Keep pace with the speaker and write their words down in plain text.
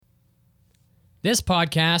This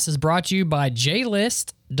podcast is brought to you by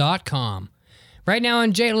JList.com. Right now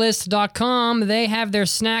on JList.com, they have their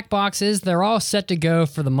snack boxes. They're all set to go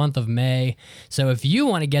for the month of May. So if you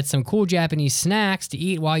want to get some cool Japanese snacks to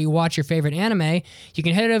eat while you watch your favorite anime, you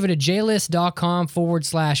can head over to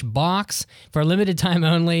JList.com/box for a limited time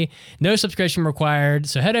only. No subscription required.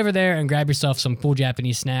 So head over there and grab yourself some cool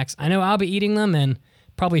Japanese snacks. I know I'll be eating them and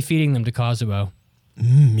probably feeding them to Kazuo.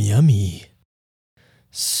 Yummy.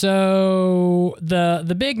 So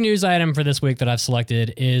the big news item for this week that I've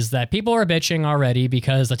selected is that people are bitching already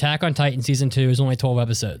because Attack on Titan Season 2 is only 12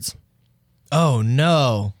 episodes. Oh,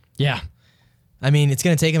 no. Yeah. I mean, it's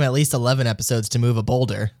going to take him at least 11 episodes to move a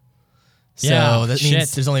boulder. So yeah, that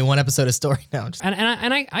means there's only one episode of story now.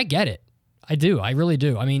 And I get it. I do. I really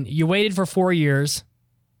do. I mean, you waited for 4 years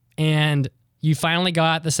and you finally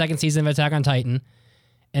got the second season of Attack on Titan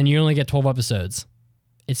and you only get 12 episodes.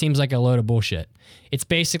 It seems like a load of bullshit. It's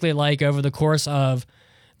basically like over the course of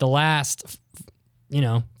the last,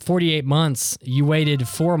 48 months, you waited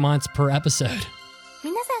 4 months per episode.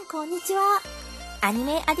 皆さんこんにちは。アニ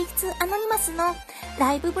メアディクツアノニマスの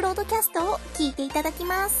ライブブロードキャストを聞いていただき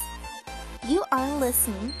ます。You are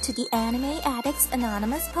listening to the Anime Addicts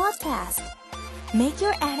Anonymous podcast. Make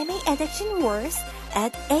your anime addiction worse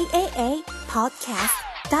at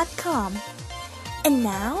AAApodcast.com. And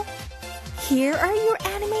now, here are your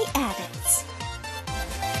anime addicts.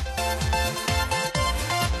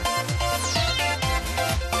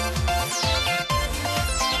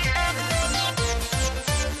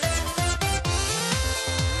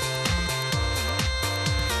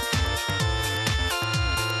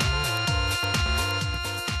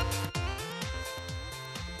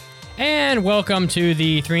 And welcome to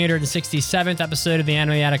the 367th episode of the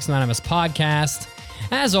Anime Addicts Anonymous podcast.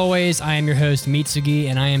 As always, I am your host, Mitsugi,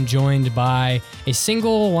 and I am joined by a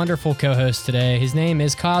single wonderful co-host today. His name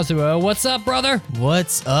is Kazuo. What's up, brother?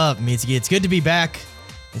 What's up, Mitsugi? It's good to be back.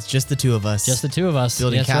 It's just the two of us. Just the two of us.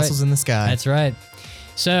 Building castles in the sky. That's right.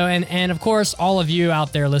 So, and of course, all of you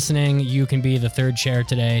out there listening, you can be the third chair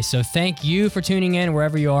today. So thank you for tuning in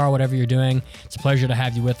wherever you are, whatever you're doing. It's a pleasure to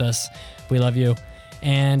have you with us. We love you.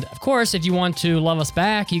 And of course, if you want to love us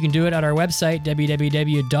back, you can do it at our website,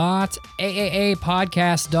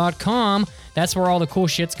 www.aaapodcast.com. That's where all the cool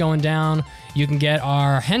shit's going down. You can get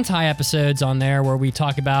our hentai episodes on there where we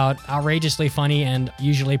talk about outrageously funny and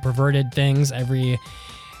usually perverted things every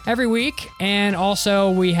week. And also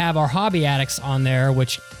we have our Hobby Addicts on there,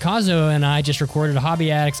 which Kazuo and I just recorded a Hobby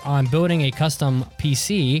Addicts on building a custom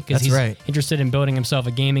PC because he's interested in building himself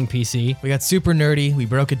a gaming PC. We got super nerdy. We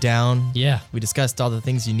broke it down. Yeah. We discussed all the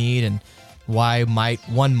things you need and why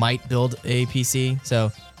one might build a PC. So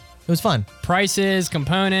it was fun. Prices,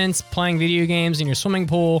 components, playing video games in your swimming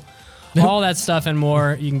pool, all that stuff and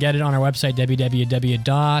more. You can get it on our website,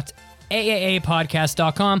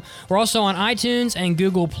 www.aaapodcast.com. We're also on iTunes and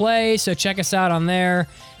Google Play, so check us out on there.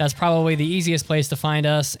 That's probably the easiest place to find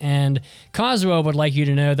us. And Kazuo would like you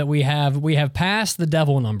to know that we have passed the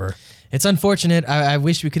devil number. It's unfortunate. I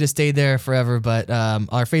wish we could have stayed there forever, but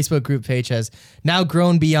our Facebook group page has now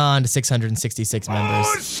grown beyond 666 members.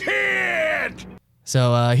 Oh, shit!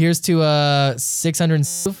 So here's to 600.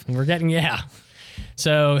 We're getting,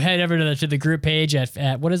 So head over to the group page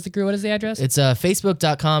at what is the group? What is the address? It's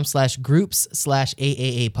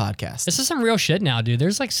facebook.com/groups/AAA podcast. This is some real shit now, dude.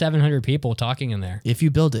 There's like 700 people talking in there. If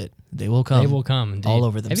you build it, they will come. They will come, indeed. All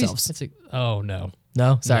over themselves. Oh, no.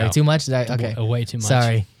 No? Sorry. No. Too much? Okay. Way too much.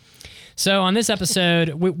 Sorry. So on this episode,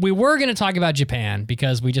 we were going to talk about Japan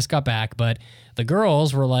because we just got back, but the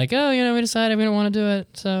girls were like, we decided we don't want to do it,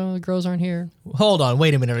 so the girls aren't here. Hold on.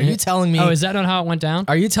 Wait a minute. Are you telling me... Oh, is that not how it went down?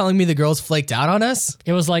 Are you telling me the girls flaked out on us?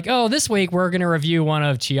 It was like, this week we're going to review one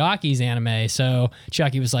of Chiaki's anime, so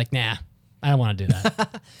Chiaki was like, nah, I don't want to do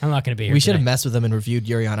that. I'm not going to be here We should have messed with them and reviewed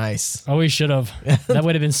Yuri on Ice. Oh, we should have. That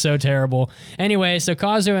would have been so terrible. Anyway, so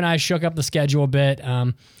Kazu and I shook up the schedule a bit,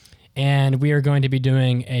 and we are going to be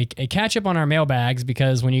doing a catch-up on our mailbags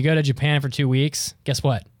because when you go to Japan for 2 weeks, guess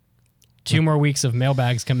what? 2 more weeks of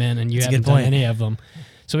mailbags come in and you haven't done any of them.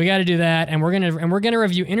 So we got to do that, and we're gonna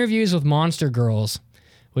review Interviews with Monster Girls,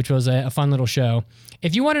 which was a fun little show.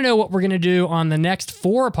 If you want to know what we're gonna do on the next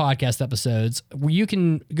 4 podcast episodes, you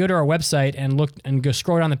can go to our website and look and go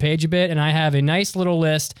scroll down the page a bit, and I have a nice little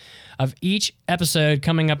list of each episode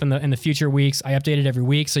coming up in the future weeks. I update it every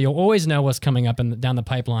week, so you'll always know what's coming up down the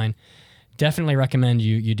pipeline. Definitely recommend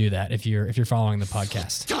you do that if you're following the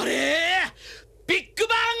podcast. Big Bang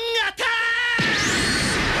Attack!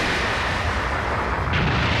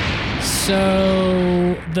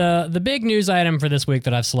 So the big news item for this week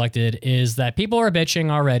that I've selected is that people are bitching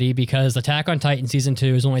already because Attack on Titan Season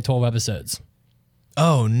 2 is only 12 episodes.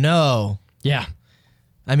 Oh, no. Yeah.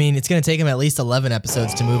 I mean, it's going to take them at least 11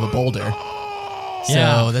 episodes to move a boulder.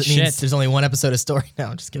 So that means there's only one episode of story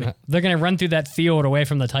now. Just kidding. They're going to run through that field away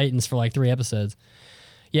from the Titans for like 3 episodes.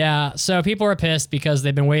 Yeah, so people are pissed because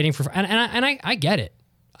they've been waiting for... And I get it.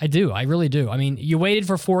 I do. I really do. I mean, you waited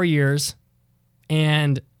for 4 years,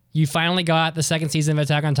 and you finally got the second season of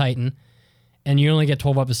Attack on Titan, and you only get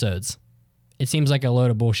 12 episodes. It seems like a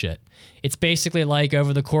load of bullshit. It's basically like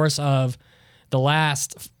over the course of the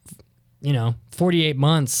last, 48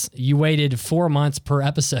 months, you waited 4 months per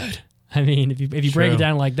episode. I mean, if you break it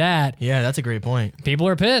down like that, yeah, that's a great point. People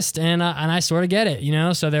are pissed, and I sort of get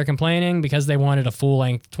it, So they're complaining because they wanted a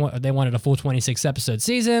full 26 episode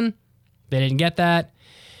season. They didn't get that,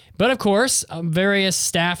 but of course, various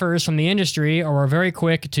staffers from the industry are very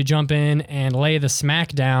quick to jump in and lay the smack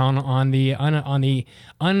down on the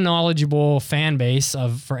unknowledgeable fan base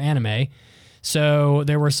for anime. So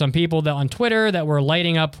there were some people that on Twitter that were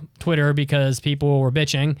lighting up Twitter because people were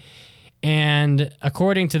bitching. And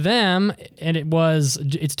according to them,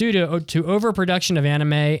 it's due to overproduction of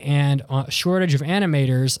anime and a shortage of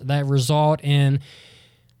animators that result in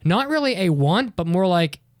not really a want, but more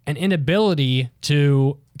like an inability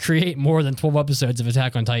to create more than 12 episodes of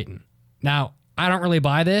Attack on Titan. Now, I don't really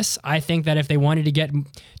buy this. I think that if they wanted to get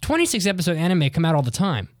 26 episode anime come out all the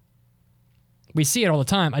time. We see it all the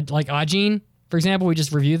time. Like Ajin, for example, we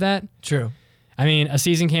just reviewed that. True. I mean, a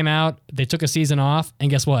season came out, they took a season off,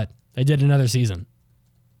 and guess what? They did another season.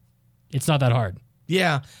 It's not that hard.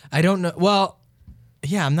 Yeah, I don't know. Well,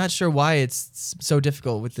 yeah, I'm not sure why it's so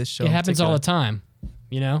difficult with this show. It happens all the time,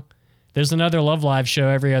 There's another Love Live show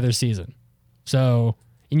every other season. So,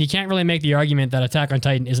 and you can't really make the argument that Attack on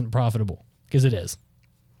Titan isn't profitable, because it is.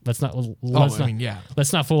 Let's not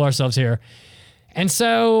fool ourselves here. And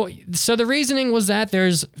so the reasoning was that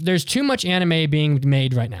there's too much anime being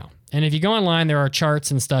made right now. And if you go online, there are charts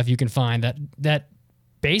and stuff you can find that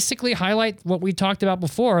basically highlight what we talked about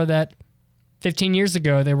before, that 15 years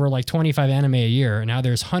ago, there were like 25 anime a year, and now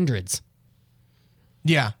there's hundreds.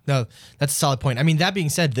 Yeah, no, that's a solid point. I mean, that being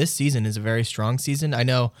said, this season is a very strong season. I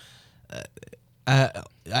know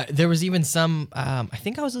there was even some, I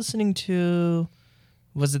think I was listening to,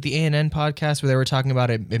 was it the ANN podcast where they were talking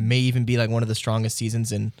about it? It may even be like one of the strongest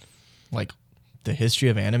seasons in like the history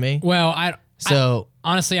of anime. Well,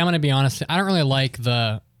 honestly, I'm going to be honest. I don't really like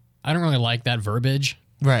that verbiage.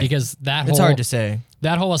 Right. Because it's hard to say.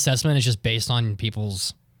 That whole assessment is just based on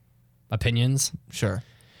people's opinions. Sure.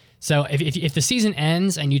 So if the season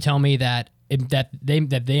ends and you tell me that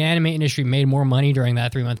the anime industry made more money during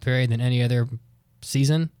that 3-month period than any other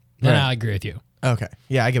season, then I agree with you. Okay.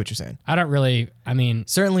 Yeah, I get what you're saying. I don't really,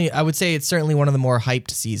 certainly, I would say it's certainly one of the more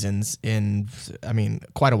hyped seasons in,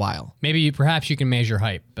 quite a while. Perhaps you can measure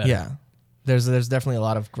hype better. Yeah. There's definitely a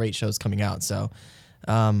lot of great shows coming out, so...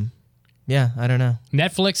 yeah, I don't know.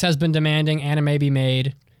 Netflix has been demanding anime be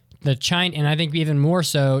made. And I think even more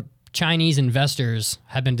so, Chinese investors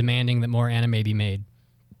have been demanding that more anime be made.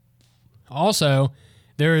 Also,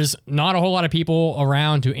 there's not a whole lot of people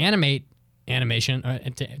around to animate animation,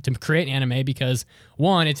 to create anime, because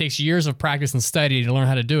 1, it takes years of practice and study to learn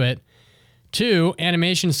how to do it. 2,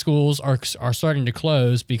 animation schools are starting to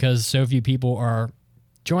close because so few people are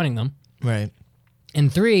joining them. Right.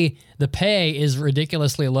 And 3, the pay is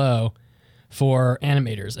ridiculously low for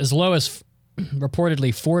animators, as low as reportedly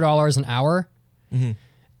 $4 an hour. Mm-hmm.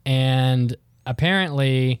 And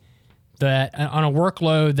apparently that on a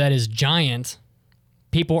workload that is giant,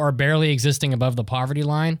 people are barely existing above the poverty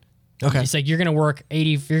line. Okay. It's like you're going to work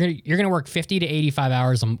 50 to 85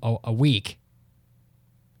 hours a week,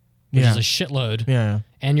 which is a shitload. Yeah.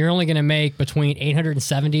 And you're only going to make between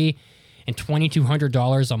 $870 and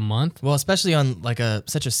 $2,200 a month. Well, especially on like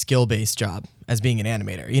such a skill-based job as being an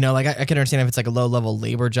animator. I can understand if it's like a low-level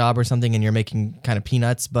labor job or something and you're making kind of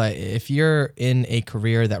peanuts, but if you're in a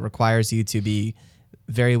career that requires you to be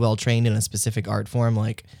very well trained in a specific art form,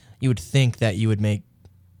 like you would think that you would make,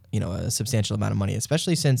 a substantial amount of money,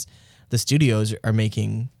 especially since the studios are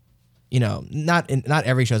making, not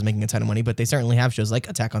every show is making a ton of money, but they certainly have shows like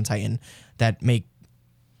Attack on Titan that make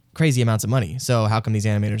crazy amounts of money. So how come these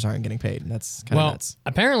animators aren't getting paid? That's kind of nuts.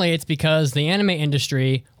 Apparently it's because the anime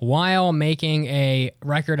industry, while making a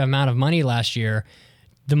record amount of money last year,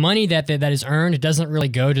 the money that is earned doesn't really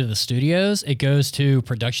go to the studios. It goes to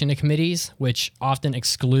production committees, which often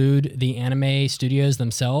exclude the anime studios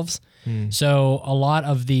themselves. So a lot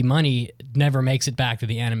of the money never makes it back to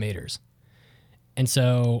the animators. And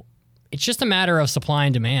so it's just a matter of supply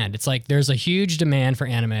and demand. It's like there's a huge demand for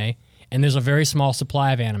anime, and there's a very small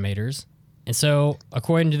supply of animators. And so,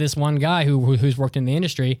 according to this one guy who's worked in the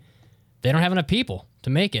industry, they don't have enough people to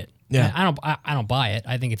make it. Yeah. I don't buy it.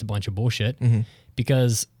 I think it's a bunch of bullshit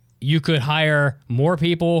because you could hire more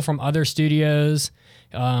people from other studios,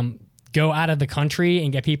 go out of the country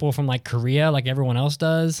and get people from like Korea, like everyone else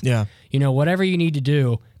does. Yeah. You know, whatever you need to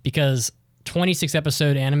do, because 26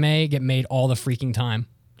 episode anime get made all the freaking time.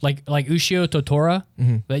 Like Ushio Totora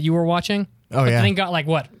that you were watching. Oh, that yeah. thing got like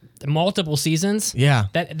what, multiple seasons? Yeah.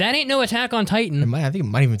 That ain't no Attack on Titan. I think it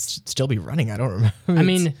might even still be running. I don't remember. I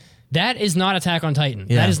mean, that is not Attack on Titan.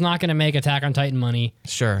 Yeah. That is not going to make Attack on Titan money.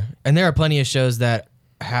 Sure. And there are plenty of shows that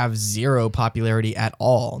have zero popularity at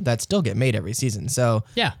all that still get made every season. So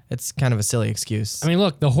Yeah. it's kind of a silly excuse. I mean,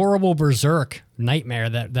 look, the horrible Berserk nightmare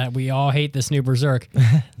that we all hate, this new Berserk.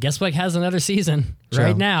 Guess what has another season True.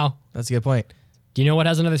 right now? That's a good point. Do you know what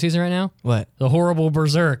has another season right now? What? The horrible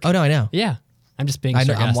Berserk. Oh, no, I know. Yeah. I'm just being I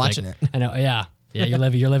know, sarcastic. I'm watching it. I know. Yeah. Yeah.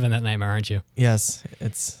 You're living that nightmare, aren't you? Yes,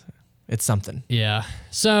 it's something. Yeah.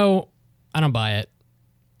 So I don't buy it.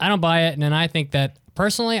 And then I think that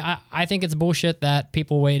personally, I think it's bullshit that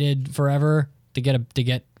people waited forever to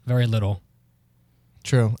get very little.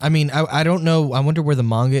 True. I mean, I don't know. I wonder where the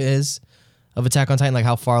manga is of Attack on Titan, like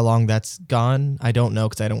how far along that's gone. I don't know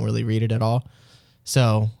because I don't really read it at all.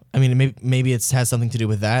 So, I mean, maybe it has something to do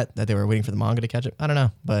with that they were waiting for the manga to catch up. I don't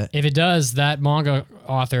know, but If it does, that manga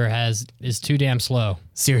author is too damn slow.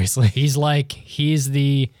 seriously. He's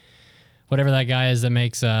the whatever that guy is that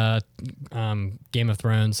makes Game of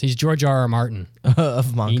Thrones. He's George R.R. Martin.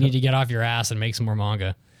 of manga. You need to get off your ass and make some more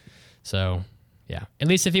manga. So, yeah. At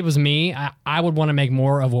least if it was me, I would want to make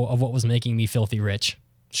more of what was making me filthy rich.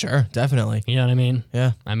 Sure, definitely. You know what I mean?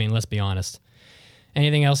 Yeah. I mean, let's be honest.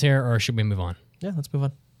 Anything else here, or should we move on? Yeah, let's move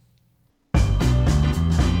on.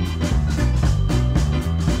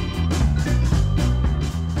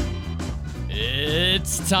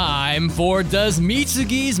 It's time for Does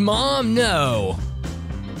Mitsugi's Mom Know?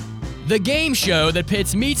 The game show that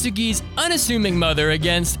pits Mitsugi's unassuming mother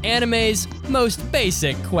against anime's most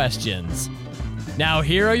basic questions. Now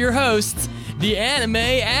here are your hosts, the Anime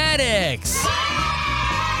Addicts.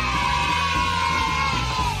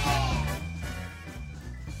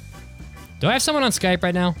 Do I have someone on Skype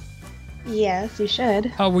right now? Yes, you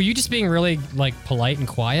should. Oh, were you just being really like polite and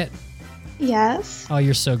quiet? Yes. Oh,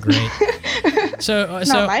 you're so great. So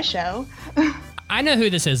Not my show. I know who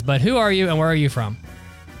this is, but who are you and where are you from?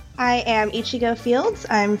 I am Ichigo Fields.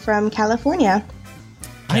 I'm from California.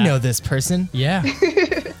 I know this person Yeah.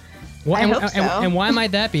 Well, I hope so. And why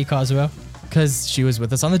might that be, Kazuo? because she was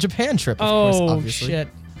with us on the Japan trip. Of course, Oh, obviously. shit.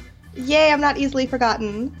 Yay, I'm not easily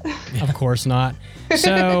forgotten. Of course not.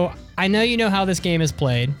 So I know you know how this game is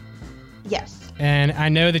played, Yes. and I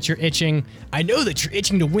know that you're itching. I know that you're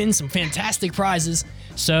itching to win some fantastic prizes.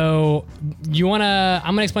 So I'm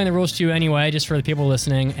gonna explain the rules to you anyway, just for the people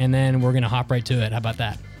listening, and then we're gonna hop right to it. How about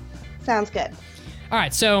that? Sounds good. All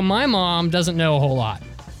right. So my mom doesn't know a whole lot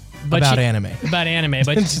About anime. About anime,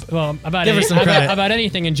 but well, about Give her some credit. about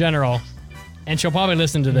anything in general, and she'll probably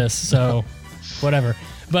listen to this, so whatever.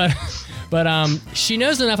 But she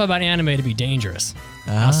knows enough about anime to be dangerous.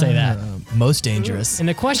 I'll say that. Most dangerous. And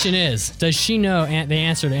the question is, does she know the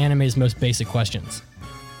answer to anime's most basic questions?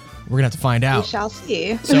 We're gonna have to find We out. shall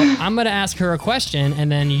see. So I'm gonna ask her a question, and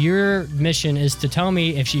then your mission is to tell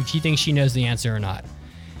me if you think she knows the answer or not.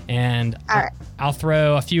 And All right. I'll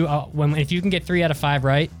throw a few. If you can get 3 out of 5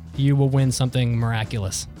 right, you will win something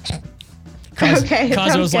miraculous. Okay,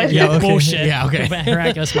 Cause it was sounds like, good. yeah, Yeah, okay. bullshit. Yeah, okay.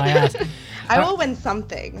 Miraculous, my ass. I will win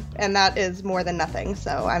something, and that is more than nothing,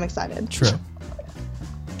 so I'm excited. True.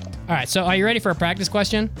 All right, so are you ready for a practice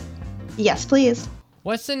question? Yes, please.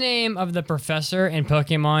 What's the name of the professor in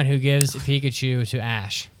Pokemon who gives Pikachu to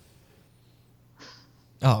Ash?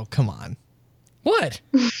 Oh, come on. What?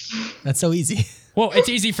 That's so easy. Well, it's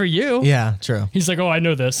easy for you. Yeah, true. He's like, oh, I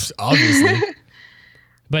know this. Obviously.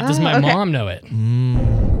 But does my okay. mom know it?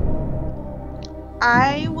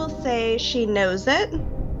 I will say she knows it.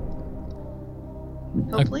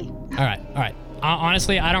 Hopefully. All right.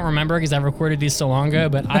 Honestly, I don't remember because I've recorded these so long ago,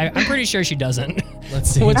 but I'm pretty sure she doesn't. Let's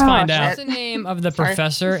see. Let's Oh, find shit. out. What's the name of the Sorry.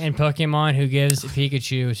 professor in Pokemon who gives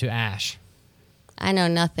Pikachu to Ash? I know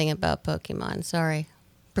nothing about Pokemon. Sorry.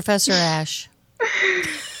 Professor Ash.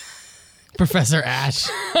 Professor Ash.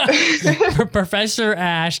 Professor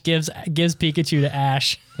Ash gives Pikachu to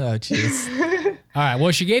Ash. Oh, jeez. All right.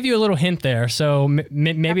 Well, she gave you a little hint there, so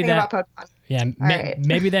maybe Nothing that. about Pokemon. Yeah, right.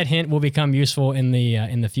 maybe that hint will become useful in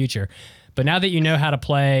the future. But now that you know how to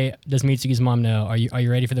play, does Mitsugi's mom know? Are you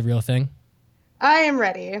ready for the real thing? I am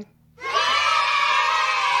ready.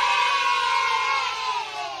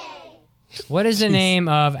 What is the name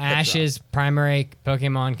of Ash's primary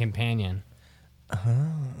Pokemon companion?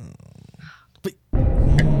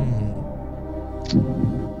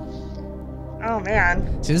 Oh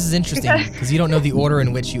man. See, this is interesting because you don't know the order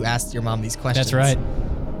in which you asked your mom these questions. That's right.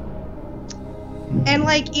 And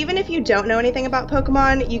like, even if you don't know anything about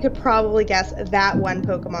Pokemon, you could probably guess that one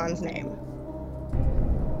Pokemon's name.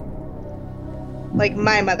 Like,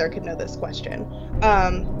 my mother could know this question.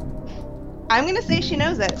 I'm gonna say she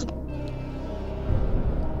knows it.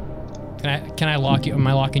 Can I lock you? Am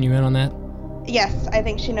I locking you in on that? Yes, I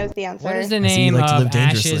think she knows the answer. What is the I see you name like to of live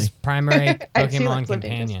dangerously. Ash's primary I do Pokemon like to live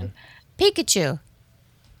companion? Pikachu.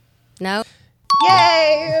 No?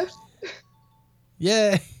 Yay!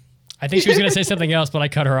 Yay. I think she was going to say something else, but I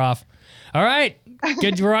cut her off. All right.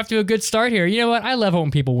 Good. We're off to a good start here. You know what? I love it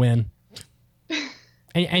when people win.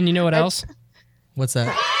 And you know what else? What's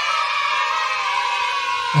that?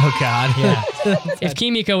 Oh, God. Yeah. If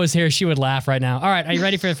Kimiko was here, she would laugh right now. All right. Are you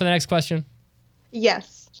ready for the next question?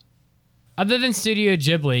 Yes. Other than Studio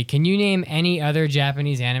Ghibli, can you name any other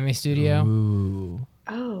Japanese anime studio? Ooh.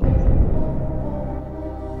 Oh.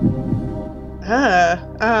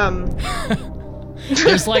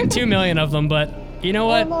 There's like 2 million of them, but you know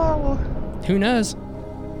what? Oh. Who knows?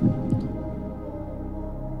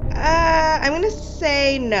 I'm gonna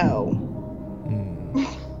say no.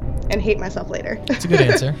 And hate myself later. That's a good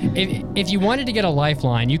answer. If you wanted to get a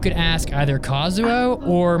lifeline, you could ask either Kazuo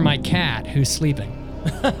or my cat, who's sleeping.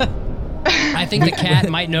 I think the cat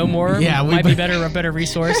might know more. Yeah, might be a better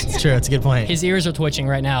resource. It's true. That's a good point. His ears are twitching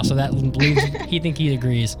right now, so that believes he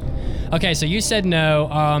agrees. Okay, so you said no.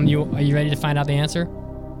 Are you ready to find out the answer?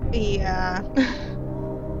 Yeah.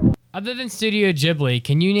 Other than Studio Ghibli,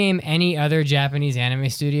 can you name any other Japanese anime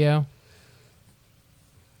studio?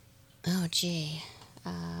 Oh, gee.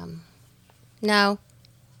 No.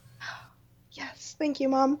 Yes. Thank you,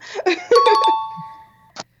 Mom.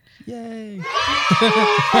 Yay.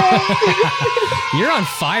 You're on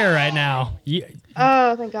fire right now.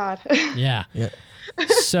 Oh, thank God. Yeah. Yeah.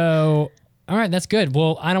 So, all right, that's good.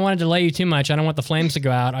 Well, I don't want to delay you too much. I don't want the flames to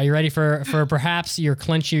go out. Are you ready for perhaps your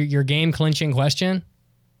game clinching question?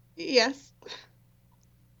 Yes.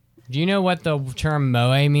 Do you know what the term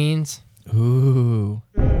moe means? Ooh.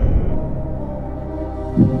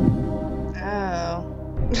 Oh.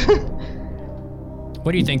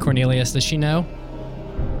 What do you think, Cornelius? Does she know?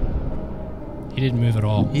 He didn't move at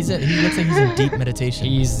all. He looks like he's in deep meditation.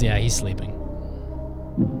 He's sleeping.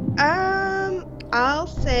 I'll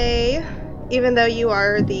say, even though you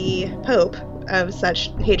are the Pope of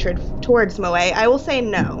such hatred towards Moe, I will say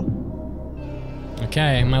no.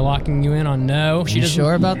 Okay, am I locking you in on no? You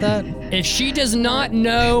sure about that? If she does not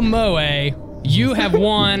know moe, you have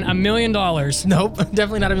won $1 million. Nope,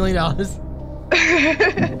 definitely not $1 million.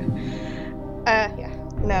 Yeah,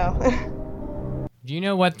 no. Do you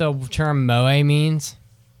know what the term moe means?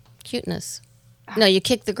 Cuteness. No, you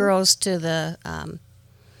kick the girls to the,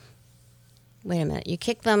 wait a minute. You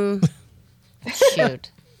kick them,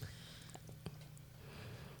 shoot.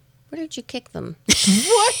 Where did you kick them?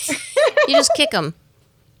 What? You just kick them.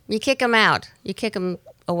 You kick them out. You kick them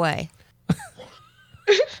away.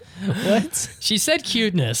 What? She said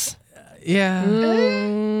cuteness. Yeah.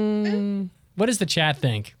 What does the chat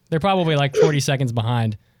think? They're probably like 40 seconds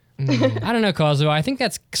behind. I don't know, Kazuo. I think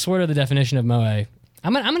that's sort of the definition of moe.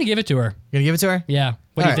 I'm gonna give it to her. You gonna give it to her? Yeah.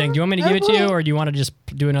 What do you All right. think? Do you want me to give it to you, or do you want to just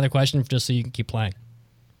do another question just so you can keep playing?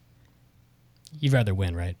 You'd rather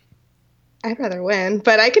win, right? I'd rather win,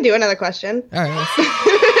 but I can do another question. All right.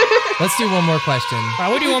 Let's do one more question. All right,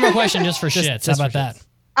 we'll do one more question just for shits. How just about for that? shits.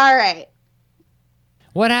 All right.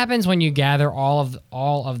 What happens when you gather all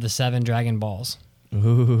of the 7 Dragon Balls?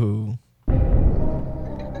 Ooh.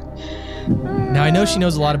 Now I know she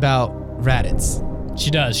knows a lot about Raditz. She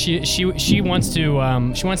does. She wants to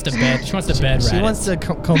bed. She wants to bed. She Raditz. wants to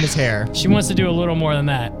comb his hair. She wants to do a little more than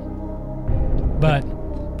that. But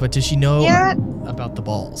Does she know Yeah. about the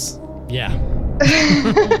balls? yeah.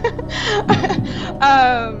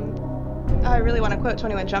 I really want to quote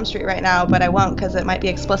 21 Jump Street right now, but I won't because it might be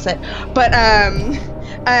explicit. But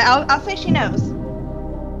I'll say she knows.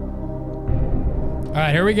 All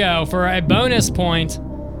right, here we go for a bonus point.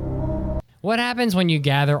 What happens when you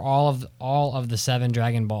gather all of the 7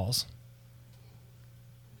 Dragon Balls?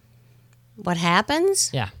 What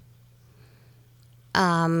happens? Yeah.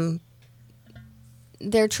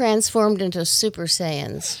 They're transformed into Super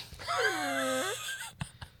Saiyans.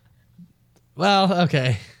 Well,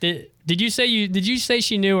 okay. Did you say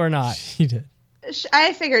she knew or not? She did.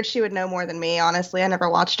 I figured she would know more than me, honestly. I never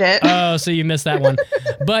watched it. Oh, so you missed that one.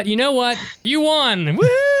 But you know what? You won. Woo!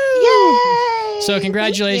 Yay! So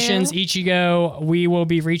congratulations, Ichigo. We will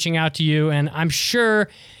be reaching out to you, and I'm sure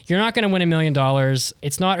you're not going to win $1 million.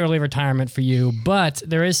 It's not early retirement for you, but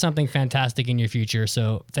there is something fantastic in your future.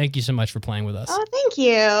 So thank you so much for playing with us. Oh, thank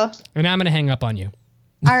you. And now I'm going to hang up on you.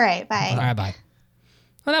 All right, bye. All right, bye.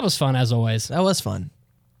 Well, that was fun as always. That was fun.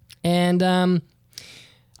 And I'm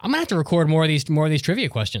gonna have to record more of these trivia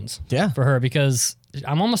questions. Yeah. For her because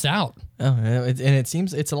I'm almost out. Oh, and it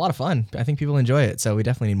seems it's a lot of fun. I think people enjoy it, so we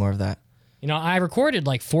definitely need more of that. You know, I recorded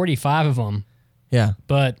like 45 of them, Yeah.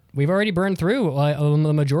 but we've already burned through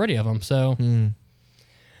the majority of them. So.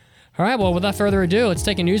 All right, well, without further ado, let's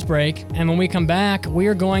take a news break. And when we come back, we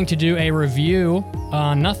are going to do a review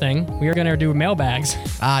on nothing. We are going to do mailbags.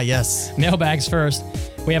 Ah, yes. Mailbags first.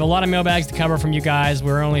 We have a lot of mailbags to cover from you guys.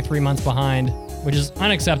 We're only 3 months behind, which is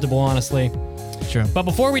unacceptable, honestly. Sure. But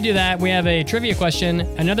before we do that, we have a trivia question,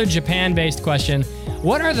 another Japan-based question.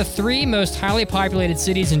 What are the 3 most highly populated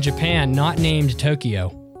cities in Japan not named Tokyo?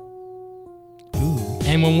 Ooh.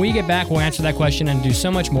 And when we get back, we'll answer that question and do so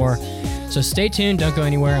much more. So stay tuned, don't go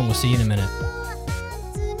anywhere, and we'll see you in a minute.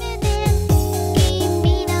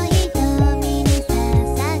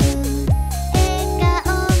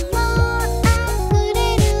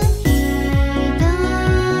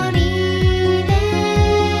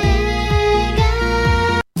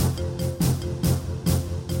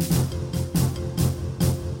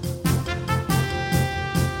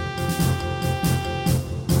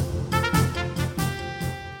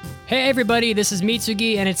 Hey everybody, this is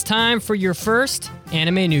Mitsugi, and it's time for your first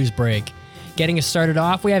anime news break. Getting us started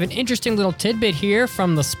off, we have an interesting little tidbit here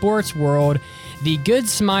from the sports world. The Good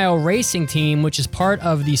Smile Racing Team, which is part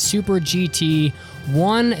of the Super GT,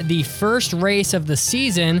 won the first race of the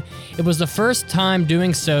season. It was the first time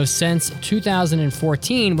doing so since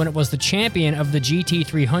 2014 when it was the champion of the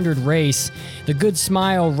GT300 race. The Good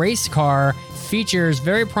Smile race car features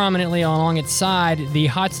very prominently along its side the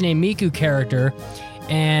Hatsune Miku character.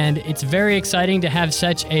 And it's very exciting to have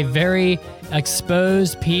such a very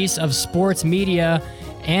exposed piece of sports media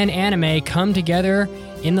and anime come together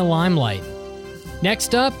in the limelight.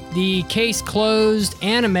 Next up, the Case Closed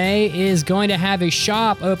anime is going to have a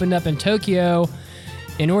shop opened up in Tokyo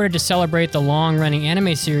in order to celebrate the long-running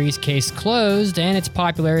anime series Case Closed and its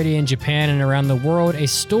popularity in Japan and around the world. A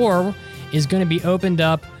store is going to be opened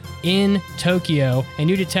up in Tokyo. A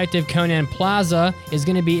new Detective Conan Plaza is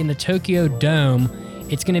going to be in the Tokyo Dome.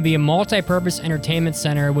 It's going to be a multi-purpose entertainment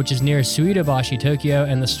center, which is near Suidobashi, Tokyo,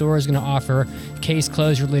 and the store is going to offer Case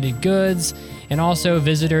Closed-related goods, and also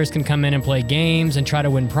visitors can come in and play games and try to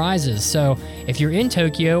win prizes. So if you're in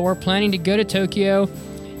Tokyo or planning to go to Tokyo,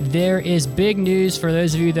 there is big news for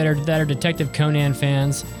those of you that are Detective Conan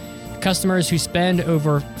fans. Customers who spend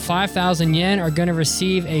over 5,000 yen are going to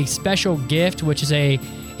receive a special gift, which is a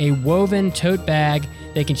woven tote bag.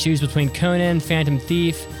 They can choose between Conan, Phantom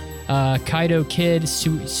Thief, Kaido Kid,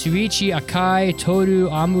 Suichi Akai, Toru,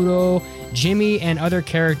 Amuro, Jimmy, and other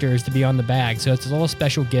characters to be on the bag. So it's a little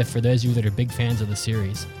special gift for those of you that are big fans of the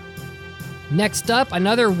series. Next up,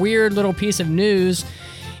 another weird little piece of news.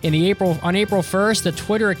 On April 1st, the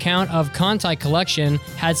Twitter account of Kantai Collection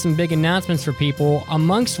had some big announcements for people,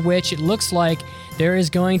 amongst which it looks like there is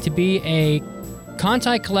going to be a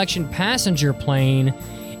Kantai Collection passenger plane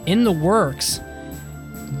in the works.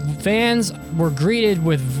 Fans were greeted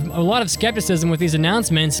with a lot of skepticism with these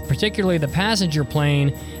announcements, particularly the passenger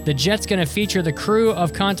plane. The jet's going to feature the crew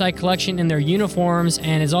of Kantai Collection in their uniforms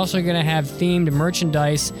and is also going to have themed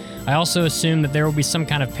merchandise. I also assume that there will be some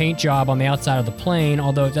kind of paint job on the outside of the plane,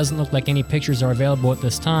 although it doesn't look like any pictures are available at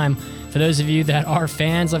this time. For those of you that are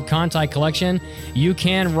fans of Kantai Collection, you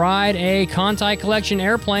can ride a Kantai Collection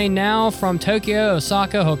airplane now from Tokyo,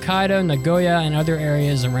 Osaka, Hokkaido, Nagoya, and other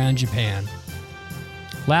areas around Japan.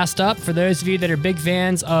 Last up, for those of you that are big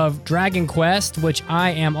fans of Dragon Quest, which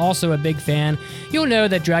I am also a big fan, you'll know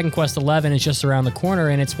that Dragon Quest XI is just around the corner,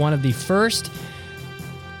 and it's one of the first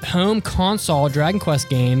home console Dragon Quest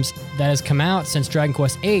games that has come out since Dragon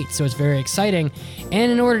Quest VIII, so it's very exciting.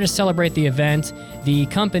 And in order to celebrate the event, the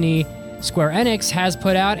company Square Enix has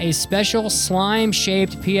put out a special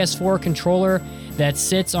slime-shaped PS4 controller that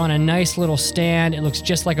sits on a nice little stand. It looks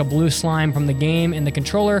just like a blue slime from the game, and the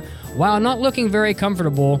controller, while not looking very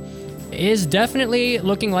comfortable, is definitely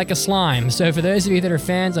looking like a slime. So for those of you that are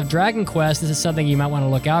fans of Dragon Quest, this is something you might want to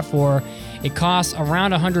look out for. It costs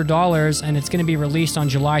around $100, and it's going to be released on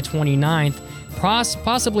July 29th,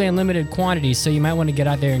 possibly in limited quantities, so you might want to get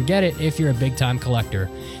out there and get it if you're a big-time collector.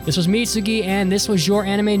 This was Mitsugi, and this was your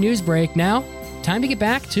anime news break. Now, time to get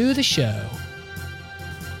back to the show.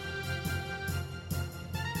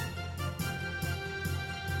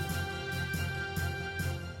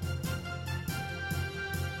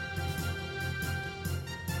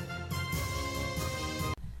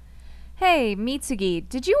 Hey, Mitsugi,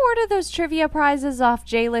 did you order those trivia prizes off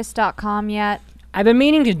JList.com yet? I've been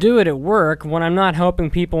meaning to do it at work when I'm not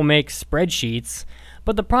helping people make spreadsheets.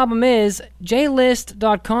 But the problem is,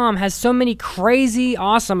 JList.com has so many crazy,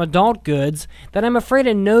 awesome adult goods that I'm afraid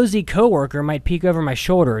a nosy coworker might peek over my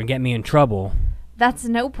shoulder and get me in trouble. That's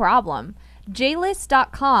no problem.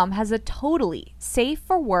 JList.com has a totally safe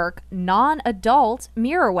for work, non-adult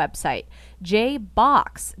mirror website,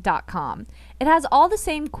 jbox.com. It has all the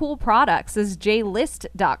same cool products as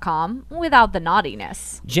JList.com without the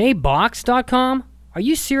naughtiness. JBox.com? Are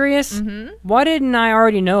you serious? Mm-hmm. Why didn't I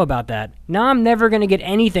already know about that? Now I'm never going to get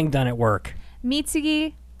anything done at work.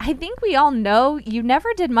 Mitsugi, I think we all know you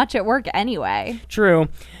never did much at work anyway. True.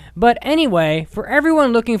 But anyway, for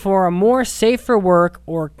everyone looking for a more safe for work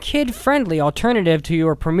or kid-friendly alternative to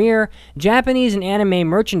your premier Japanese and anime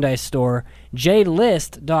merchandise store,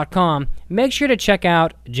 JList.com, make sure to check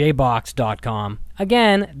out jbox.com.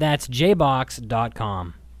 Again, that's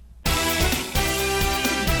jbox.com.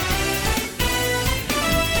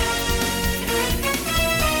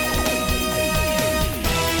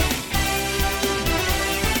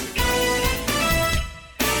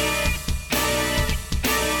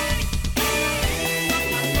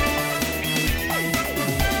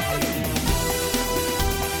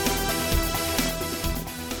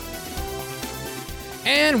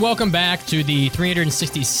 And welcome back to the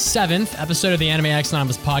 367th episode of the Anime Addict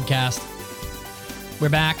Anonymous podcast. We're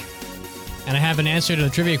back, and I have an answer to the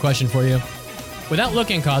trivia question for you. Without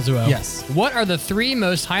looking, Kazuo. Yes. What are the 3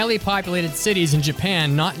 most highly populated cities in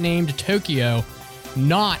Japan not named Tokyo?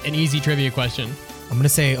 Not an easy trivia question. I'm going to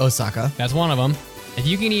say Osaka. That's one of them. If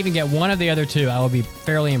you can even get one of the other 2, I will be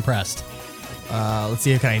fairly impressed. Let's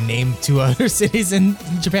see, can I name 2 other cities in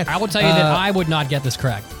Japan? I will tell you that I would not get this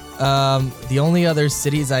correct. The only other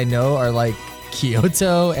cities I know are like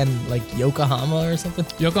Kyoto and like Yokohama or something.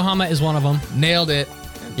 Yokohama is one of them. Nailed it.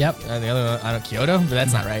 Yep. The other one, I don't Kyoto, but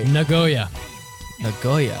that's not right. Nagoya.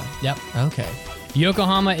 Nagoya. Yep. Okay.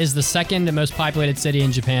 Yokohama is the second most populated city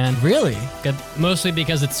in Japan. Really? Mostly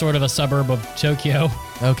because it's sort of a suburb of Tokyo.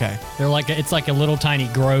 Okay. It's like a little tiny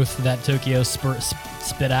growth that Tokyo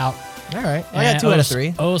spit out. All right. I got 2 out of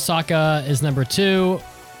 3. Osaka is number 2,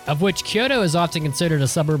 of which Kyoto is often considered a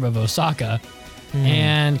suburb of Osaka,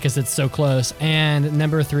 and because it's so close. And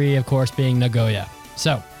number 3, of course, being Nagoya.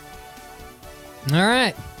 So, all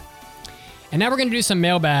right. And now we're going to do some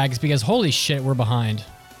mailbags because holy shit, we're behind.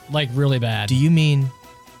 Like really bad. Do you mean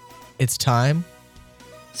it's time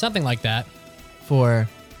Something like that. for...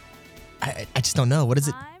 I just don't know. What is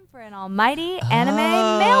it? Time for an almighty anime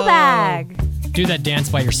mailbag. Do that dance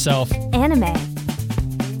by yourself. Anime.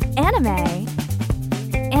 Anime.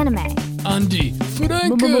 Andy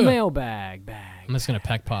Fudanka. Mailbag. I'm just going to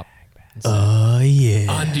peck pop. Oh,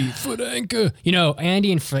 yeah. Andy Fudanka. You know,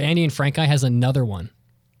 Andy and Frankai has another one.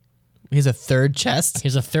 He has a third chest? He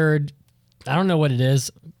has a third. I don't know what it is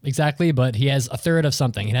exactly, but he has a third of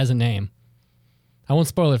something. It has a name. I won't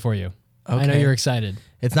spoil it for you. I know Okay. you're excited.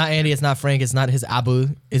 It's not Andy. It's not Frank. It's not his Abu.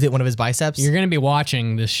 Is it one of his biceps? You're going to be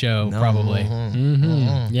watching this show probably.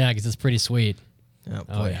 Yeah, because it's pretty sweet. Oh,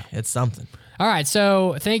 boy. yeah. It's something. All right,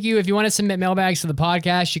 so thank you. If you want to submit mailbags to the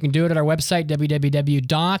podcast, you can do it at our website,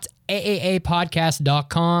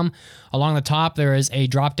 www.aapodcast.com. Along the top, there is a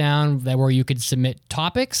drop-down where you could submit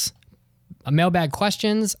topics, mailbag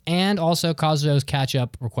questions, and also Kazuo's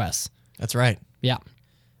catch-up requests. That's right. Yeah.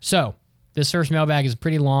 So this first mailbag is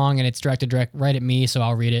pretty long, and it's directed right at me, so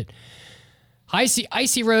I'll read it.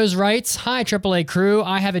 Icy Rose writes, "Hi, AAA crew.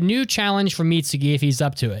 I have a new challenge for Mitsugi if he's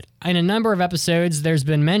up to it. In a number of episodes, there's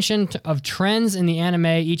been mention of trends in the anime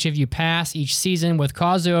each of you pass each season, with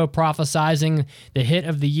Kazuo prophesizing the hit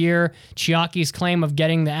of the year, Chiaki's claim of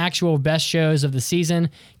getting the actual best shows of the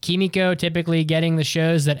season, Kimiko typically getting the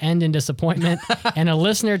shows that end in disappointment, and a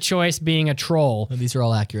listener choice being a troll. Well, these are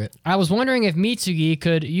all accurate. I was wondering if Mitsugi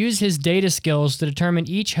could use his data skills to determine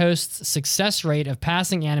each host's success rate of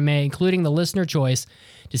passing anime, including the listener choice,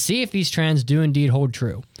 to see if these trends do indeed hold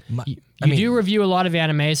true. You do review a lot of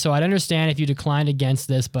anime, so I'd understand if you declined against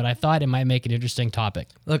this, but I thought it might make an interesting topic."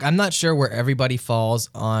 Look, I'm not sure where everybody falls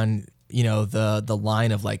on, the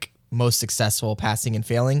line of like most successful passing and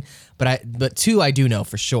failing, but 2 I do know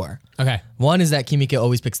for sure. Okay. 1 is that Kimiko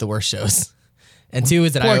always picks the worst shows. And 2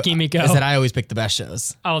 is that Poor Kimiko. I always pick the best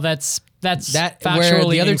shows. Oh, that's That factually where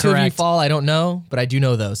the other 2 of you incorrect. fall, I don't know, but I do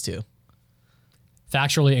know those 2.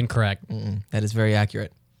 Factually incorrect. That is very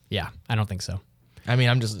accurate. Yeah, I don't think so. I mean,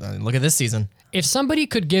 look at this season. If somebody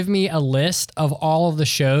could give me a list of all of the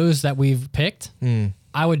shows that we've picked,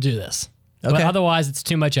 I would do this. But Okay. otherwise, it's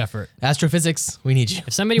too much effort. Astrophysics, we need you.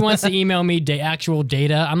 If somebody wants to email me actual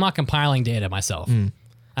data, I'm not compiling data myself.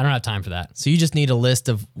 I don't have time for that. So you just need a list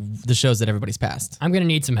of the shows that everybody's passed. I'm going to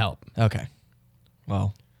need some help. Okay.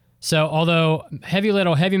 Well, So, although Heavy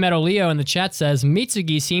Metal Leo in the chat says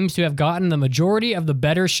Mitsugi seems to have gotten the majority of the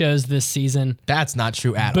better shows this season. that's not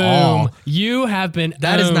true at Boom. all. You have been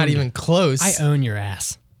That is not owned. even close. I own your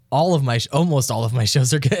ass. Almost all of my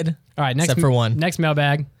shows are good. All right, next Except for one. Next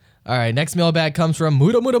mailbag. All right, next mailbag comes from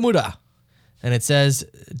Muda. And it says,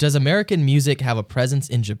 does American music have a presence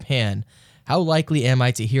in Japan? How likely am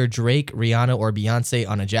I to hear Drake, Rihanna, or Beyonce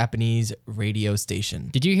on a Japanese radio station?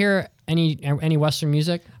 Did you hear any Western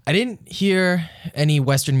music? I didn't hear any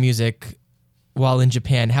Western music while in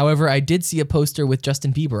Japan. However, I did see a poster with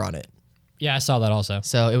Justin Bieber on it. Yeah, I saw that also.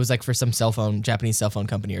 So it was like for some Japanese cell phone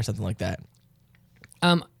company or something like that.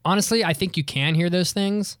 Honestly, I think you can hear those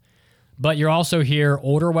things, but you'll also hear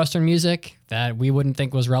older Western music that we wouldn't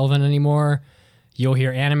think was relevant anymore. You'll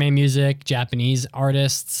hear anime music, Japanese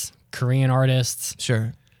artists, Korean artists,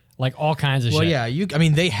 Sure. like all kinds of Well, shit. yeah,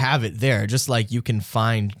 they have it there, just like you can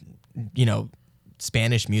find,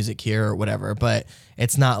 Spanish music here or whatever, but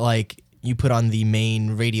it's not like you put on the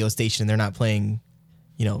main radio station and they're not playing,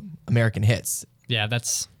 American hits. Yeah,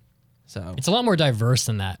 So it's a lot more diverse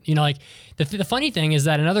than that. Like the funny thing is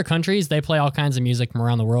that in other countries, they play all kinds of music from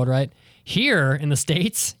around the world, right? Here in the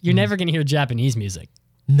States, you're never going to hear Japanese music.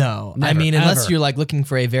 no, Never, unless ever. you're like looking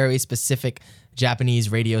for a very specific Japanese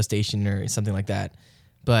radio station or something like that.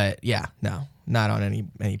 But yeah, no, not on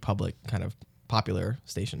any public kind of popular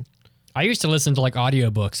station. I used to listen to like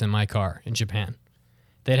audiobooks in my car in Japan.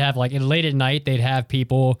 They'd have like late at night, they'd have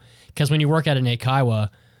people, because when you work at an Eikaiwa,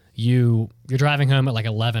 you're driving home at like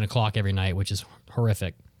 11 o'clock every night, which is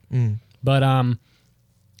horrific. But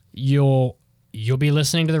you'll be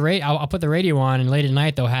listening to the radio. I'll put the radio on, and late at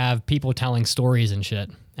night they'll have people telling stories and shit,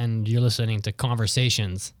 and you're listening to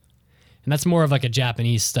conversations. And that's more of like a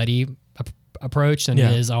Japanese study approach than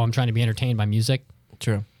it is, I'm trying to be entertained by music.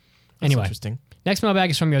 True. That's Anyway. interesting. Next mailbag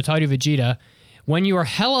is from Yotaru Vegeta. When you are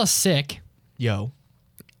hella sick, Yo.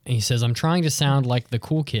 and he says, I'm trying to sound like the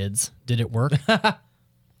cool kids. Did it work?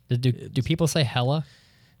 Do people say hella?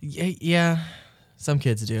 Yeah. Some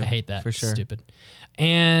kids do. I hate that. For sure. Stupid.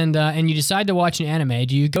 And you decide to watch an anime.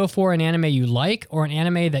 Do you go for an anime you like or an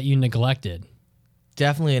anime that you neglected?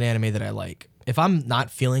 Definitely an anime that I like. If I'm not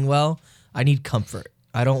feeling well, I need comfort.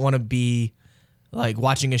 I don't want to be like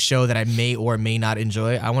watching a show that I may or may not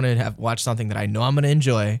enjoy. I want to watch something that I know I'm going to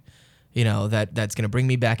enjoy, that's going to bring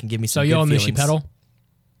me back and give me some good Yomishi feelings. Pedal?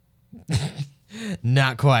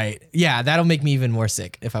 Not quite. Yeah, that'll make me even more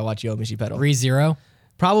sick if I watch Yomishi Pedal. ReZero?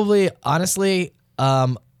 Probably, honestly,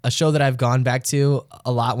 a show that I've gone back to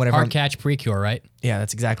a lot whenever Hard Catch Precure, right? Yeah,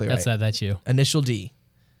 that's exactly right. That's you. Initial D.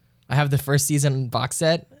 I have the first season box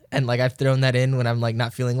set, and like I've thrown that in when I'm like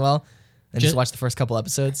not feeling well, and just watch the first couple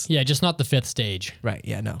episodes. Yeah, just not the 5th stage. Right.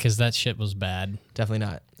 Yeah. No. Because that shit was bad. Definitely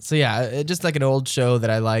not. So yeah, just like an old show that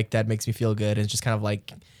I like that makes me feel good. It's just kind of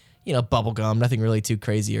like, bubblegum. Nothing really too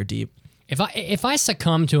crazy or deep. If I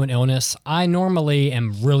succumb to an illness, I normally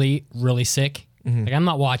am really, really sick. Like I'm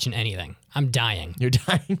not watching anything. I'm dying. You're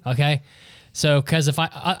dying. Okay. So, because if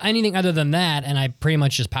anything other than that, and I pretty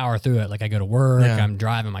much just power through it, like I go to work, Yeah. I'm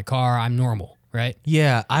driving my car, I'm normal, right?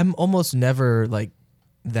 Yeah, I'm almost never like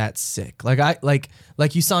that sick.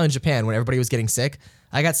 Like you saw in Japan when everybody was getting sick.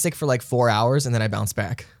 I got sick for like 4 hours and then I bounced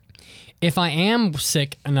back. If I am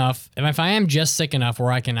sick enough, if I am just sick enough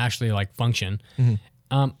where I can actually like function,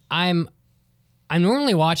 I'm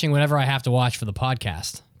normally watching whatever I have to watch for the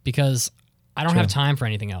podcast because I don't have time for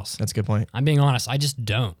anything else. That's a good point. I'm being honest. I just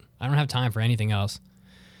don't. I don't have time for anything else.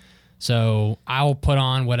 So I'll put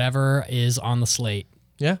on whatever is on the slate.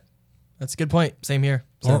 Yeah, that's a good point. Same here.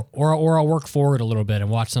 So, Or I'll work forward a little bit and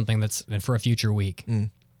watch something that's for a future week.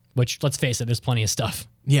 Which, let's face it, there's plenty of stuff.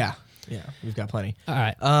 yeah, we've got plenty. All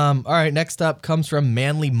right. All right. Next up comes from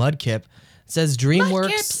Manly Mudkip. It says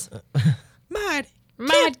DreamWorks. Mud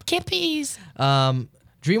kippies.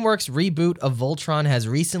 DreamWorks reboot of Voltron has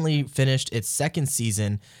recently finished its second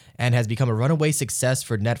season and has become a runaway success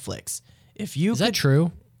for Netflix. If you Is that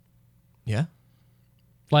true? Yeah.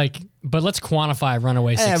 But let's quantify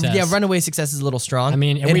runaway success. Yeah, runaway success is a little strong. I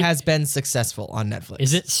mean, it has been successful on Netflix.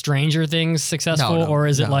 Is it Stranger Things successful, No, or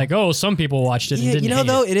is it no. like, oh, some people watched it and didn't hate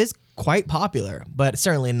though it? it is quite popular, but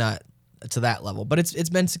certainly not to that level. But it's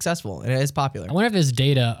been successful and it is popular. I wonder if there's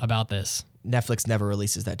data about this. Netflix never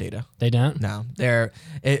releases that data. They don't? No,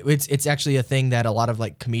 it's actually a thing that a lot of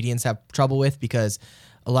like comedians have trouble with because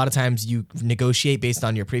a lot of times you negotiate based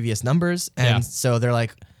on your previous numbers, and so they're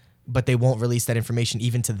like, but they won't release that information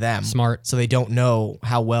even to them. Smart. So they don't know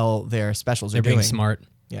how well their specials They're are doing. being smart.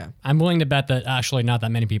 Yeah. I'm willing to bet that actually not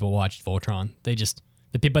that many people watched Voltron. They just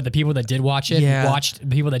The people that did watch it the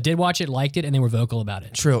people that did watch it liked it and they were vocal about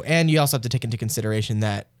it. True, and you also have to take into consideration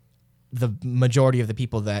that the majority of the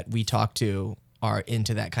people that we talk to are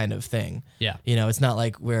into that kind of thing. Yeah. It's not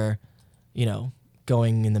like we're,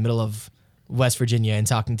 going in the middle of West Virginia and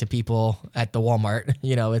talking to people at the Walmart.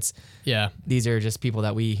 These are just people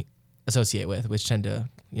that we associate with, which tend to,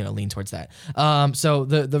 lean towards that. So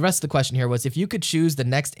the rest of the question here was, if you could choose the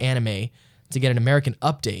next anime to get an American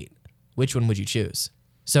update, which one would you choose?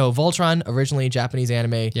 So Voltron, originally Japanese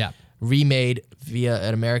anime, remade via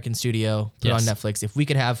an American studio, put on Netflix. If we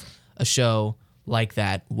could have a show like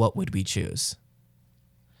that, what would we choose?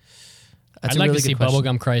 I'd like to see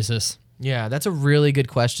Bubblegum Crisis. Yeah, that's a really good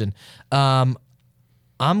question. I'm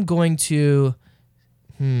going to...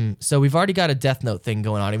 So we've already got a Death Note thing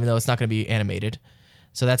going on, even though it's not going to be animated.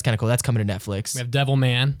 So that's kind of cool. That's coming to Netflix. We have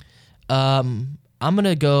Devilman. I'm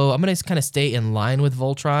going to kind of stay in line with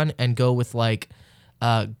Voltron and go with like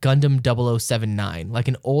Gundam 0079, like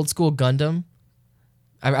an old school Gundam.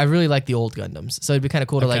 I really like the old Gundams. So it'd be kind of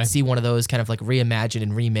cool to like see one of those kind of like reimagined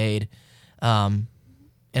and remade.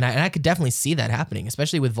 And I could definitely see that happening,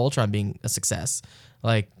 especially with Voltron being a success.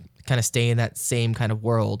 Like kind of stay in that same kind of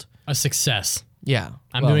world. A success. Yeah.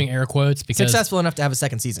 I'm doing air quotes because successful enough to have a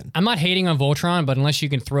second season. I'm not hating on Voltron, but unless you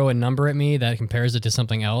can throw a number at me that compares it to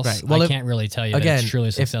something else, Right. Well, I can't really tell you that it's truly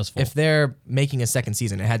successful. If they're making a second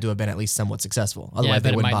season, it had to have been at least somewhat successful. Otherwise,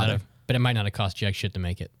 they wouldn't bother. But it might not have cost jack shit to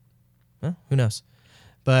make it. Huh? Who knows?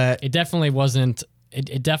 But it definitely wasn't.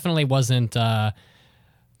 It definitely wasn't The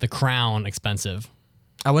Crown expensive.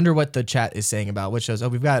 I wonder what the chat is saying about which shows.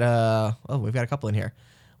 We've got a couple in here.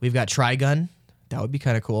 We've got Trigun. That would be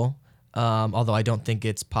kind of cool. Although I don't think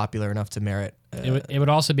it's popular enough to merit. It would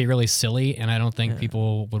also be really silly, and I don't think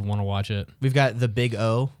people would want to watch it. We've got The Big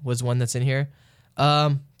O was one that's in here.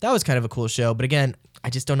 That was kind of a cool show, but again,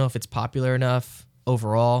 I just don't know if it's popular enough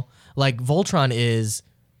overall. Like Voltron is,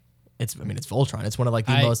 it's Voltron. It's one of like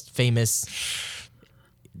the most famous.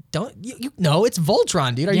 Don't you know it's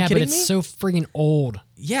Voltron, dude? Are you kidding me? Yeah, but it's so freaking old.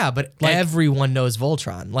 Yeah, but like, everyone knows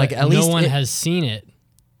Voltron. Like at no least one has seen it.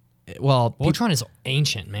 Well, Voltron is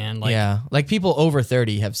ancient, man. Like people over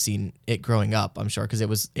 30 have seen it growing up, I'm sure, because it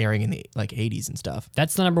was airing in the like 80s and stuff.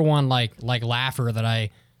 That's the number one like laugher that I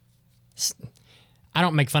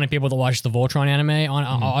don't make fun of people that watch the Voltron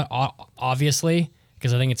anime obviously,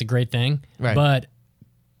 because I think it's a great thing. Right.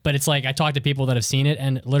 But it's like I talk to people that have seen it,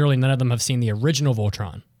 and literally none of them have seen the original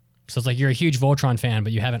Voltron. So it's like you're a huge Voltron fan,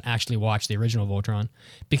 but you haven't actually watched the original Voltron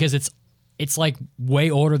because it's like way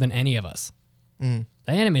older than any of us. The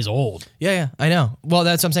anime is old. Yeah, I know. Well,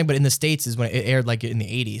 that's what I'm saying. But in the States is when it aired like in the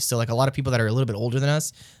 80s. So like a lot of people that are a little bit older than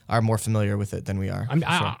us are more familiar with it than we are.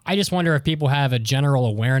 I just wonder if people have a general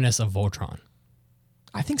awareness of Voltron.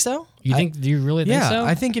 I think so. Do you really think so? Yeah,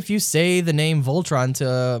 I think if you say the name Voltron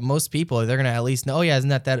to most people, they're going to at least know, oh yeah, isn't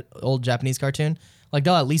that old Japanese cartoon? Like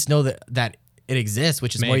they'll at least know that it exists,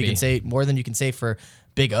 which is more than you can say for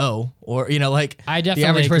Big O, or like I definitely the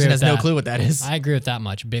average person has no that. clue what that is. I agree with that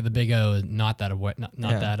much. The Big O is not that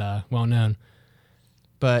that well known.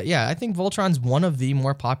 But yeah, I think Voltron's one of the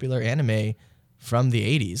more popular anime from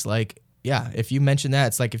the 80s. Like, yeah, if you mention that,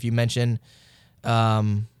 it's like if you mention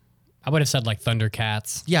I would have said like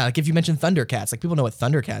Thundercats. Yeah, like if you mention Thundercats, like people know what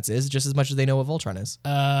Thundercats is just as much as they know what Voltron is.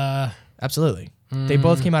 Absolutely. They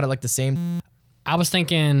both came out at like the same. I was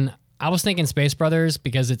thinking Space Brothers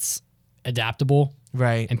because it's adaptable.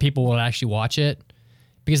 Right. And people will actually watch it.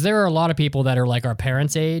 Because there are a lot of people that are like our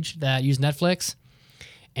parents' age that use Netflix,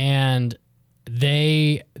 and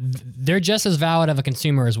they're just as valid of a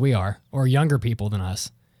consumer as we are, or younger people than us.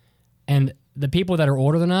 And the people that are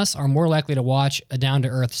older than us are more likely to watch a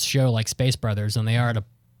down-to-earth show like Space Brothers than they are to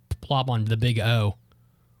plop on The Big O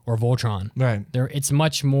or Voltron. Right. It's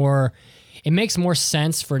much more. It makes more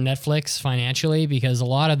sense for Netflix financially because a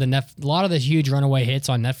lot of the huge runaway hits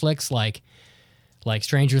on Netflix, like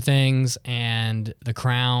Stranger Things and The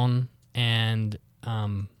Crown and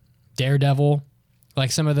Daredevil,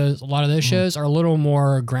 like a lot of those shows are a little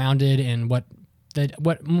more grounded in what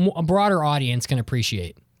a broader audience can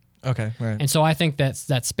appreciate. Okay, right. And so I think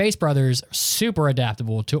that Space Brothers are super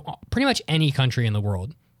adaptable to pretty much any country in the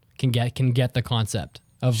world can get the concept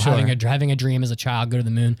of having a dream as a child, go to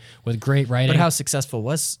the moon with great writing. But how successful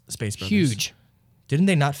was Space Brothers? Huge. Didn't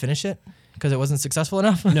they not finish it because it wasn't successful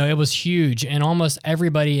enough? No, it was huge, and almost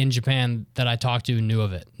everybody in Japan that I talked to knew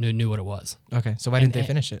of it, knew what it was. Okay, so why didn't they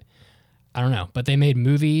finish it? I don't know, but they made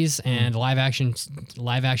movies and live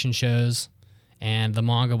action shows, and the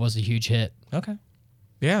manga was a huge hit. Okay.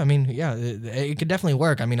 Yeah, I mean, yeah, it could definitely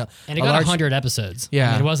work. I mean, And it got 100 episodes. Yeah,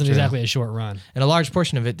 I mean, it wasn't true. exactly a short run. And a large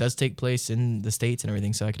portion of it does take place in the States and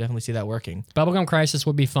everything, so I could definitely see that working. Bubblegum Crisis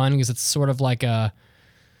would be fun because it's sort of like a,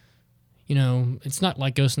 it's not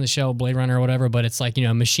like Ghost in the Shell, Blade Runner or whatever, but it's like,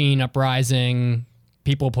 machine uprising,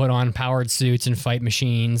 people put on powered suits and fight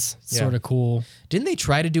machines. It's sort of cool. Didn't they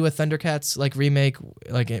try to do a Thundercats remake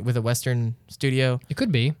with a Western studio? It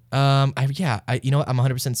could be. I'm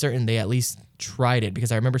 100% certain they at least tried it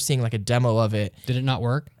because I remember seeing a demo of it. Did it not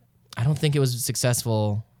work? I don't think it was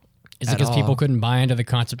successful. Is it because people couldn't buy into the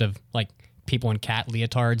concept of people in cat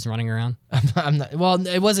leotards running around? I'm not, well,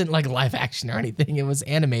 it wasn't live action or anything. It was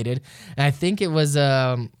animated, and I think it was.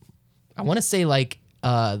 I want to say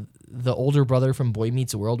the older brother from Boy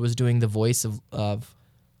Meets World was doing the voice of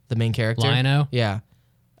the main character. Lion-O? Yeah.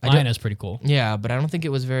 Lion-O's pretty cool. Yeah, but I don't think it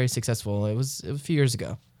was very successful. It was a few years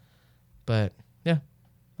ago. But yeah,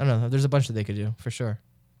 I don't know. There's a bunch that they could do for sure.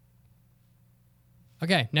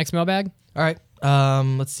 Okay, next mailbag. All right.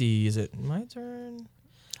 Let's see. Is it my turn?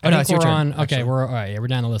 I no, think it's your we're turn, on. Okay, actually. we're all right. Yeah, we're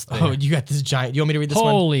down the list. There. Oh, you got this giant. You want me to read this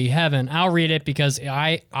one? Holy heaven! I'll read it because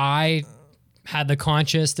I had the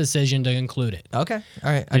conscious decision to include it. Okay.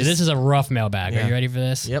 All right. Dude, this is a rough mailbag. Yeah. Are you ready for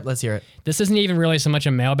this? Yep. Let's hear it. This isn't even really so much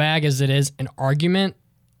a mailbag as it is an argument.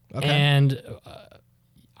 Okay. And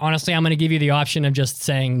honestly, I'm going to give you the option of just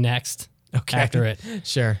saying next after it.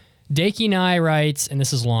 Sure. Daki Nai writes, and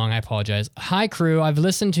this is long, I apologize. Hi, crew. I've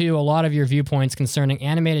listened to a lot of your viewpoints concerning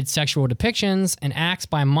animated sexual depictions and acts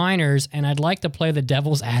by minors, and I'd like to play the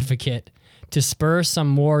devil's advocate to spur some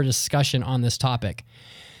more discussion on this topic.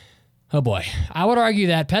 Oh boy. I would argue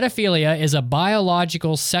that pedophilia is a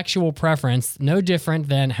biological sexual preference no different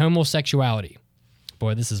than homosexuality.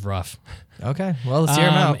 Boy, this is rough. Okay. Well, let's hear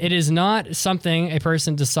them out. It is not something a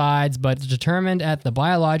person decides, but determined at the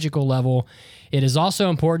biological level. It is also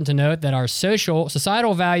important to note that our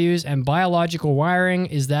societal values and biological wiring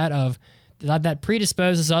is that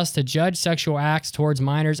predisposes us to judge sexual acts towards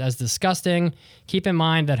minors as disgusting. Keep in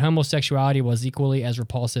mind that homosexuality was equally as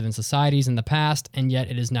repulsive in societies in the past, and yet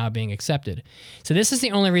it is now being accepted. So this is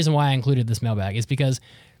the only reason why I included this mailbag, is because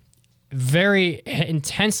very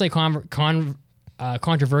intensely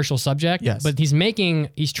controversial subject. Yes. But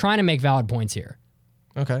he's trying to make valid points here.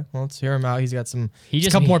 Okay. Well, let's hear him out. He's got a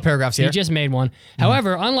couple more paragraphs here. He just made one.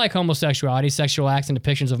 However, unlike homosexuality, sexual acts and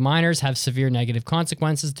depictions of minors have severe negative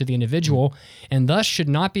consequences to the individual and thus should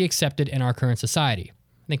not be accepted in our current society.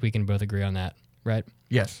 I think we can both agree on that, right?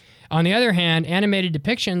 Yes. On the other hand, animated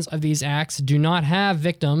depictions of these acts do not have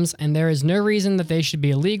victims, and there is no reason that they should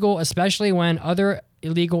be illegal, especially when other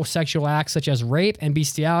illegal sexual acts such as rape and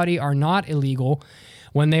bestiality are not illegal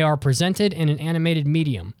when they are presented in an animated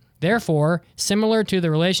medium. Therefore, similar to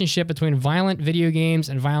the relationship between violent video games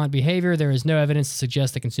and violent behavior, there is no evidence to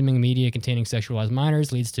suggest that consuming media containing sexualized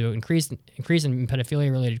minors leads to increase in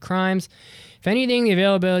pedophilia-related crimes. If anything, the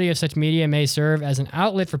availability of such media may serve as an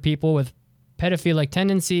outlet for people with pedophilic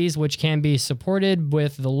tendencies, which can be supported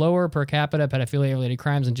with the lower per capita pedophilia-related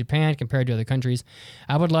crimes in Japan compared to other countries.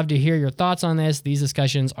 I would love to hear your thoughts on this. These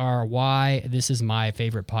discussions are why this is my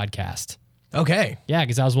favorite podcast. Okay. Yeah,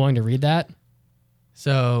 because I was willing to read that.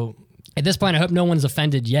 So at this point, I hope no one's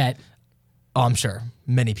offended yet. Oh, I'm sure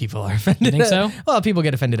many people are offended. You think so? Well, people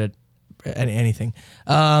get offended at anything.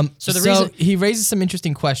 So he raises some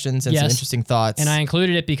interesting questions and some interesting thoughts. And I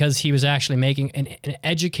included it because he was actually making an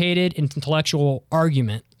educated, intellectual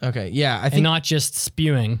argument. Okay, yeah. And not just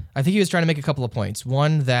spewing. I think he was trying to make a couple of points.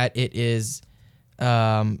 One, that it is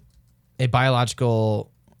a biological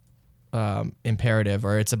imperative,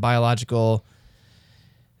 or it's a biological...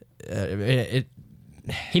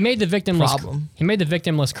 He made the victimless problem. He made the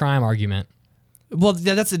victimless crime argument. Well,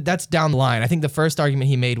 that's down the line. I think the first argument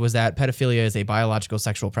he made was that pedophilia is a biological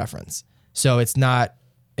sexual preference. So it's not,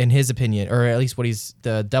 in his opinion, or at least what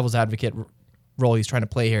the devil's advocate role he's trying to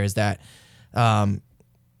play here is that, and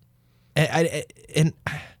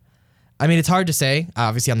I mean, it's hard to say.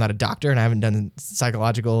 Obviously, I'm not a doctor, and I haven't done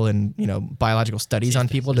psychological and biological studies on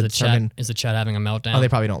people to determine. Is the chat having a meltdown? Oh, they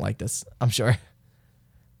probably don't like this, I'm sure.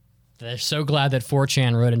 They're so glad that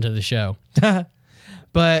 4chan wrote into the show.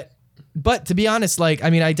 But to be honest, I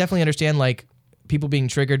definitely understand people being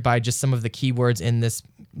triggered by just some of the keywords in this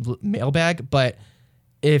mailbag. But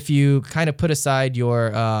if you kind of put aside your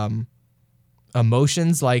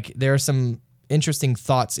emotions, there are some interesting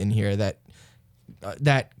thoughts in here that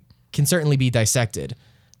can certainly be dissected.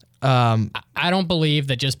 I don't believe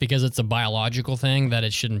that just because it's a biological thing that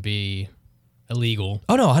it shouldn't be illegal.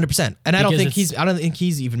 Oh no, 100%. And I don't think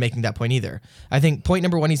he's even making that point either. I think point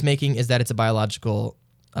number one he's making is that it's a biological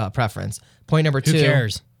preference. Point number two, who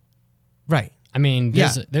cares? Right. I mean,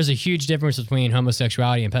 there's a huge difference between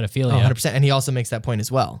homosexuality and pedophilia. 100%. And he also makes that point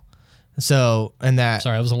as well. So, and that.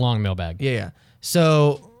 Sorry, it was a long mailbag. Yeah.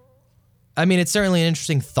 So, I mean, it's certainly an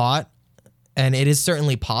interesting thought. And it is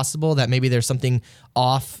certainly possible that maybe there's something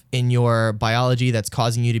off in your biology that's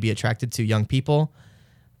causing you to be attracted to young people.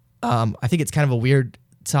 I think it's kind of a weird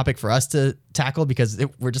topic for us to tackle because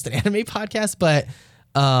we're just an anime podcast, but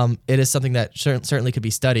it is something that certainly could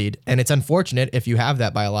be studied. And it's unfortunate if you have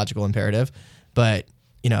that biological imperative, but,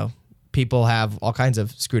 you know, people have all kinds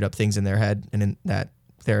of screwed up things in their head and that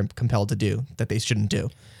they're compelled to do that they shouldn't do.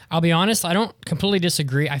 I'll be honest, I don't completely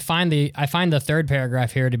disagree. I find the third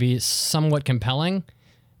paragraph here to be somewhat compelling,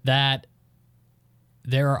 that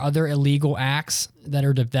there are other illegal acts that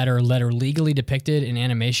are legally depicted in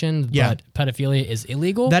animation, but pedophilia is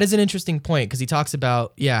illegal. That is an interesting point because he talks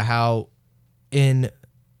about how in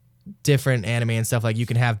different anime and stuff, like, you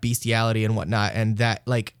can have bestiality and whatnot, and that,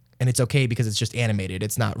 like, and it's okay because it's just animated,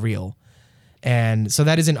 it's not real. And so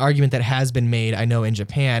that is an argument that has been made, I know, in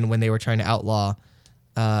Japan when they were trying to outlaw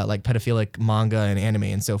like pedophilic manga and anime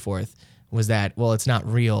and so forth, was that, well, it's not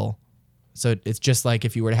real. So it's just like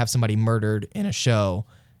if you were to have somebody murdered in a show,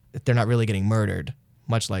 they're not really getting murdered,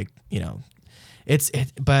 much like, you know,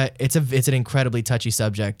 but it's an incredibly touchy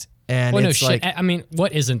subject. And well, it's like, I mean,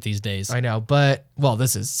 what isn't these days? I know, but, well,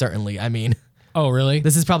 this is certainly, I mean. Oh, really?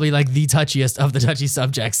 This is probably like the touchiest of the touchy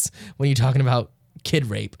subjects when you're talking about kid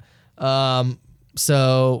rape.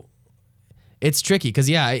 So it's tricky because,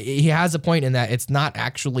 he has a point in that it's not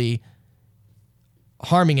actually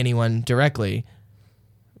harming anyone directly.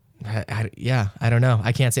 I don't know.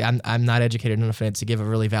 I can't say. I'm not educated enough in it to give a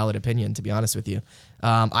really valid opinion, to be honest with you.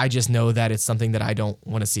 I just know that it's something that I don't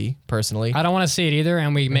want to see personally. I don't want to see it either,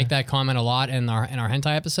 and we make that comment a lot in our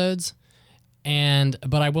hentai episodes.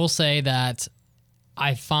 But I will say that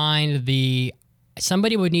I find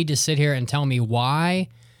somebody would need to sit here and tell me why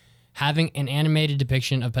having an animated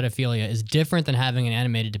depiction of pedophilia is different than having an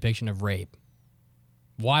animated depiction of rape.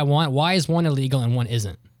 Why is one illegal and one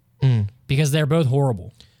isn't? Because they're both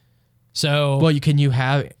horrible. So, well, you can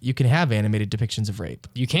have animated depictions of rape.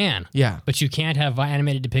 You can. Yeah. But you can't have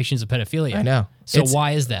animated depictions of pedophilia. I know. So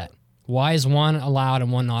why is that? Why is one allowed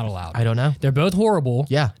and one not allowed? I don't know. They're both horrible.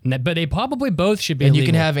 Yeah. But they probably both should be And illegal.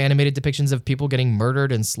 you can have animated depictions of people getting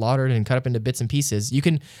murdered and slaughtered and cut up into bits and pieces. You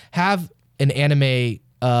can have an anime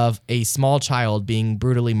of a small child being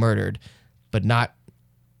brutally murdered, but not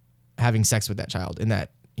having sex with that child in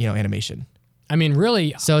that, animation. I mean,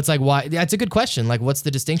 really. So it's like, why? That's a good question. Like, what's the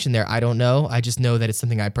distinction there? I don't know. I just know that it's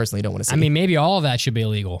something I personally don't want to see. I mean, maybe all of that should be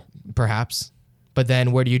illegal. Perhaps. But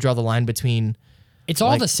then where do you draw the line between? It's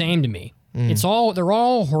all the same to me. They're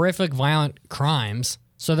all horrific, violent crimes.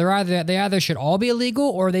 So they either should all be illegal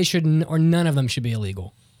or none of them should be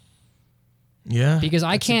illegal. Yeah. Because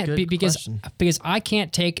I can't because I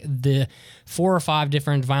can't take the 4 or 5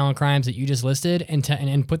 different violent crimes that you just listed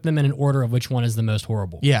and put them in an order of which one is the most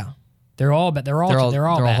horrible. Yeah. They're all bad. They're all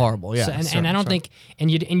bad. Horrible. Yeah. So, and I don't think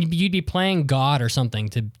you'd be playing God or something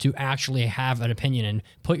to actually have an opinion and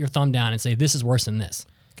put your thumb down and say this is worse than this,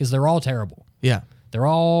 because they're all terrible. Yeah. They're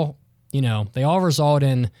all, they all result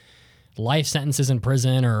in life sentences in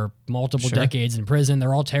prison or multiple decades in prison.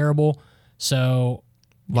 They're all terrible. So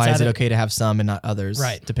why is it okay to have some and not others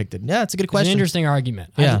depicted? Yeah, it's a good question. It's an interesting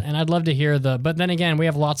argument. Yeah. I'd love to hear but then again, we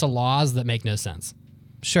have lots of laws that make no sense.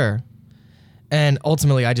 Sure. And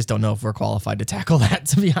ultimately, I just don't know if we're qualified to tackle that,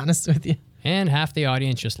 to be honest with you. And half the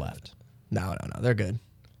audience just left. No. They're good.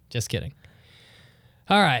 Just kidding.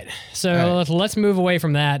 All right. So let's move away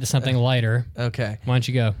from that to something lighter. Okay. Why don't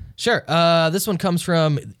you go? Sure. This one comes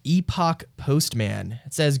from Epoch Postman.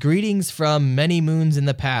 It says, "Greetings from many moons in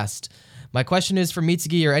the past. My question is for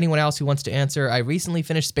Mitsugi or anyone else who wants to answer. I recently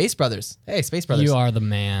finished Space Brothers." Hey, Space Brothers. You are the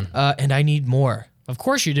man. And I need more. Of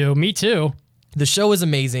course you do. Me too. The show is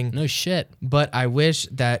amazing. No shit. But I wish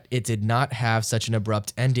that it did not have such an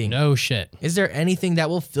abrupt ending. No shit. Is there anything that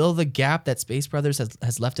will fill the gap that Space Brothers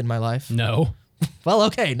has left in my life? No. Well,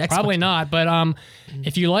 okay. Next Probably one. not. But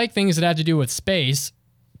if you like things that have to do with space,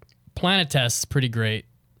 Planet Test is pretty great.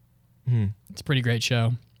 It's a pretty great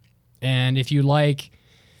show. And if you like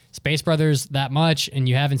Space Brothers that much and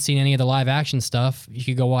you haven't seen any of the live action stuff, you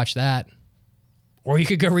could go watch that. Or you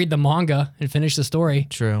could go read the manga and finish the story.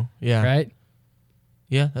 True. Yeah. Right?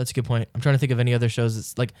 Yeah, that's a good point. I'm trying to think of any other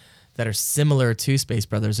shows that are similar to Space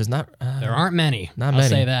Brothers. There's not. There aren't many. Not I'll many.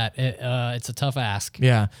 say that. It's a tough ask.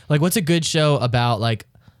 Yeah. Like, what's a good show about like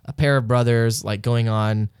a pair of brothers like going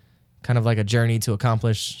on kind of like a journey to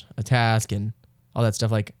accomplish a task and all that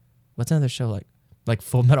stuff? Like, what's another show like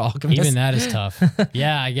Full Metal Alchemist? Even that is tough.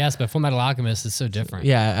 Yeah, I guess, but Full Metal Alchemist is so different.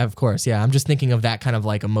 Yeah, of course. Yeah, I'm just thinking of that kind of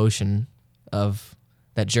like emotion of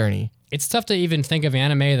that journey. It's tough to even think of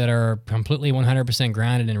anime that are completely 100%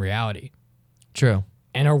 grounded in reality. True.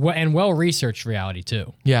 And well-researched reality,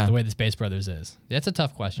 too. Yeah. The way the Space Brothers is. That's a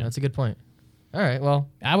tough question. That's a good point. All right, well.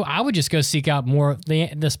 I would just go seek out more.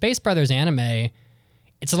 The Space Brothers anime,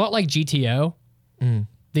 it's a lot like GTO.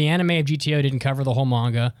 The anime of GTO didn't cover the whole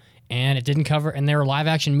manga, and it didn't cover, and there were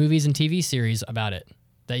live-action movies and TV series about it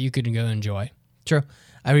that you could go enjoy. True.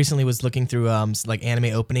 I recently was looking through like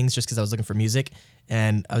anime openings just because I was looking for music,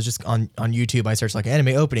 and I was just on YouTube. I searched like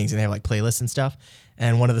anime openings, and they have like playlists and stuff.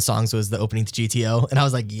 And one of the songs was the opening to GTO, and I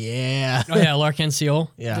was like, yeah. Oh yeah, Larkin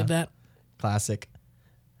Seal did that. Classic.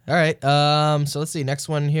 All right. So let's see. Next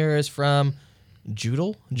one here is from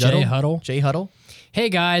Jay Huddle. Hey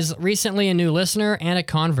guys, recently a new listener and a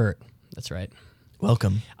convert. That's right.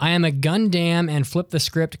 Welcome. I am a Gundam and flip the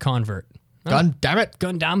script convert.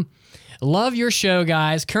 Gundam. Love your show,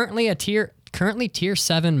 guys. Currently tier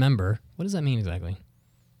 7 member. What does that mean exactly?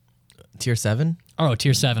 Tier 7? Oh,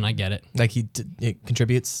 tier 7. I get it. Like it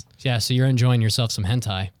contributes? Yeah, so you're enjoying yourself some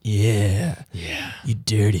hentai. Yeah. You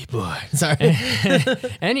dirty boy. Sorry.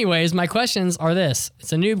 Anyways, my questions are this.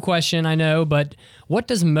 It's a noob question, I know, but what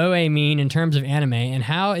does moe mean in terms of anime, and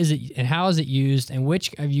how is it used, and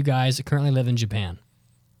which of you guys currently live in Japan?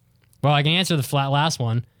 Well, I can answer the flat last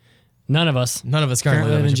one. None of us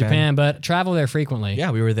currently live in Japan, but travel there frequently.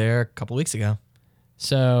 Yeah, we were there a couple weeks ago.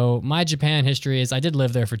 So my Japan history is I did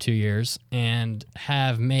live there for 2 years and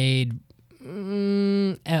have made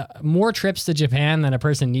more trips to Japan than a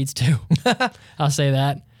person needs to. I'll say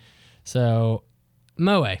that. So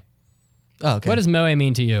moe. Oh, okay. What does moe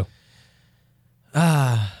mean to you?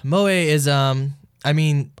 Moe is, I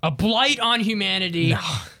mean... a blight on humanity. No.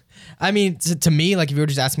 I mean, to me, like if you were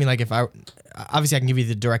just asking me, like if I... Obviously, I can give you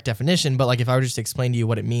the direct definition, but like if I were just to explain to you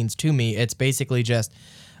what it means to me, it's basically just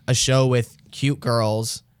a show with cute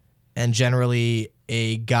girls and generally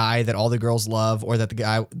a guy that all the girls love, or that the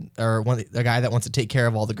guy that wants to take care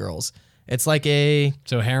of all the girls. It's like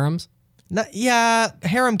so harems.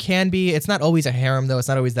 Harem can be. It's not always a harem though. It's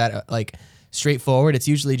not always that like straightforward. It's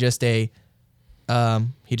usually just he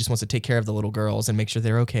just wants to take care of the little girls and make sure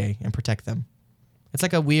they're okay and protect them. It's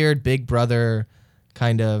like a weird Big Brother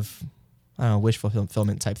kind of, I don't know, wish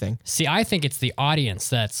fulfillment type thing. See, I think it's the audience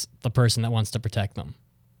that's the person that wants to protect them.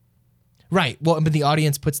 Right. Well, but the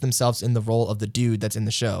audience puts themselves in the role of the dude that's in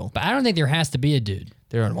the show. But I don't think there has to be a dude.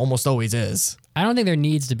 There almost always is. I don't think there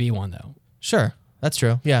needs to be one, though. Sure. That's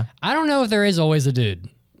true. Yeah. I don't know if there is always a dude.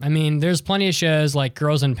 I mean, there's plenty of shows like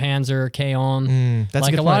Girls in Panzer, K-On! That's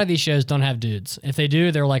like a good lot point. of these shows don't have dudes. If they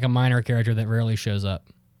do, they're like a minor character that rarely shows up.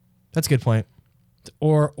 That's a good point.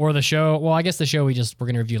 Or the show, well, I guess the show we're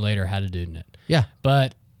going to review later had a dude in it. Yeah.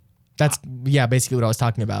 But that's, basically what I was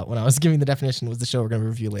talking about when I was giving the definition was the show we're going to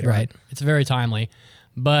review later. Right. It's very timely.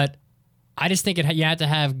 But I just think you have to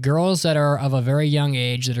have girls that are of a very young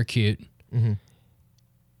age that are cute. Mm-hmm.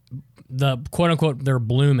 The quote unquote, they're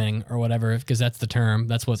blooming or whatever, because that's the term.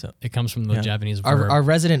 That's what it comes from the Japanese verb. Our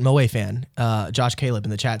resident Moe fan, Josh Caleb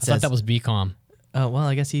in the chat I says. thought that was BCom. Oh, well,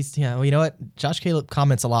 I guess he's, well, you know what? Josh Caleb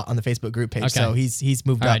comments a lot on the Facebook group page, so he's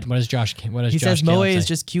moved All up. right, what does Josh He Josh says Moe Caleb is say?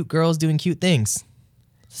 just cute girls doing cute things.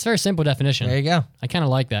 It's a very simple definition. There you go. I kind of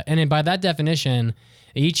like that. And then by that definition,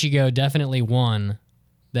 Ichigo definitely won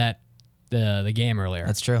the game earlier.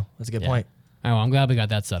 That's true. That's a good point. Oh, I'm glad we got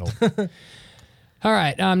that settled. All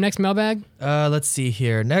right, next mailbag. Let's see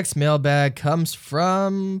here. Next mailbag comes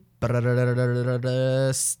from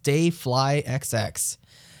StayFlyXX.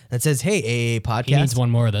 That says, "Hey, AAA podcast." He needs one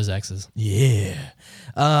more of those X's. Yeah.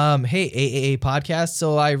 Hey, AAA podcast.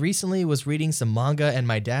 So I recently was reading some manga and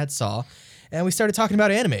my dad saw, and we started talking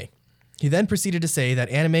about anime. He then proceeded to say that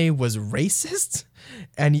anime was racist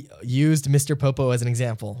and used Mr. Popo as an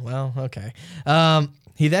example. Well, okay.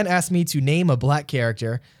 He then asked me to name a black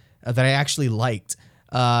character that I actually liked.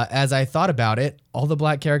 As I thought about it, all the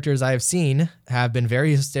black characters I have seen have been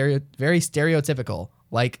very stereotypical,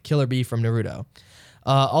 like Killer Bee from Naruto.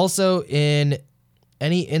 Also, in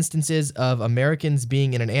any instances of Americans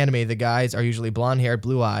being in an anime, the guys are usually blonde-haired,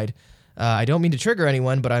 blue-eyed. I don't mean to trigger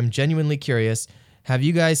anyone, but I'm genuinely curious. Have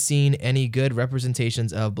you guys seen any good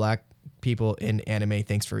representations of black people in anime?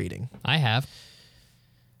 Thanks for reading. I have.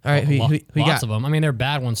 All right, who lots got? of them. I mean, there are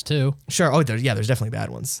bad ones too. Sure. Oh, there's definitely bad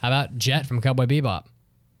ones. How about Jet from Cowboy Bebop?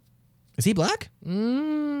 Is he black?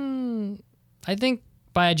 I think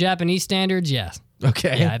by Japanese standards, yes.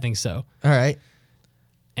 Okay. Yeah, I think so. All right.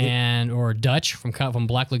 Or Dutch from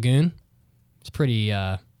Black Lagoon. It's pretty.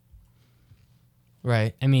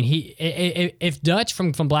 Right. I mean, if Dutch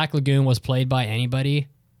from Black Lagoon was played by anybody,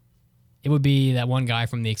 it would be that one guy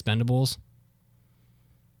from The Expendables.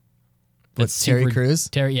 that's Terry super- Crews?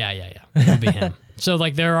 Terry, yeah. It'll be him. So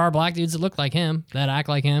like there are black dudes that look like him, that act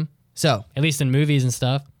like him, So, at least in movies and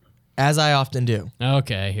stuff. as I often do,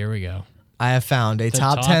 Okay, here we go. I have found a The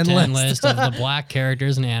top 10 list. of the black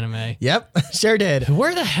characters in anime. Yep, sure did.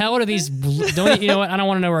 Where the hell are these? Don't you know what? I don't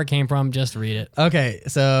want to know where it came from. Just read it. Okay,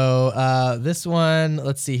 so this one,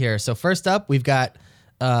 let's see here. So first up, we've got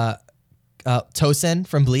Tosen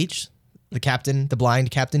from Bleach, the blind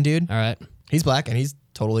captain dude. All right. He's black, and he's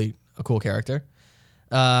totally a cool character.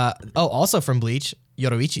 Also from Bleach,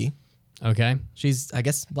 Yoroichi. Okay. She's, I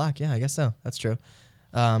guess, black. Yeah, I guess so. That's true.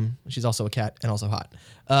 She's also a cat and also hot.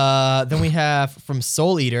 Then we have from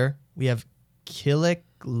Soul Eater, we have Killick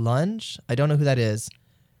Lunge. I don't know who that is,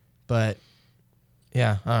 but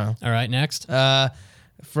yeah, I don't know. All right. Next.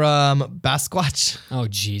 From Basquatch, Oh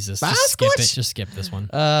Jesus. Just skip it. Basquatch? Just skip this one.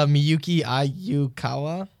 Miyuki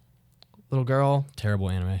Ayukawa, little girl. Terrible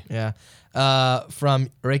anime. Yeah. From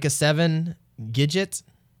Reika 7, Gidget.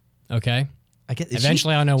 Okay. I get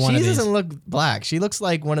Eventually I'll know one of She these. doesn't look black. She looks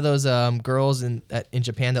like one of those girls in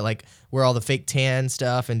Japan that like wear all the fake tan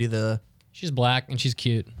stuff and do the. She's black and she's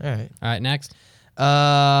cute. All right. All right. Next.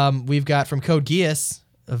 We've got from Code Geass,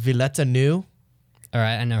 Villetta Nu. All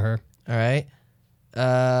right. I know her. All right.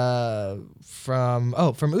 From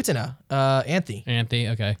Utena, Anthe.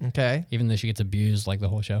 Anthe. Okay. Okay. Even though she gets abused like the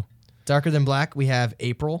whole show. Darker Than Black, we have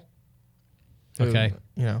April. who, Okay.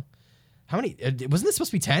 You know, how many? Wasn't this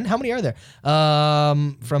supposed to be 10? How many are there?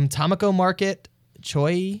 From Tamako Market,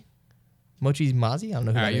 Choi Mochi Mazi. I don't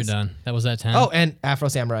know who All that right. You're is. done. That was that 10. Oh, and Afro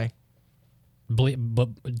Samurai.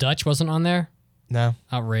 But Dutch wasn't on there. No,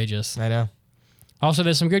 Outrageous. I know. Also,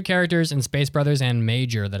 there's some good characters in Space Brothers and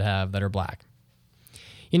Major that are black.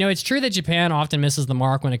 You know, it's true that Japan often misses the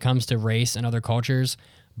mark when it comes to race and other cultures,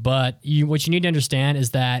 but what you need to understand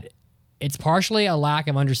is that it's partially a lack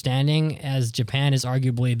of understanding, as Japan is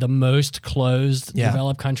arguably the most closed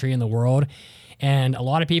developed country in the world, and a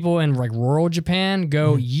lot of people in like rural Japan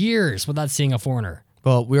go years without seeing a foreigner.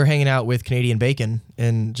 Well, we were hanging out with Canadian Bacon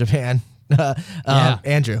in Japan,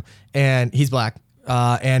 Andrew, and he's black.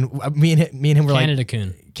 And me and him were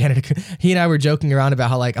Canada-kun. Canada. He and I were joking around about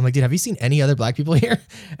how like I'm like, dude, have you seen any other black people here?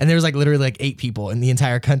 And there was like literally like 8 people in the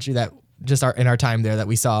entire country that just are in our time there that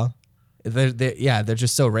we saw. They're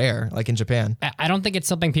just so rare, like in Japan. I don't think it's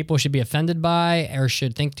something people should be offended by or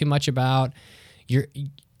should think too much about.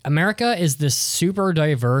 America is this super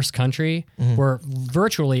diverse country where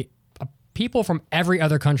virtually people from every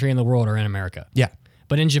other country in the world are in America. Yeah.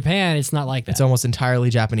 But in Japan, it's not like that. It's almost entirely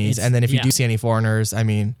Japanese. And then if you do see any foreigners, I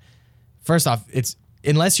mean, first off, it's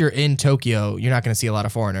unless you're in Tokyo, you're not going to see a lot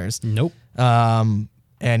of foreigners. Nope. And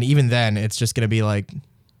even then, it's just going to be like,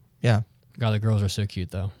 yeah. God, the girls are so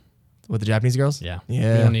cute, though. With the Japanese girls? Yeah.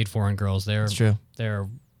 Yeah. We don't need foreign girls. That's true.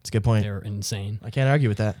 It's a good point. They're insane. I can't argue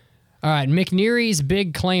with that. All right. McNeary's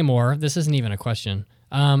Big Claymore. This isn't even a question.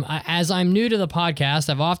 As I'm new to the podcast,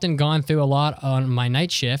 I've often gone through a lot on my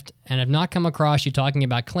night shift and have not come across you talking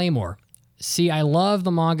about Claymore. See, I love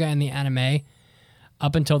the manga and the anime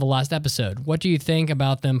up until the last episode. What do you think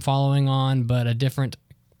about them following on, but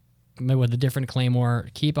with a different Claymore?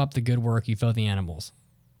 Keep up the good work, you filthy animals.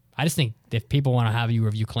 I just think if people want to have you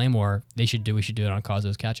review Claymore, we should do it on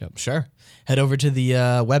Kazuo's Catch Up. Sure. Head over to the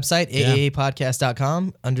website,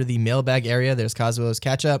 aapodcast.com. Under the mailbag area, there's Kazuo's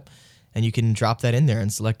Catch Up. And you can drop that in there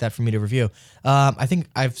and select that for me to review. I think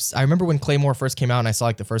I remember when Claymore first came out and I saw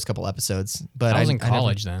like the first couple episodes. But I was in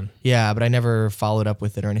college then. Yeah, but I never followed up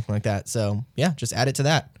with it or anything like that. So yeah, just add it to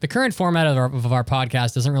that. The current format of our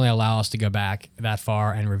podcast doesn't really allow us to go back that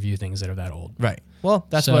far and review things that are that old. Right. Well,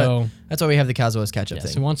 that's why we have the Kazuo's Catch-Up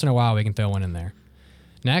thing. So once in a while we can throw one in there.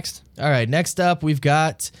 Next. All right. Next up, we've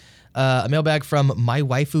got a mailbag from My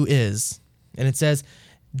Waifu Is. And it says,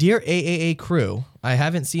 Dear AAA crew, I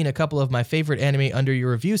haven't seen a couple of my favorite anime under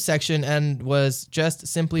your review section and was just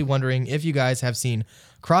simply wondering if you guys have seen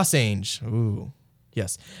Cross-Ange. Ooh,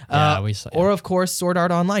 yes. Yeah, we saw. Or, of course, Sword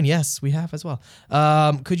Art Online. Yes, we have as well.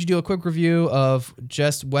 Could you do a quick review of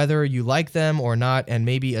just whether you like them or not and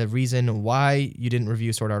maybe a reason why you didn't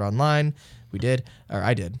review Sword Art Online? We did, or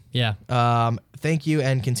I did. Yeah. Thank you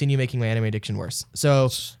and continue making my anime addiction worse. So,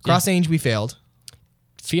 Cross-Ange, we failed.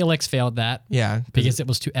 Felix failed that. Yeah. Because it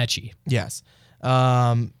was too etchy. Yes.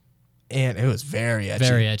 And it was very etchy.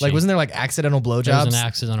 Very etchy. Like, wasn't there like accidental blowjobs? There was an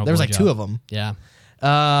accidental There was like blowjob. 2 of them. Yeah.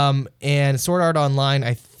 And Sword Art Online,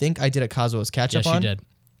 I think I did a Kazuo's Catch-Up on. Yes, you did.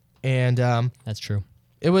 And that's true.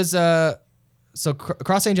 It was so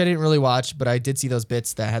Cross-Ange I didn't really watch, but I did see those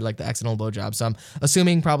bits that had like the accidental blowjob. So I'm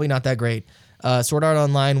assuming probably not that great. Sword Art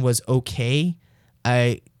Online was okay.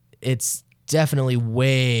 It's definitely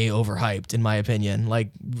way overhyped in my opinion, like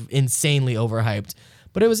insanely overhyped.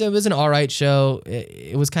 But it was an all right show.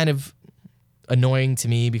 It was kind of annoying to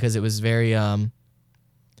me because it was very I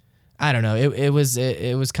don't know. It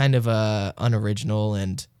was kind of unoriginal,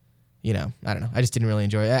 and I don't know. I just didn't really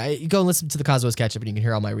enjoy it. You go and listen to the Cosmos Catch-Up and you can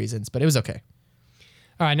hear all my reasons, but it was okay.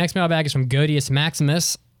 All right, next mailbag is from Godius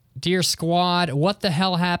Maximus. Dear squad, what the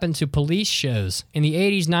hell happened to police shows? In the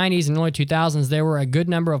 80s, 90s, and early 2000s, there were a good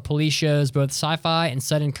number of police shows, both sci-fi and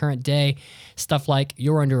set in current day. Stuff like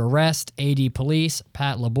You're Under Arrest, AD Police,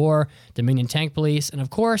 Pat Labor, Dominion Tank Police, and of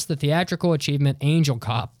course, the theatrical achievement Angel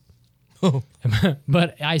Cop.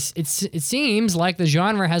 But it seems like the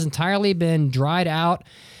genre has entirely been dried out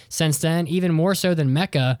since then, even more so than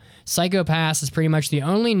Mecha. Psycho Pass is pretty much the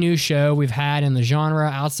only new show we've had in the genre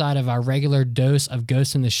outside of our regular dose of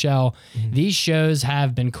Ghost in the Shell. These shows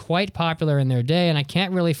have been quite popular in their day, and I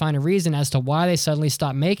can't really find a reason as to why they suddenly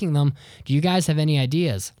stopped making them. Do you guys have any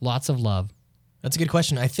ideas? Lots of love. That's a good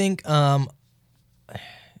question. I think,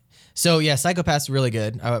 so yeah, Psycho Pass is really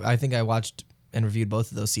good. I think I watched and reviewed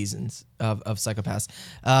both of those seasons of Psycho Pass.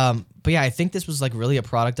 But yeah, I think this was like really a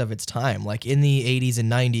product of its time. Like in the 80s and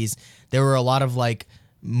 90s, there were a lot of like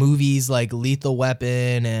movies like Lethal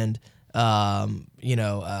Weapon and, I'm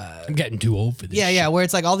getting too old for this. Yeah, where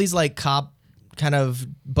it's like all these like cop kind of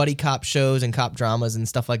buddy cop shows and cop dramas and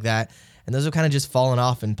stuff like that. And those are kind of just fallen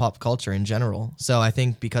off in pop culture in general. So I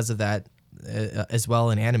think because of that, as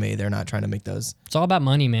well in anime, they're not trying to make those. It's all about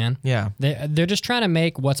money, man. Yeah. They're just trying to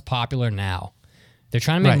make what's popular now. They're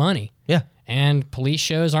trying to make money. Yeah. And police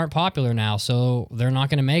shows aren't popular now, so they're not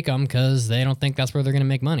going to make them because they don't think that's where they're going to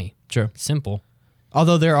make money. True. Simple.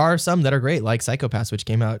 Although there are some that are great, like Psycho Pass, which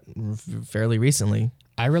came out fairly recently.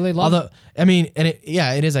 I really love it. I mean, and it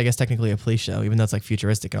is, I guess, technically a police show, even though it's like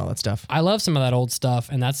futuristic and all that stuff. I love some of that old stuff,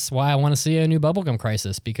 and that's why I want to see a new Bubblegum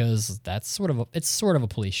Crisis, because that's sort of a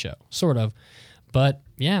police show. Sort of. But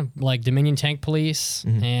yeah, like Dominion Tank Police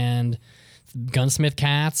and Gunsmith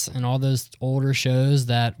Cats and all those older shows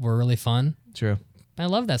that were really fun. True. I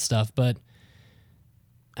love that stuff, but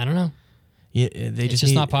I don't know. Yeah, It's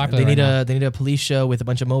just not popular. They need a police show with a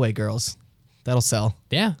bunch of Moe girls. That'll sell.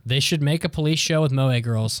 Yeah, they should make a police show with Moe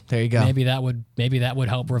girls. There you go. Maybe that would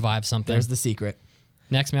help revive something. There's the secret.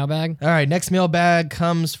 Next mailbag. All right, next mailbag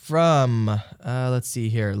comes from let's see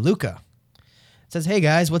here, Luca. It says, "Hey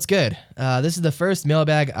guys, what's good? This is the first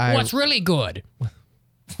mailbag What's really good?"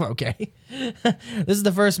 Okay. This is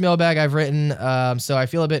the first mailbag I've written, so I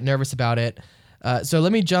feel a bit nervous about it. So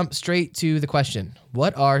let me jump straight to the question.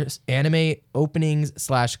 What are anime openings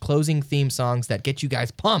 / closing theme songs that get you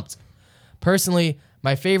guys pumped? Personally,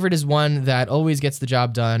 my favorite is one that always gets the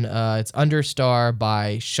job done. It's Understar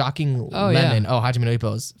by Shocking Lemon. Yeah. Oh, Hajime no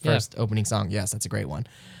Ippo's first opening song. Yes, that's a great one.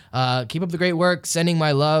 Keep up the great work. Sending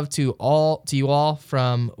my love to you all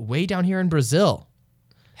from way down here in Brazil.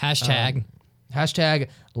 Hashtag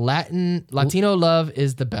Latino love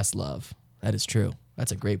is the best love. That is true.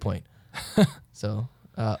 That's a great point. So,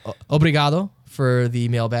 obrigado for the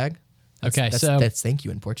mailbag. That's thank you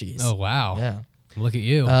in Portuguese. Oh, wow. Yeah. Look at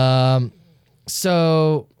you.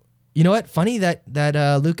 So, you know what? Funny that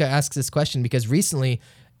Luca asks this question, because recently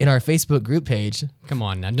in our Facebook group page. Come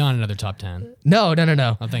on now, not another top 10. No.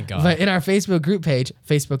 Oh, thank God. But in our Facebook group page,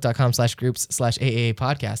 facebook.com/groups/AAA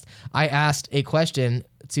podcast, I asked a question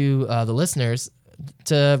to the listeners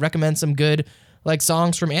to recommend some good like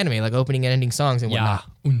songs from anime, like opening and ending songs and whatnot.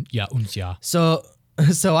 Yeah. So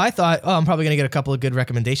I thought, I'm probably going to get a couple of good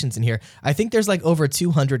recommendations in here. I think there's like over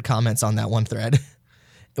 200 comments on that one thread.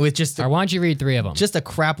 With just why don't you read 3 of them? Just a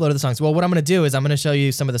crap load of the songs. Well, what I'm going to do is I'm going to show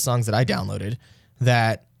you some of the songs that I downloaded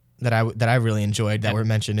that I really enjoyed that were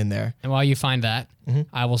mentioned in there. And while you find that,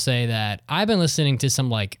 I will say that I've been listening to some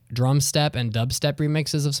like drum step and dubstep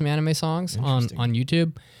remixes of some anime songs on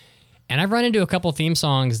YouTube. And I've run into a couple theme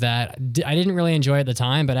songs that I didn't really enjoy at the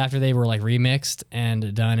time, but after they were like remixed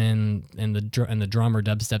and done in the drum or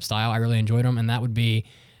dubstep style, I really enjoyed them. And that would be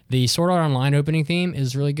the Sword Art Online opening theme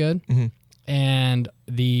is really good. And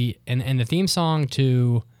the theme song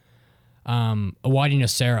to Awadi no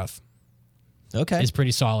Seraph is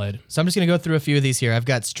pretty solid. So I'm just going to go through a few of these here. I've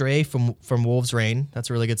got Stray from Wolf's Rain. That's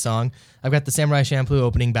a really good song. I've got the Samurai Champloo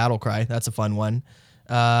opening Battle Cry. That's a fun one.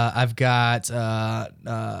 I've got,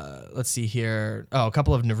 let's see here. Oh, a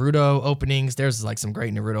couple of Naruto openings. There's like some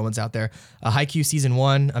great Naruto ones out there. Haikyuu Season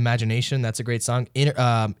 1, Imagination. That's a great song.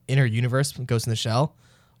 Inner Universe, Ghost in the Shell.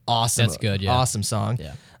 Awesome. That's good, yeah. Awesome song.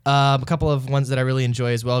 Yeah. A couple of ones that I really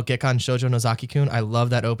enjoy as well. Gekkan Shoujo no Zaki-kun. I love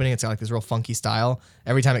that opening. It's got like this real funky style.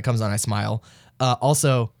 Every time it comes on, I smile.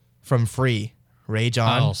 Also from Free, Rage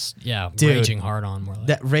On. Oh, yeah. Dude, Raging Hard On, more like.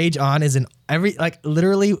 That Rage On is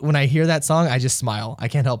literally when I hear that song, I just smile. I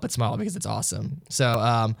can't help but smile because it's awesome.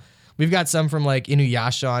 So, We've got some from like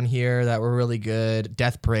Inuyasha on here that were really good.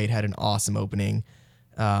 Death Parade had an awesome opening.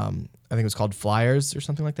 I think it was called Flyers or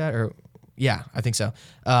something like that. Or yeah, I think so.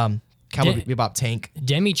 Cowboy Bebop Tank.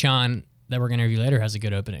 Demi-chan that we're gonna review later has a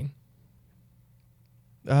good opening.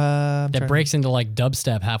 That breaks into like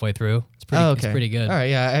dubstep halfway through. It's pretty. Okay. It's pretty good. All right.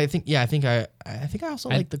 Yeah. I think I also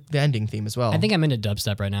like the ending theme as well. I think I'm into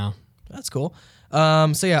dubstep right now. That's cool. So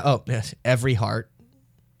yeah. Oh, yes. Every Heart.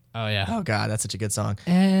 Oh yeah. Oh God, that's such a good song.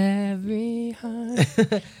 Every heart.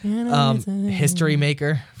 History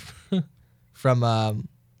Maker. From. All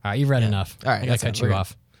right, you've read enough. All right, I gotta cut you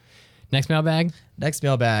off. Next mailbag. Next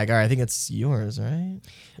mailbag. All right, I think it's yours, right?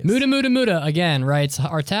 Yes. Muda again writes,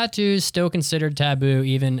 are tattoos still considered taboo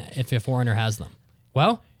even if a foreigner has them?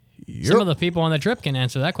 Well, some of the people on the trip can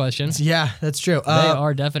answer that question. Yeah, that's true. They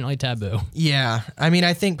are definitely taboo. Yeah, I mean,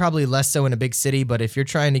 I think probably less so in a big city, but if you're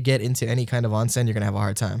trying to get into any kind of onsen, you're gonna have a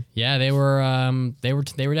hard time. Yeah, they were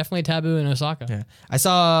definitely taboo in Osaka. Yeah, I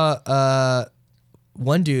saw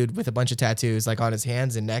one dude with a bunch of tattoos, like on his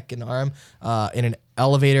hands and neck and arm, in an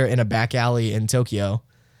elevator in a back alley in Tokyo.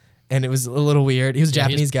 And it was a little weird. He was a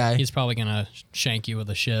Japanese guy. He's probably going to shank you with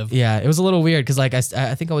a shiv. Yeah, it was a little weird because like I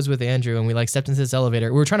think I was with Andrew and we like stepped into this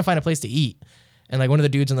elevator. We were trying to find a place to eat. And like one of the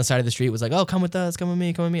dudes on the side of the street was like, oh, come with us, come with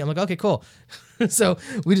me, come with me. I'm like, okay, cool. So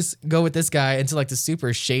we just go with this guy into like the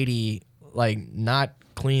super shady, like not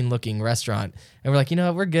clean looking restaurant. And we're like, you know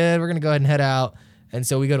what, we're good. We're going to go ahead and head out. And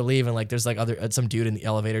so we go to leave, and like there's like some dude in the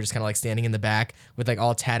elevator just kind of like standing in the back with like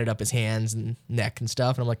all tatted up his hands and neck and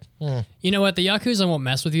stuff. And I'm like, You know what? The Yakuza won't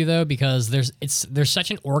mess with you though because there's such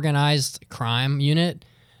an organized crime unit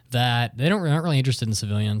that they're not really interested in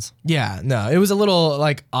civilians. Yeah, no, it was a little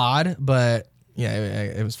like odd, but yeah,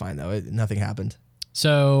 it was fine though. Nothing happened.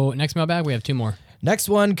 So next mailbag, we have two more. Next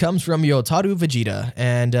one comes from Yotaru Vegeta,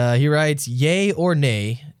 and he writes, yay or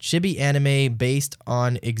nay, chibi anime based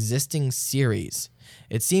on existing series.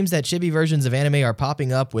 It seems that chibi versions of anime are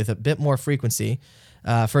popping up with a bit more frequency.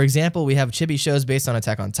 For example, we have chibi shows based on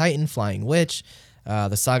Attack on Titan, Flying Witch,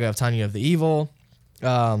 the Saga of Tanya of the Evil.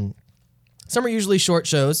 Some are usually short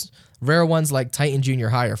shows. Rare ones like Titan Junior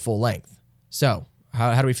High are full length. So,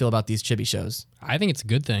 how do we feel about these chibi shows? I think it's a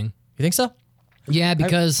good thing. You think so? Yeah,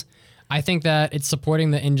 because I think that it's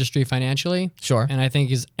supporting the industry financially. Sure. And I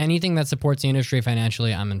think is anything that supports the industry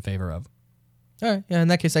financially, I'm in favor of. All right. Yeah, in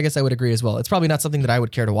that case, I guess I would agree as well. It's probably not something that I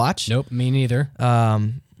would care to watch. Nope, me neither.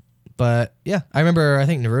 But yeah, I remember, I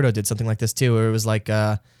think Naruto did something like this too, where it was like,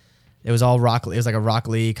 it was all Rock Lee. It was like a Rock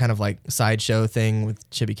Lee kind of like sideshow thing with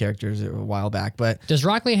chibi characters a while back. But does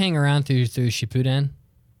Rock Lee hang around through Shippuden?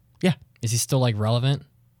 Yeah. Is he still like relevant?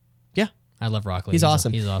 Yeah. I love Rock Lee. He's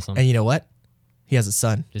awesome. He's awesome. And you know what? He has a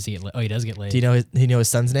son. Does he get laid? Oh, he does get laid. Do you know his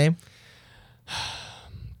son's name?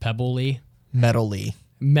 Pebble Lee? Metal Lee.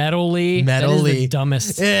 Metal Lee? Metal that is Lee. the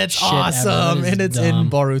dumbest It's shit awesome. ever. And it's dumb. in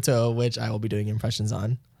Boruto, which I will be doing impressions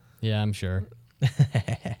on. Yeah, I'm sure.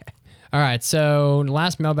 All right, so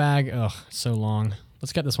last mailbag. Ugh, so long.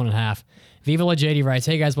 Let's cut this one in half. Viva La JD writes,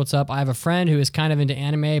 hey guys, what's up? I have a friend who is kind of into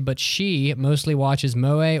anime, but she mostly watches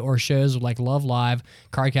moe or shows like Love Live,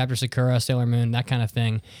 Cardcaptor Sakura, Sailor Moon, that kind of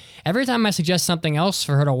thing. Every time I suggest something else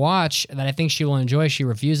for her to watch that I think she will enjoy, she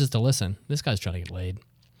refuses to listen. This guy's trying to get laid.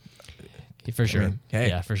 For sure. Hey.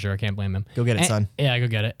 Yeah, for sure. I can't blame him. Go get it, son. Yeah, go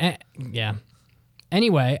get it. Yeah.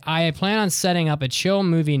 Anyway, I plan on setting up a chill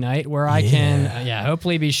movie night where I can,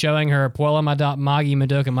 hopefully be showing her Puella Magi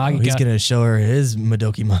Madoka Magica. Oh, he's going to show her his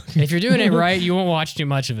Madoki Magi. If you're doing it right, you won't watch too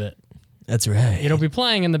much of it. That's right. It'll be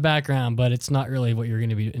playing in the background, but it's not really what you're going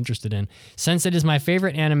to be interested in. Since it is my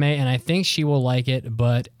favorite anime and I think she will like it,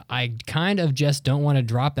 but I kind of just don't want to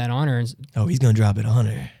drop that on her. Oh, he's going to drop it on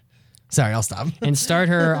her. Sorry, I'll stop. And start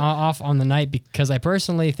her off on the night because I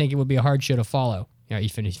personally think it would be a hard show to follow. Yeah, you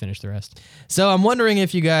finish the rest. So I'm wondering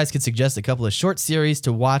if you guys could suggest a couple of short series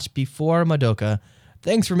to watch before Madoka.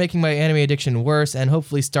 Thanks for making my anime addiction worse and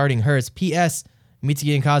hopefully starting hers. P.S.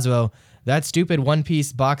 Mitsuki and Kazuo, that stupid One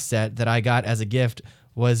Piece box set that I got as a gift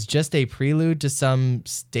was just a prelude to some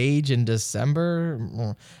stage in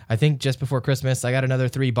December. I think just before Christmas, I got another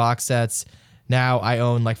 3 box sets. Now I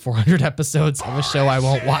own like 400 episodes of a show I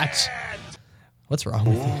won't watch. What's wrong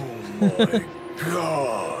with you? Oh my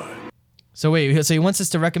god. So wait, so he wants us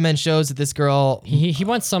to recommend shows that this girl... He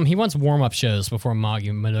wants warm-up shows before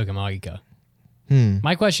Madoka Magica.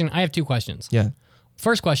 My question, I have 2 questions. Yeah.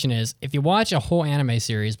 First question is, if you watch a whole anime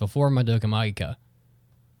series before Madoka Magica,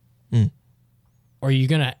 are you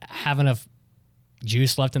going to have enough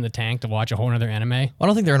juice left in the tank to watch a whole other anime? Well, I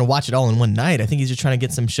don't think they're going to watch it all in one night. I think he's just trying to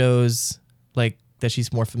get some shows like that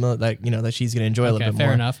she's more familiar, like, you know, that she's going to enjoy a little bit more.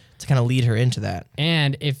 Fair enough. To kind of lead her into that.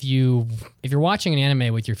 And if you're watching an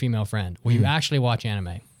anime with your female friend, will you actually watch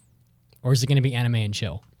anime? Or is it going to be anime and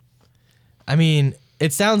chill? I mean,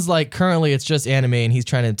 it sounds like currently it's just anime and he's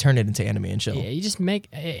trying to turn it into anime and chill. Yeah, you just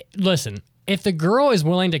listen, if the girl is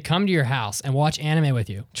willing to come to your house and watch anime with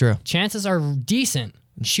you, True. chances are decent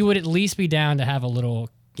she would at least be down to have a little,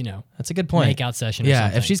 That's a good point. makeout session or Yeah,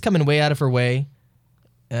 something. if she's coming way out of her way,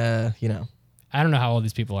 you know. I don't know how old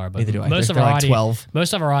these people are, but Neither do I. most They're of our like 12.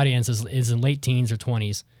 Most of our audience is in late teens or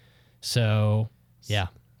 20s. So, yeah,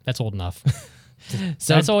 that's old enough.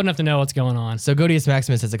 So That's old enough to know what's going on. So Godius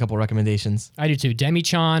Maximus has a couple recommendations. I do too.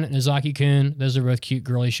 Demi-chan, Nozaki-kun, those are both cute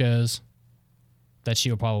girly shows that she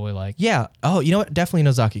will probably like. Yeah. Oh, you know what? Definitely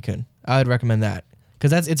Nozaki-kun. I would recommend that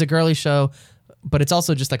because it's a girly show, but it's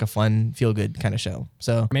also just like a fun, feel-good kind of show.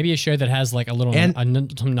 So Maybe a show that has like a little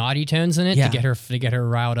some naughty tones in it Yeah. to get her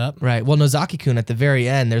riled up. right. Well, Nozaki-kun at the very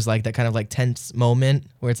end, there's like that kind of like tense moment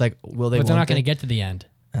where it's like, will they? But they're won't not going to they? get to the end.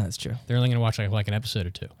 Oh, that's true. They're only going to watch like an episode or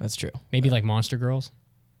two. That's true. Maybe like Monster Girls,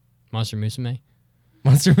 Monster Musume.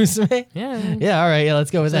 Monster Musume. Yeah. Yeah. All right. Yeah.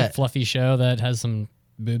 Let's go with It's a that. fluffy show that has some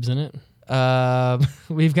boobs in it.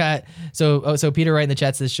 We've got so Peter right in the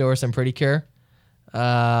chat says show her some Pretty Cure.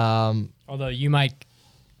 Although you might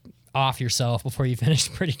off yourself before you finish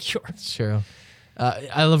Pretty Cure. It's true.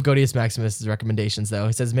 I love Godius Maximus' recommendations though.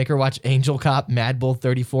 He says make her watch Angel Cop, Mad Bull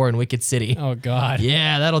 34, and Wicked City. Oh God.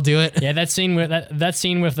 Yeah, that'll do it. Yeah, that scene with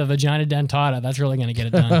the vagina dentata, that's really gonna get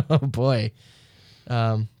it done. Oh boy.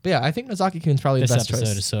 But yeah, I think Nozaki-kun's probably This the best episode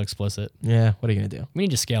choice. is so explicit. Yeah, what are you gonna do? We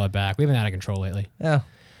need to scale it back. We've been out of control lately. Yeah.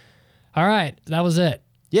 All right, that was it.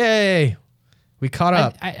 Yay! We caught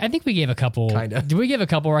up. I think we gave a couple. Kinda. Did we give a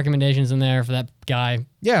couple recommendations in there for that guy?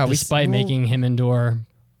 Yeah, despite making him endure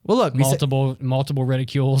well, look, multiple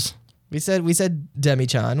ridicules. we said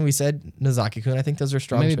Demi-chan, we said Nozaki-kun. I think those are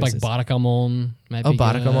strong Maybe choices. like Barakamon. Might Oh, be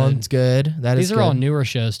Barakamon's good. That is These are good. all newer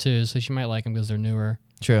shows too, so she might like them because they're newer.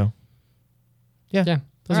 True. Yeah, Yeah,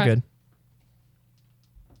 those all are right. good.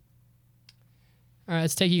 All right,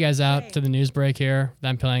 let's take you guys out to the news break here.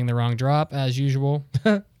 I'm playing the wrong drop as usual.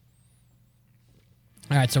 All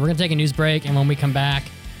right, so we're gonna take a news break, and when we come back,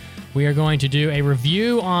 we are going to do a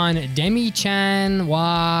review on Demi-chan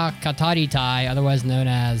wa Kataritai, otherwise known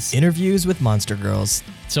as. Interviews with Monster Girls.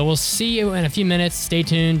 So we'll see you in a few minutes. Stay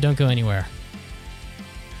tuned. Don't go anywhere.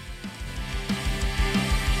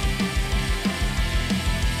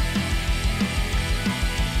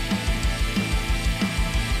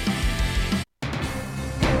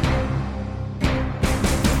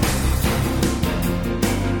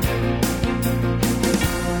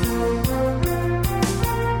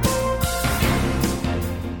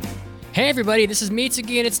 Hey everybody, this is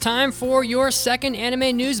Mitsuki and it's time for your second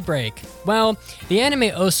anime news break. Well, the anime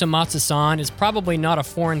Osomatsu-san is probably not a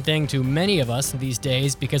foreign thing to many of us these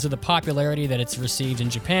days because of the popularity that it's received in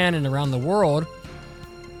Japan and around the world.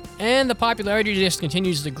 And the popularity just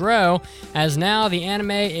continues to grow as now the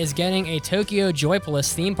anime is getting a Tokyo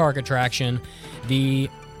Joypalace theme park attraction. The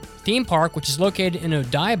theme park, which is located in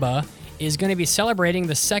Odaiba, is going to be celebrating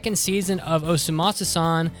the second season of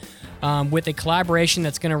Osomatsu-san with a collaboration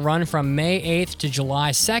that's going to run from May 8th to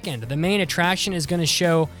July 2nd. The main attraction is going to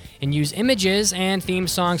show and use images and theme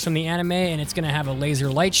songs from the anime, and it's going to have a laser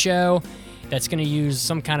light show that's going to use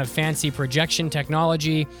some kind of fancy projection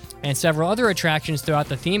technology and several other attractions throughout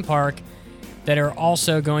the theme park that are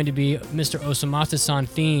also going to be Mr. Osomatsu-san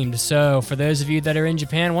themed. So for those of you that are in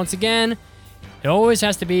Japan, once again, it always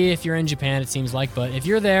has to be if you're in Japan, it seems like, but if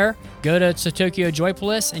you're there, go to Tokyo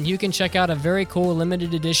Joypalace and you can check out a very cool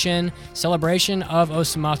limited edition celebration of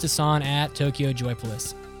Osomatsu-san at Tokyo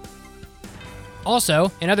Joypalace.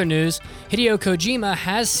 Also, in other news, Hideo Kojima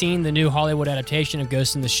has seen the new Hollywood adaptation of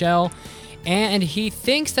Ghost in the Shell, and he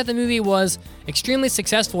thinks that the movie was extremely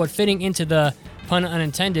successful at fitting into the, pun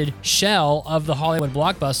unintended, shell of the Hollywood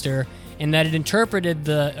blockbuster, and that it interpreted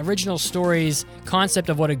the original story's concept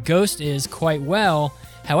of what a ghost is quite well.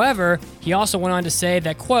 However, he also went on to say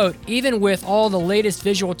that, quote, even with all the latest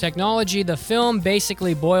visual technology, the film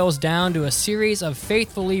basically boils down to a series of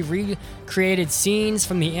faithfully recreated scenes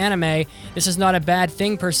from the anime. This is not a bad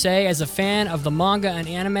thing per se. As a fan of the manga and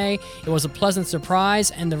anime, it was a pleasant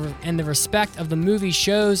surprise, and the respect of the movie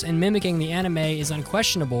shows and mimicking the anime is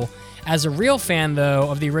unquestionable. As a real fan, though,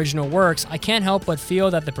 of the original works, I can't help but feel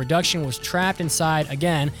that the production was trapped inside,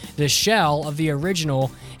 again, the shell of the original,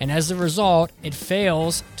 and as a result, it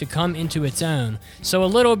fails to come into its own. So a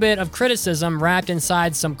little bit of criticism wrapped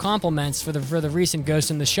inside some compliments for the recent Ghost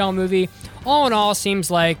in the Shell movie. All in all, seems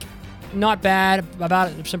like not bad,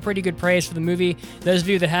 about some pretty good praise for the movie. Those of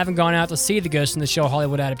you that haven't gone out to see the Ghost in the Shell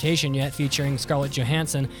Hollywood adaptation yet, featuring Scarlett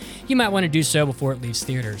Johansson, you might want to do so before it leaves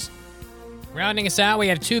theaters. Rounding us out, we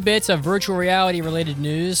have 2 bits of virtual reality related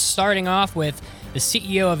news, starting off with the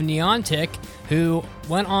CEO of Niantic, who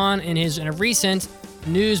went on in a recent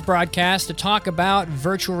news broadcast to talk about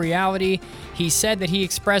virtual reality. He said that he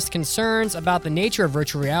expressed concerns about the nature of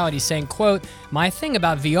virtual reality, saying, quote, "My thing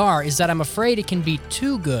about VR is that I'm afraid it can be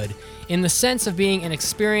too good in the sense of being an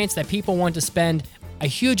experience that people want to spend a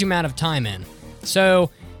huge amount of time in." So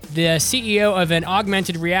the CEO of an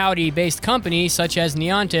augmented reality-based company such as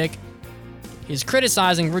Niantic is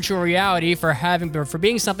criticizing virtual reality for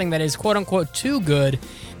being something that is quote-unquote too good,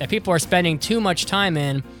 that people are spending too much time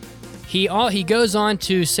in. He goes on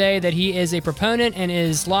to say that he is a proponent and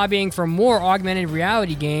is lobbying for more augmented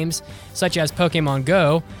reality games, such as Pokemon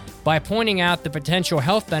Go, by pointing out the potential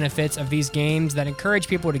health benefits of these games that encourage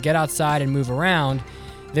people to get outside and move around.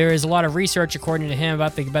 There is a lot of research, according to him,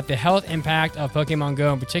 about the health impact of Pokemon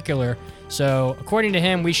Go in particular. So, according to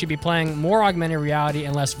him, we should be playing more augmented reality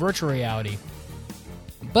and less virtual reality.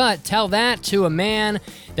 But tell that to a man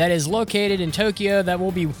that is located in Tokyo that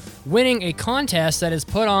will be winning a contest that is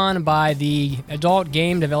put on by the adult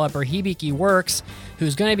game developer Hibiki Works,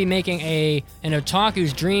 who's going to be making an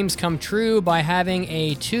otaku's dreams come true by having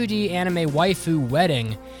a 2D anime waifu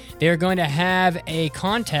wedding. They're going to have a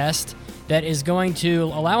contest that is going to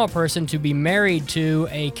allow a person to be married to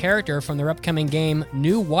a character from their upcoming game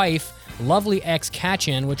New Wife, Lovely X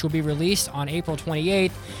Kachin, which will be released on April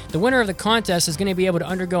 28th. The winner of the contest is going to be able to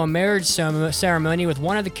undergo a marriage ceremony with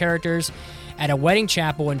one of the characters at a wedding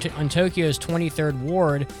chapel in Tokyo's 23rd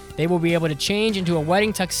Ward. They will be able to change into a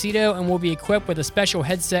wedding tuxedo and will be equipped with a special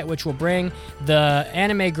headset which will bring the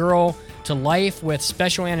anime girl to life with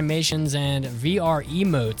special animations and VR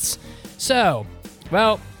emotes. So,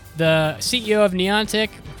 well, the CEO of Niantic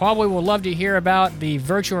probably will love to hear about the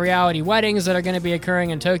virtual reality weddings that are going to be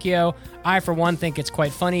occurring in Tokyo. I, for one, think it's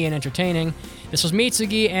quite funny and entertaining. This was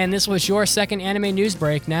Mitsugi, and this was your second anime news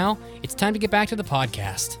break. Now, it's time to get back to the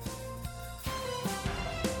podcast.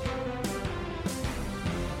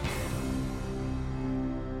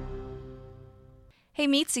 Hey,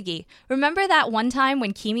 Mitsugi, remember that one time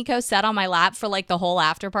when Kimiko sat on my lap for like the whole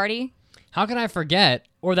after party? How can I forget?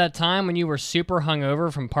 Or that time when you were super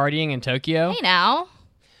hungover from partying in Tokyo? Hey now.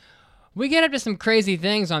 We get up to some crazy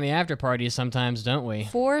things on the after parties sometimes, don't we?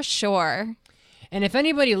 For sure. And if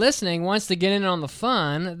anybody listening wants to get in on the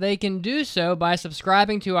fun, they can do so by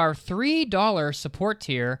subscribing to our $3 support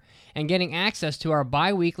tier and getting access to our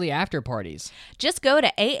bi-weekly after parties. Just go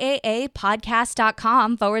to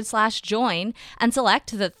aapodcast.com/join and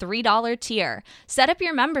select the $3 tier. Set up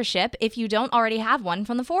your membership if you don't already have one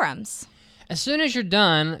from the forums. As soon as you're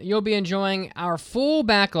done, you'll be enjoying our full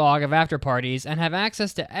backlog of after parties and have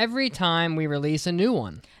access to every time we release a new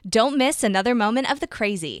one. Don't miss another moment of the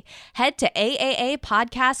crazy. Head to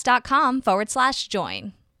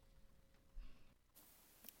aapodcast.com/join.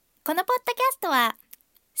 このポッドキャストは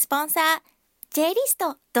スポンサー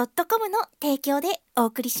JList.com の提供でお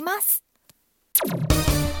送りします。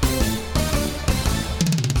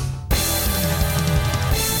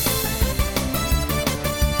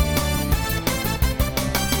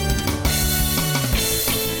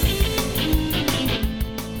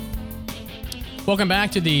Welcome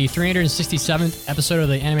back to the 367th episode of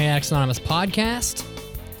the Anime Addicts Anonymous podcast.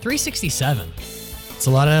 367. It's a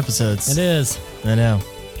lot of episodes. It is. I know.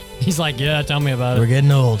 He's like, yeah, tell me about We're it.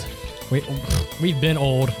 getting old. We've been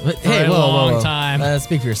old for Hey, a whoa, long whoa, whoa. time.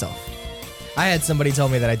 Speak for yourself. I had somebody tell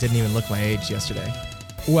me that I didn't even look my age yesterday.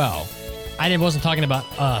 Well, I wasn't talking about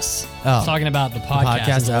us. I was talking about the podcast.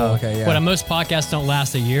 as a Oh, whole. okay, yeah. But most podcasts don't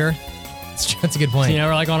last a year. That's a good point. You know,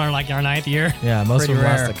 we're like on our 9th year. Yeah, most Pretty of them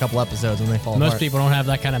rare. last a couple episodes when they fall Most apart. people don't have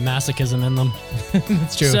that kind of masochism in them.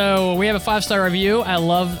 That's true. So we have a 5-star review. I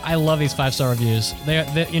love these 5-star reviews.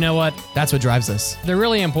 They you know what? That's what drives us. They're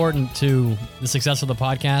really important to the success of the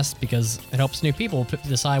podcast because it helps new people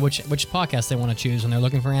decide which podcast they want to choose when they're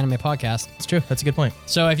looking for an anime podcast. It's true. That's a good point.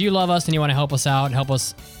 So if you love us and you want to help us out and help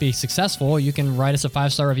us be successful, you can write us a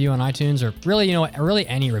 5-star review on iTunes or really, you know what, really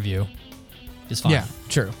any review is fine. Yeah,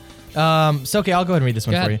 true. So, okay, I'll go ahead and read this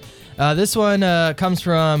one for you. This one comes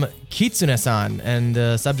from Kitsune-san, and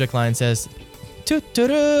the subject line says,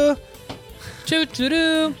 Toot-toot-oo.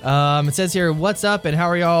 Toot-toot-oo. It says here, what's up and how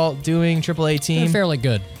are y'all doing, AAA team? They're fairly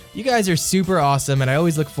good. You guys are super awesome, and I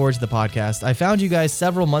always look forward to the podcast. I found you guys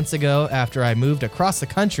several months ago after I moved across the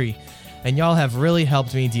country, and y'all have really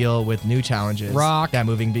helped me deal with new challenges that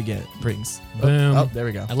moving brings. Boom. Oh, there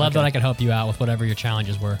we go. I love that I could help you out with whatever your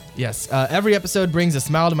challenges were. Yes. Every episode brings a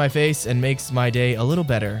smile to my face and makes my day a little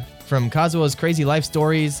better. From Kazuo's crazy life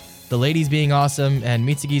stories, the ladies being awesome, and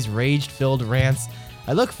Mitsugi's rage-filled rants,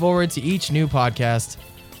 I look forward to each new podcast.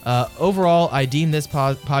 Overall, I deem this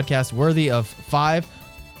podcast worthy of 5.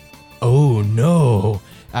 Oh no,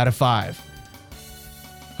 out of 5.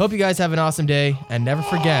 Hope you guys have an awesome day, and never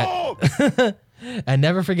forget,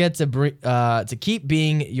 to keep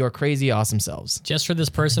being your crazy awesome selves. Just for this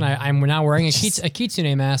person, I'm now wearing a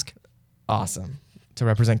kitsune mask. Awesome, to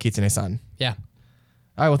represent Kitsune-san. Yeah.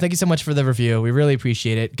 All right, well, thank you so much for the review. We really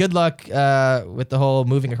appreciate it. Good luck with the whole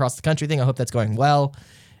moving across the country thing. I hope that's going well,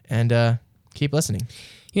 and keep listening.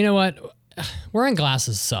 You know what? Wearing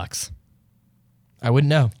glasses sucks. I wouldn't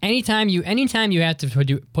know. Anytime you have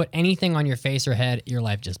to put anything on your face or head, your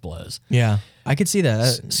life just blows. Yeah, I could see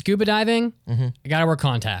that. Scuba diving, you gotta wear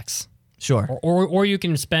contacts. Sure. Or you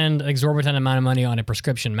can spend an exorbitant amount of money on a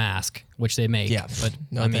prescription mask, which they make. Yeah, but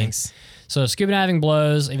no thanks. So scuba diving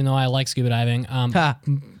blows, even though I like scuba diving.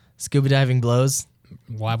 Scuba diving blows.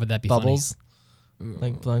 Why would that be bubbles? Funny?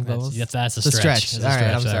 Like blowing bubbles? That's a stretch. All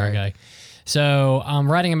right, I'm sorry. Okay. So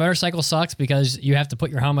riding a motorcycle sucks because you have to put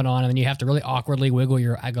your helmet on and then you have to really awkwardly wiggle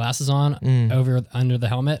your eyeglasses on under the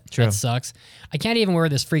helmet. True. That sucks. I can't even wear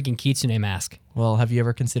this freaking kitsune mask. Well, have you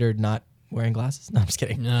ever considered not wearing glasses? No, I'm just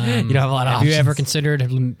kidding. You don't have a lot of options. Have you ever considered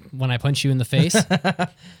when I punch you in the face?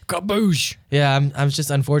 Kaboosh. Yeah, I'm just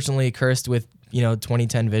unfortunately cursed with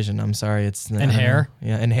 2010 vision. I'm sorry. And hair.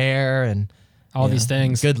 Yeah, and hair and all these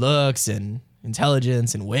things. Good looks and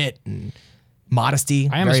intelligence and wit and modesty.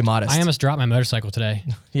 Very modest. I almost dropped my motorcycle today.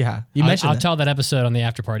 Yeah, you mentioned I'll tell that episode on the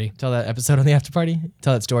after party. Tell that episode on the after party?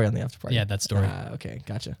 Tell that story on the after party. Yeah, that story. Okay,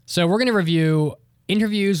 gotcha. So we're going to review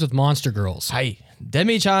interviews with monster girls. Hi.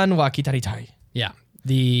 Demi-chan wa kitari tai. Yeah.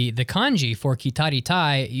 The kanji for kitari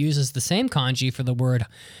tai uses the same kanji for the word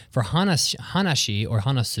for hanashi or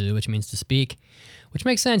hanasu, which means to speak, which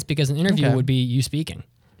makes sense because an interview would be you speaking.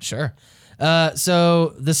 Sure.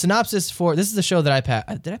 So the synopsis for this is the show that I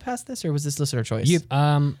passed. Did I pass this or was this listener choice?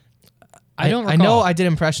 I don't recall. I know I did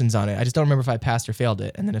impressions on it. I just don't remember if I passed or failed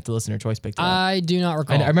it, and then if the listener choice picked it up. I do not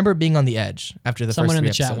recall. I remember being on the edge after the Someone first 3 in the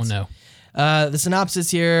episodes. chat will know. The synopsis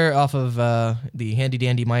here off of the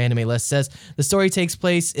handy-dandy My Anime List says, the story takes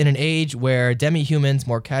place in an age where demi-humans,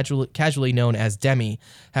 more casually known as Demi,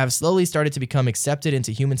 have slowly started to become accepted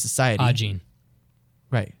into human society. Ajin.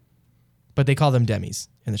 Right. But they call them Demis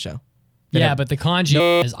in the show. But the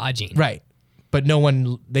kanji is Ajin. Right. But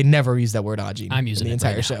they never use that word Ajin. I'm using in the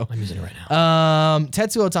entire show. I'm using it right now.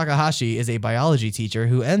 Tetsuo Takahashi is a biology teacher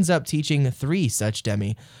who ends up teaching 3 such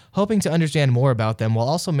Demi, hoping to understand more about them while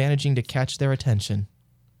also managing to catch their attention.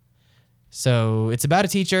 So it's about a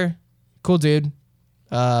teacher, cool dude,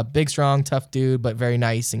 big, strong, tough dude, but very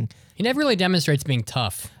nice. And he never really demonstrates being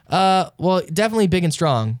tough. Well, definitely big and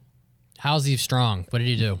strong. How's he strong? What did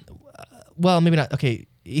he do? Well, maybe not. Okay.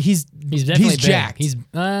 He's definitely jacked. Big.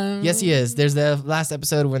 Yes, he is. There's the last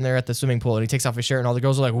episode when they're at the swimming pool and he takes off his shirt and all the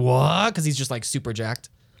girls are like, what? Because he's just like super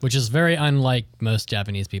jacked. Which is very unlike most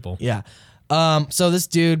Japanese people. Yeah. So this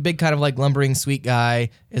dude, big kind of like lumbering sweet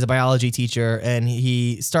guy, is a biology teacher and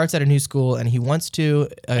he starts at a new school and he wants to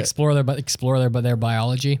explore their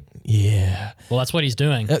biology. Yeah. Well, that's what he's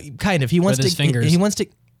doing. Kind of. He wants with his fingers. He wants to.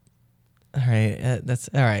 All right, that's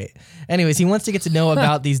all right. Anyways, he wants to get to know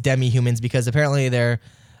about these demi-humans because apparently they're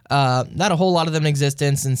not a whole lot of them in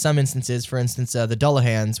existence. In some instances, for instance, the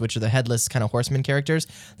Dullahans, which are the headless kind of horseman characters,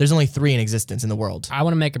 there's only 3 in existence in the world. I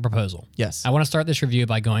want to make a proposal. Yes. I want to start this review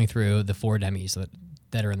by going through the 4 demis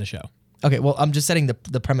that are in the show. Okay, well, I'm just setting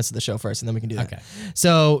the premise of the show first, and then we can do that. Okay.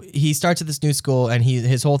 So he starts at this new school, and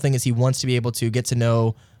his whole thing is he wants to be able to get to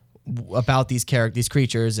know about these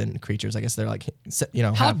creatures, I guess they're like,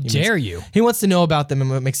 how dare you? He wants to know about them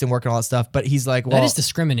and what makes them work and all that stuff, but he's like, well, that is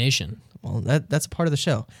discrimination. Well, that's a part of the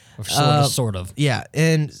show. Or sort of. Yeah,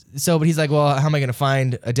 and so, but he's like, well, how am I going to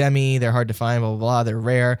find a Demi? They're hard to find, blah, blah, blah, they're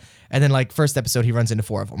rare. And then like first episode, he runs into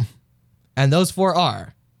 4 of them. And those 4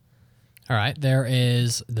 are? All right, there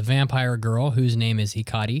is the vampire girl whose name is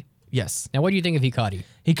Hikari. Yes. Now, what do you think of Hikari?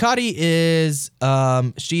 Hikari is,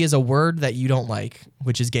 she is a word that you don't like,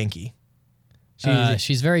 which is Genki.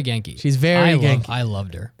 She's very Genki. She's very Genki. I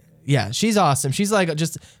loved her. Yeah, she's awesome. She's like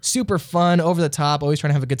just super fun, over the top, always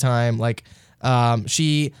trying to have a good time. Like,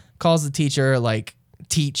 she calls the teacher like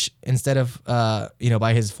Teach instead of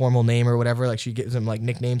by his formal name or whatever. Like she gives him like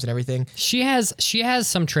nicknames and everything. She has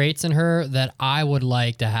some traits in her that I would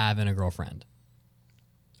like to have in a girlfriend.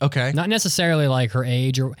 Okay. Not necessarily like her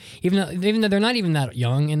age, or even though they're not even that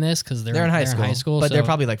young in this because they're in high school, but so they're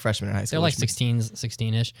probably like freshmen in high school. They're like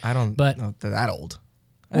 16-ish. I don't know they're that old.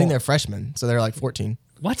 I think they're freshmen, so they're like 14.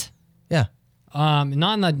 What? Yeah.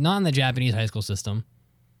 Not in the Japanese high school system.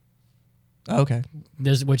 Okay.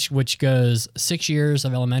 There's which goes 6 years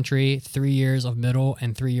of elementary, 3 years of middle,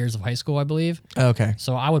 and 3 years of high school, I believe. Okay.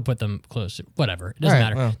 So I would put them close. Whatever, it doesn't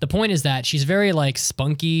matter. Well. The point is that she's very like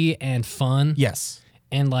spunky and fun. Yes.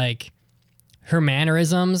 And like her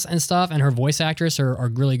mannerisms and stuff, and her voice actress are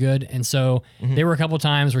really good. And so there were a couple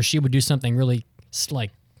times where she would do something really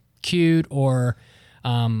like cute or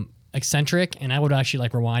eccentric, and I would actually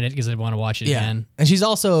like rewind it because I'd want to watch it again. And she's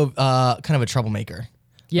also kind of a troublemaker.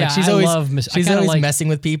 Yeah, like she's I always love. she's always messing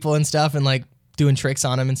with people and stuff, and like doing tricks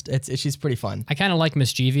on them, and she's pretty fun. I kind of like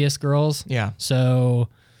mischievous girls. Yeah. So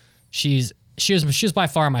she was by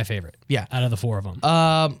far my favorite. Yeah. Out of the four of them.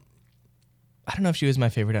 I don't know if she was my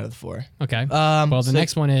favorite out of the four. Okay. Well, the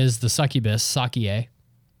next one is the succubus, Sakie.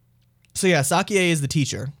 So yeah, Sakie is the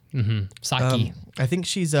teacher. Mm-hmm. Saki. I think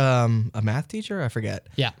she's a math teacher. I forget.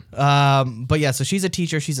 Yeah. But yeah, so she's a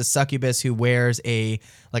teacher. She's a succubus who wears a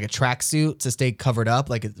tracksuit to stay covered up,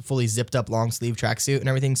 like a fully zipped up long sleeve tracksuit and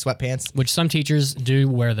everything, sweatpants. Which some teachers do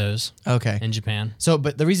wear those. Okay. In Japan. So,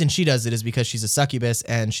 but the reason she does it is because she's a succubus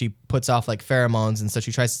and she puts off like pheromones, and so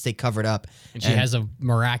she tries to stay covered up. And she has a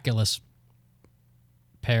miraculous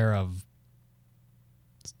pair of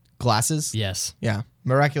glasses. Yes. Yeah,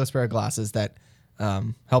 miraculous pair of glasses that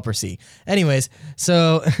help her see. Anyways,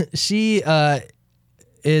 so she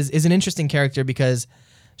is an interesting character because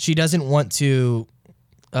she doesn't want to.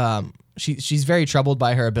 She's very troubled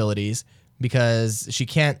by her abilities because she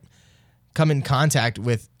can't come in contact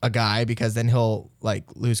with a guy because then he'll like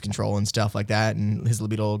lose control and stuff like that, and his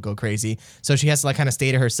libido will go crazy. So she has to like kind of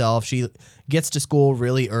stay to herself. She gets to school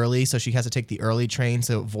really early, so she has to take the early train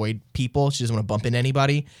to avoid people. She doesn't want to bump into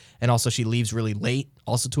anybody, and also she leaves really late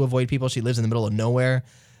also to avoid people. She lives in the middle of nowhere,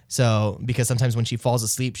 so because sometimes when she falls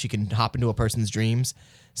asleep, she can hop into a person's dreams.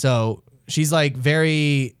 So she's like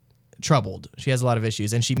very troubled. She has a lot of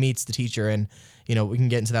issues, and she meets the teacher, and we can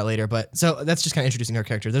get into that later. But so that's just kind of introducing her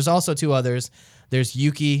character. There's also two others. There's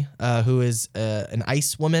Yuki, who is an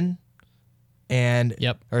ice woman, and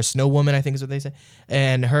or a snow woman, I think is what they say.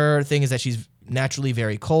 And her thing is that she's naturally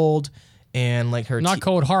very cold, and like her not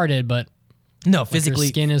cold-hearted, but no, physically her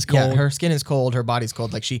skin is cold. Yeah, her skin is cold. Her body's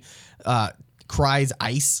cold. Like she cries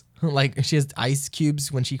ice. Like she has ice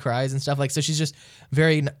cubes when she cries and stuff. Like so, she's just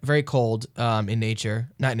very very cold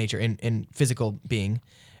in physical being.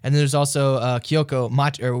 And then there's also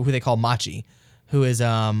Kyoko, or who they call Machi, who is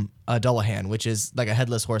a Dullahan, which is like a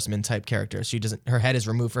headless horseman type character. Her head is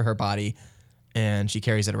removed from her body, and she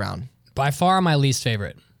carries it around. By far my least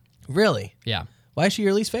favorite. Really? Yeah. Why is she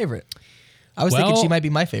your least favorite? I was thinking she might be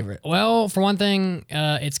my favorite. Well, for one thing,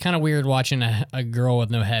 it's kind of weird watching a girl with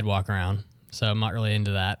no head walk around, so I'm not really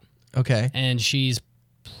into that. Okay. And she's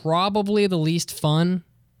probably the least fun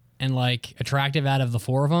and like attractive out of the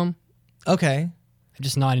four of them. Okay. I'm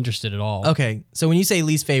just not interested at all. Okay, so when you say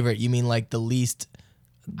least favorite, you mean like the least.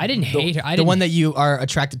 I didn't hate her. The one that you are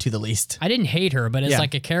attracted to the least. I didn't hate her, but as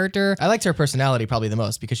like a character, I liked her personality probably the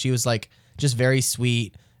most because she was like just very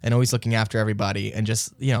sweet and always looking after everybody and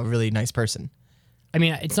just really nice person. I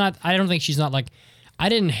mean, it's not. I don't think she's not like. I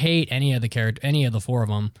didn't hate any of the four of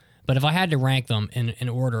them. But if I had to rank them in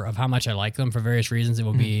order of how much I like them for various reasons, it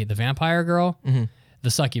would be the vampire girl, the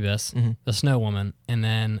succubus, the snow woman, and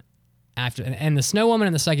then. And the snow woman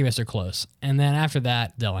and the succubus are close, and then after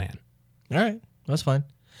that, Dullahan. All right, that's fine.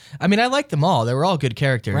 I mean, I like them all. They were all good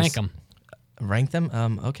characters. Rank them.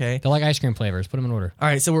 Okay. They're like ice cream flavors. Put them in order. All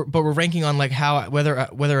right. So we're ranking on like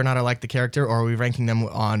whether or not I like the character, or are we ranking them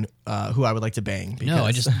on who I would like to bang? Because, no,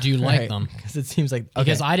 I just do you like them because it seems like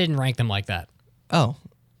because I didn't rank them like that. Oh,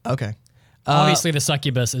 okay. Obviously, the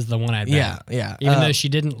succubus is the one I'd bang. Yeah. Even though she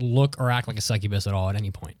didn't look or act like a succubus at all at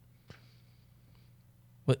any point.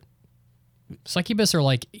 Succubus are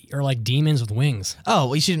like demons with wings. Oh,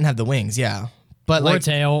 well, she didn't have the wings, yeah. But or a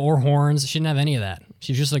tail or horns. She didn't have any of that.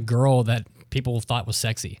 She was just a girl that people thought was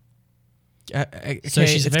sexy. Okay, so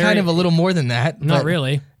it's kind of a little more than that. Not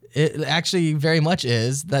really. It actually very much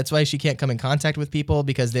is. That's why she can't come in contact with people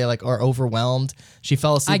because they like are overwhelmed. She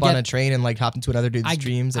fell asleep on a train and like hopped into another dude's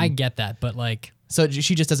dreams. I get that, but like, so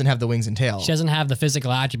she just doesn't have the wings and tail. She doesn't have the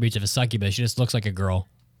physical attributes of a succubus. She just looks like a girl.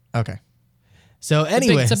 Okay. So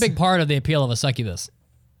anyway, it's a big part of the appeal of a succubus.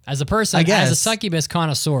 As a person, I guess. As a succubus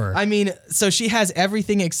connoisseur. I mean, so she has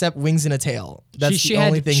everything except wings and a tail. That's she the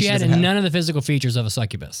only thing she had doesn't have. none of the physical features of a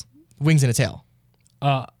succubus. Wings and a tail.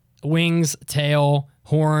 Wings, tail,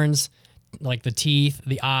 horns, like the teeth,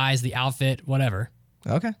 the eyes, the outfit, whatever.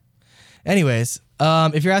 Okay. Anyways,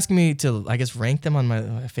 if you're asking me to, I guess, rank them on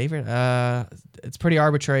my favorite, it's pretty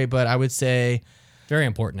arbitrary, but I would say... Very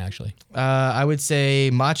important, actually. I would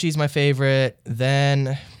say Machi's my favorite.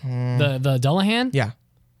 Then the Dullahan. Yeah,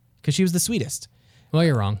 because she was the sweetest. Well,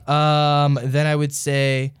 you're wrong. Then I would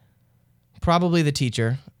say probably the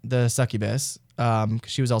teacher, the succubus, because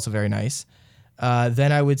she was also very nice.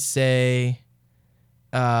 Then I would say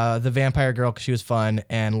the vampire girl, because she was fun.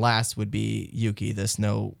 And last would be Yuki, the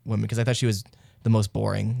snow woman, because I thought she was the most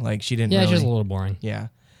boring. Like, she didn't really... she was a little boring. Yeah.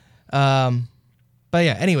 But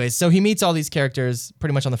yeah, anyways, so he meets all these characters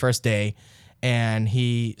pretty much on the first day, and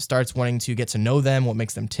he starts wanting to get to know them, what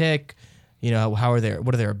makes them tick, what are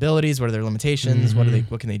their abilities, what are their limitations,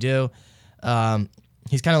 what can they do.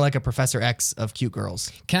 He's kind of like a Professor X of cute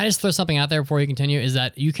girls. Can I just throw something out there before you continue? Is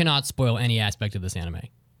that you cannot spoil any aspect of this anime.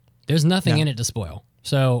 There's nothing in it to spoil.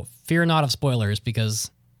 So fear not of spoilers, because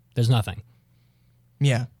there's nothing.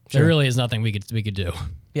 Yeah. There really is nothing we could do.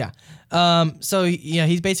 Yeah. So yeah,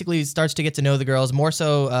 he basically starts to get to know the girls. More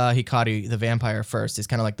so, Hikari, the vampire, first is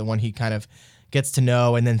kind of like the one he kind of gets to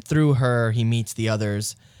know, and then through her he meets the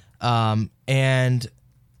others. And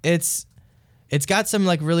it's got some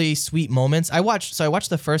like really sweet moments. I watched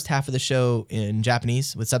the first half of the show in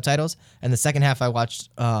Japanese with subtitles, and the second half I watched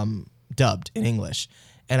dubbed in English.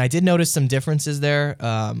 And I did notice some differences there,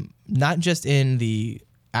 not just in the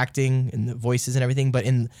acting and the voices and everything, but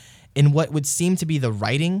in what would seem to be the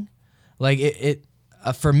writing. Like it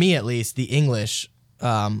for me at least, the English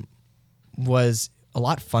was a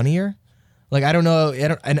lot funnier. Like, I don't know,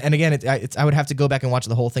 and again, I would have to go back and watch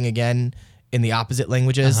the whole thing again in the opposite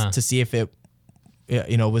languages to see if it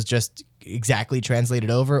was just exactly translated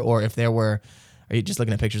over, or if there were. Are you just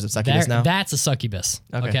looking at pictures of succubus now? That's a succubus.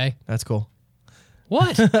 Okay. That's cool.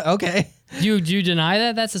 What? Okay. Do you deny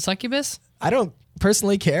that that's a succubus? I don't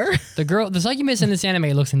personally care. The succubus in this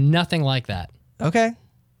anime looks nothing like that. Okay.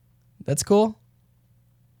 That's cool.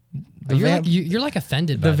 You're like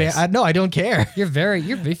offended by this. No, I don't care. You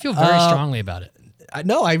feel very strongly about it.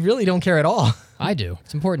 No, I really don't care at all. I do.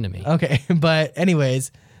 It's important to me. Okay, but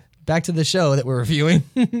anyways, back to the show that we're reviewing.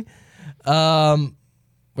 Is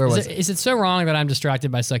it so wrong that I'm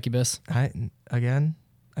distracted by succubus? I don't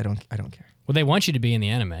care. Well, they want you to be in the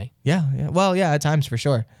anime. Yeah. Well, yeah, at times for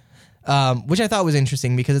sure. Which I thought was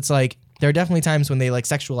interesting, because it's like there are definitely times when they like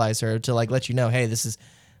sexualize her to like let you know, hey, this is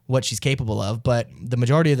what she's capable of. But the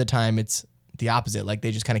majority of the time, it's the opposite. Like,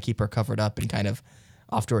 they just kind of keep her covered up and kind of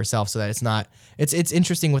off to herself, so that it's not. It's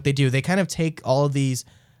interesting what they do. They kind of take all of these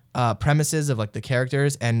premises of like the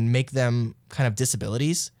characters and make them kind of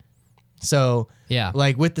disabilities. So yeah,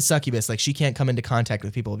 like with the succubus, like she can't come into contact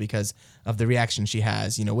with people because of the reaction she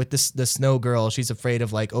has. With the snow girl, she's afraid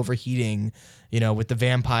of like overheating. With the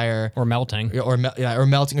vampire or melting, or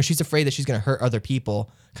melting, or she's afraid that she's gonna hurt other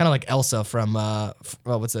people. Kind of like Elsa from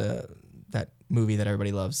what's that movie that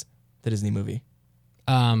everybody loves, the Disney movie.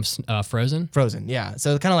 Frozen. Frozen, yeah.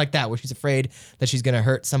 So kind of like that, where she's afraid that she's gonna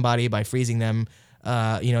hurt somebody by freezing them.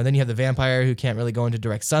 Then you have the vampire who can't really go into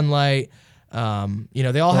direct sunlight. They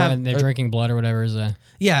all have. They're drinking blood or whatever is a.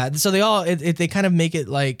 Yeah, so they all they kind of make it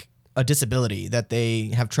like a disability that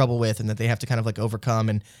they have trouble with, and that they have to kind of like overcome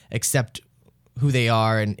and accept who they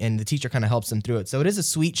are, and the teacher kind of helps them through it. So it is a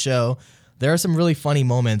sweet show. There are some really funny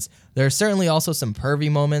moments. There are certainly also some pervy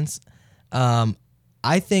moments.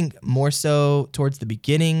 I think more so towards the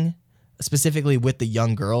beginning, specifically with the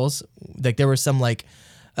young girls. Like, there were some like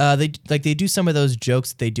they do some of those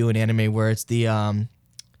jokes that they do in anime where it's the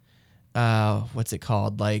what's it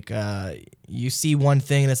called? Like, you see one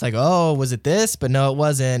thing and it's like, oh, was it this? But no, it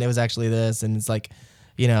wasn't. It was actually this. And it's like,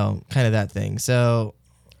 kind of that thing. So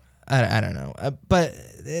I don't know. But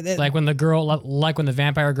like when the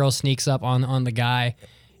vampire girl sneaks up on the guy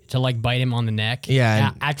to like bite him on the neck.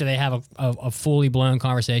 Yeah. After they have a fully blown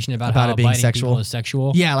conversation about how it being biting sexual. people is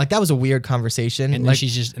sexual. Yeah, like that was a weird conversation. And then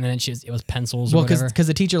it was pencils or whatever. Because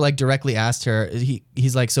the teacher like directly asked her,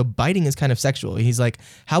 he's like, so biting is kind of sexual. He's like,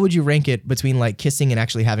 how would you rank it between like kissing and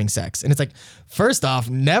actually having sex? And it's like, first off,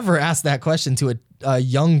 never ask that question to a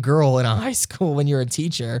young girl in a high school when you're a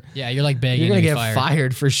teacher. Yeah, you're like begging. You're gonna get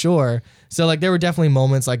fired for sure. So like there were definitely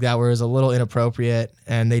moments like that where it was a little inappropriate,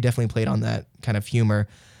 and they definitely played on that kind of humor.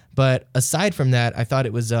 But aside from that, I thought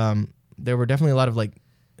it was there were definitely a lot of like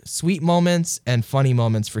sweet moments and funny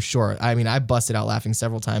moments for sure. I mean, I busted out laughing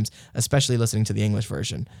several times, especially listening to the English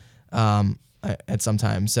version at some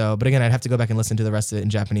time. So, but again, I'd have to go back and listen to the rest of it in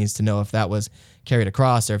Japanese to know if that was carried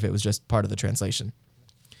across or if it was just part of the translation.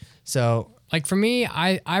 So, like for me,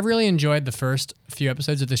 I really enjoyed the first few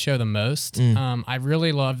episodes of the show the most. I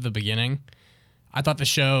really loved the beginning. I thought the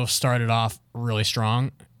show started off really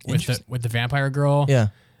strong with the vampire girl. Yeah.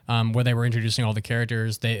 Where they were introducing all the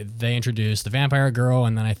characters. They introduced the vampire girl,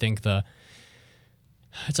 and then I think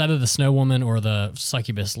it's either the snow woman or the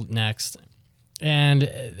succubus next. And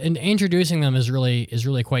introducing them is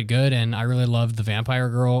really quite good, and I really loved the vampire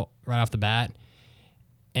girl right off the bat.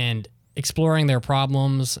 and exploring their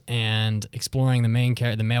problems and exploring the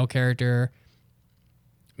male character.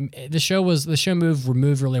 The show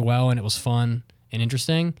moved really well, and it was fun and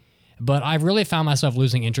interesting. But I really found myself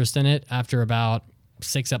losing interest in it after about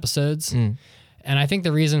 6 episodes. And I think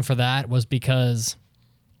the reason for that was because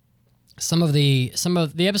some of the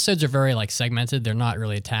episodes are very like segmented. They're not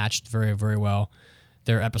really attached very, very well.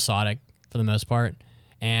 They're episodic for the most part.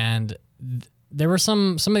 And there were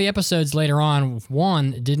some of the episodes later on.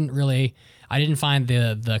 One, I didn't find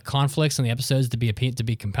the conflicts in the episodes to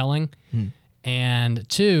be compelling. And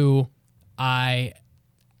two,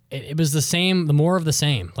 it was the more of the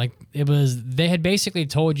same. Like they had basically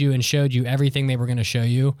told you and showed you everything they were going to show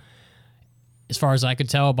you, as far as I could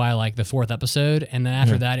tell, by like the 4th episode. And then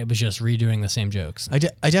after that, it was just redoing the same jokes.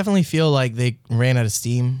 I definitely feel like they ran out of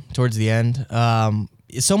steam towards the end.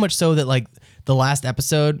 So much so that like the last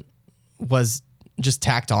episode was just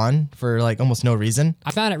tacked on for like almost no reason.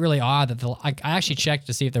 I found it really odd that I actually checked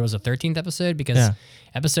to see if there was a 13th episode, because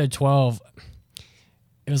episode 12,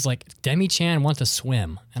 it was like Demi-chan wants to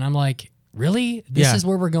swim, and I'm like, really? This is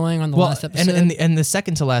where we're going on the last episode? And the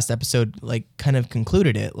second to last episode like kind of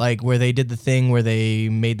concluded it, like where they did the thing where they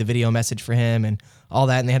made the video message for him and all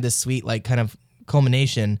that, and they had this sweet like kind of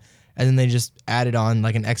culmination, and then they just added on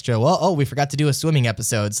like an extra, we forgot to do a swimming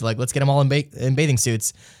episode, so like let's get them all in bathing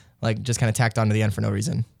suits, like just kind of tacked on to the end for no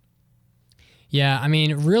reason. Yeah, I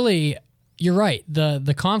mean, really, you're right.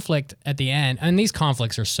 The conflict at the end, and these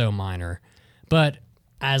conflicts are so minor, but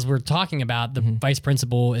as we're talking about, the vice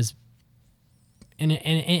principal is in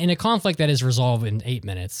a conflict that is resolved in 8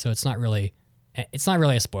 minutes, so it's not really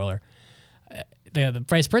a spoiler. The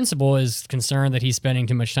vice principal is concerned that he's spending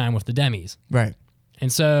too much time with the demis, right?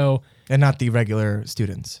 And so, and not the regular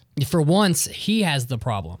students. For once, he has the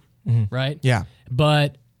problem, right? Yeah,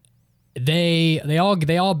 but they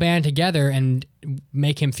all band together and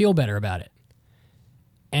make him feel better about it,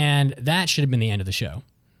 and that should have been the end of the show.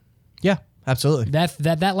 Yeah, absolutely.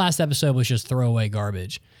 That last episode was just throwaway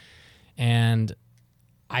garbage, and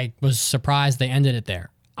I was surprised they ended it there.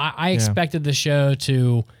 I expected the show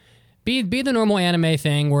to be the normal anime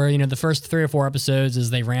thing where, the first 3 or 4 episodes is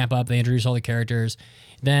they ramp up, they introduce all the characters,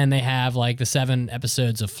 then they have like the 7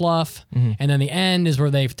 episodes of fluff, and then the end is where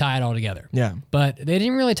they tie it all together. Yeah. But they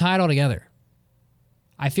didn't really tie it all together.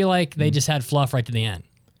 I feel like they just had fluff right to the end,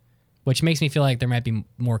 which makes me feel like there might be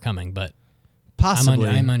more coming, but possibly.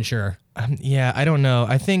 I'm unsure. Yeah, I don't know.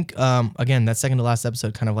 I think, again, that second to last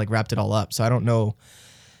episode kind of like wrapped it all up, so I don't know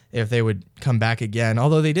if they would come back again.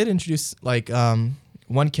 Although they did introduce like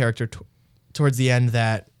one character towards the end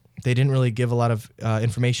that they didn't really give a lot of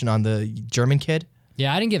information on, the German kid.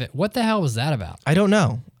 Yeah, I didn't give it. What the hell was that about? I don't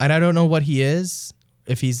know. And I don't know what he is,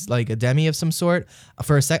 if he's like a demi of some sort.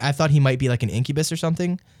 For a sec, I thought he might be like an incubus or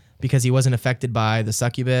something because he wasn't affected by the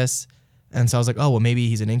succubus. And so I was like, oh, well, maybe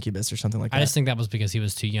he's an incubus or something like that. I just think that was because he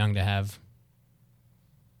was too young to have,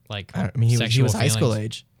 like, he was high school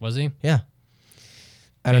age. Was he? Yeah.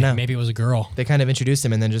 I don't know. Maybe it was a girl. They kind of introduced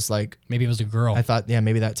him and then just like... Maybe it was a girl. I thought,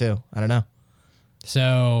 maybe that too. I don't know.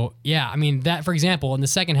 So, yeah, I mean, that, for example, in the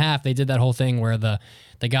second half, they did that whole thing where the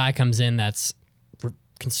guy comes in that's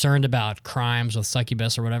concerned about crimes with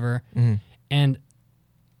succubus or whatever. And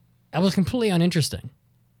that was completely uninteresting.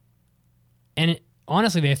 And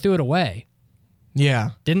honestly, they threw it away.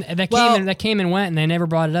 Yeah. That came and went, and they never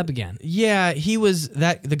brought it up again. Yeah, he was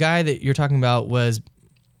the guy that you're talking about was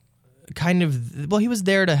kind of, he was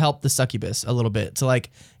there to help the succubus a little bit, to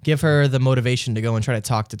like give her the motivation to go and try to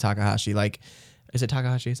talk to Takahashi. Like, is it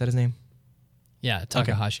Takahashi? Is that his name? Yeah,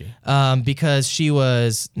 Takahashi. Okay. Because she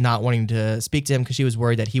was not wanting to speak to him because she was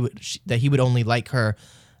worried that he would only like her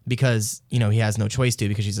because he has no choice to,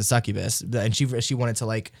 because she's a succubus, and she wanted to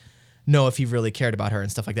like know if he really cared about her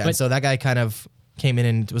and stuff like that. So that guy kind of came in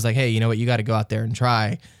and was like, hey, you know what, you got to go out there and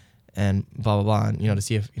try and blah blah blah, and to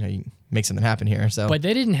see if you make something happen here. So, but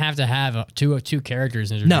they didn't have to have two to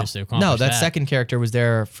accomplish no, that second character was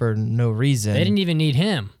there for no reason. They didn't even need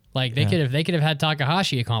him. Like they could have had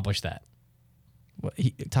Takahashi accomplish that. Well,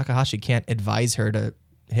 Takahashi can't advise her to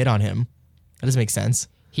hit on him. That doesn't make sense.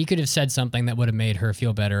 He could have said something that would have made her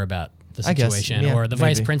feel better about the situation, or the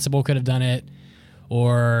vice principal could have done it,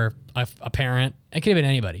 or a parent. It could have been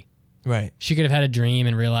anybody. Right. She could have had a dream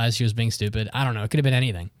and realized she was being stupid. I don't know. It could have been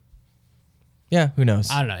anything. Yeah, who knows?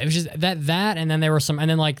 I don't know. It was just that, and then there were some, and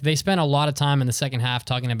then like they spent a lot of time in the second half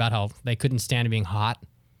talking about how they couldn't stand being hot.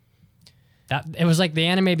 That it was like the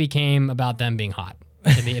anime became about them being hot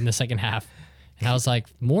in the second half, and I was like,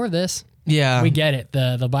 more of this. Yeah, we get it.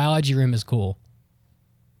 The biology room is cool.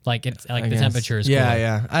 Like it's like the temperature is cool.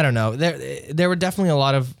 Yeah. I don't know. There were definitely a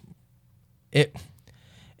lot of it.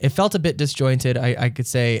 it felt a bit disjointed, I could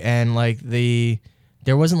say, and like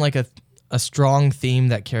there wasn't like a strong theme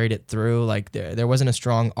that carried it through. Like there wasn't a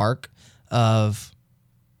strong arc of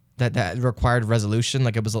that required resolution.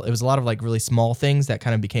 Like it was a lot of like really small things that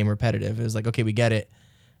kind of became repetitive. It was like, okay, we get it,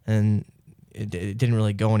 and it didn't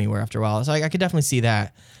really go anywhere after a while. So I could definitely see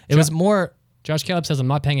that. It was more. Josh Caleb says I'm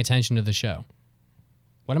not paying attention to the show.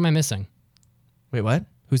 What am I missing? Wait, what?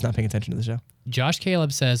 Who's not paying attention to the show? Josh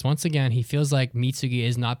Caleb says once again he feels like Mitsugi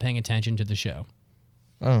is not paying attention to the show.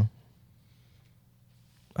 Oh.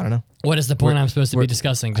 I don't know. What is the point I'm supposed to be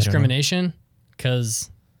discussing? Discrimination?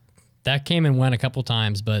 Because that came and went a couple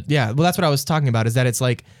times, but yeah, well, that's what I was talking about. Is that it's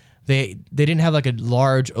like they didn't have like a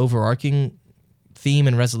large overarching theme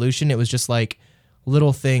and resolution. It was just like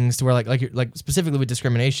little things to where like specifically with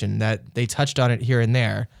discrimination that they touched on it here and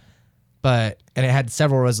there, and it had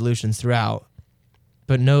several resolutions throughout,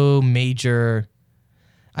 but no major.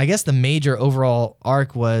 I guess the major overall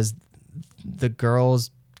arc was the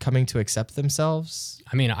girls coming to accept themselves.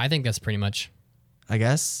 I mean, I think that's pretty much. I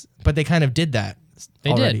guess, but they kind of did that.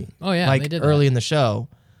 They already. did. Oh yeah, like they did early that. in the show,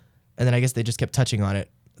 and then I guess they just kept touching on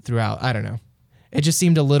it throughout. I don't know. It just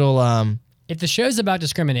seemed a little. If the show's about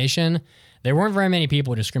discrimination, there weren't very many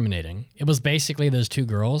people discriminating. It was basically those two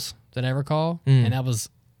girls that I recall, and that was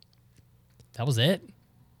it.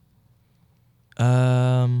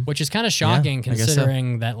 Which is kind of shocking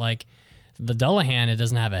considering that like the Dullahan, it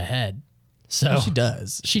doesn't have a head. So well, she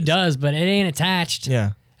does. She does, but it ain't attached.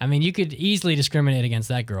 Yeah. I mean, you could easily discriminate against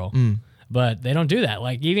that girl. But they don't do that.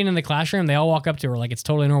 Like, even in the classroom, they all walk up to her like it's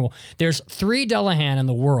totally normal. There's 3 Dullahan in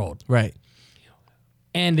the world. Right.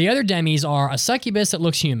 And the other Demis are a succubus that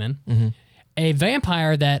looks human, a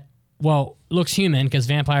vampire that, well, looks human because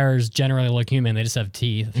vampires generally look human. They just have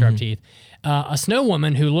teeth, sharp teeth. A snow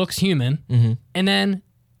woman who looks human. And then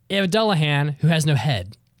you have a Dullahan who has no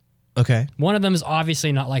head. Okay. One of them is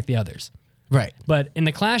obviously not like the others. Right. But in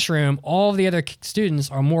the classroom, all of the other students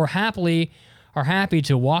are happy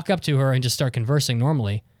to walk up to her and just start conversing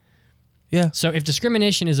normally. Yeah. So if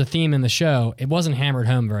discrimination is a theme in the show, it wasn't hammered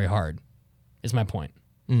home very hard, is my point.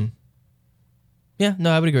 Yeah,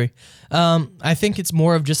 no, I would agree. I think it's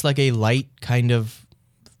more of just like a light kind of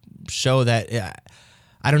show that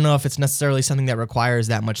I don't know if it's necessarily something that requires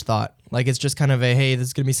that much thought. Like it's just kind of hey,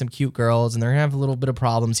 there's going to be some cute girls and they're going to have a little bit of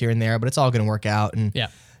problems here and there, but it's all going to work out. And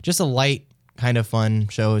just a light kind of fun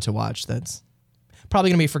show to watch that's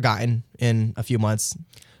probably going to be forgotten in a few months.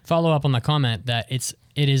 Follow up on the comment that it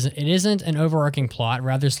isn't an overarching plot,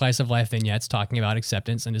 rather slice of life vignettes talking about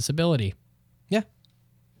acceptance and disability. Yeah.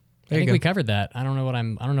 I think we covered that. I don't know what I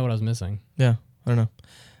was missing. Yeah, I don't know.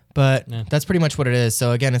 But that's pretty much what it is.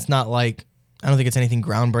 So again, it's not like I don't think it's anything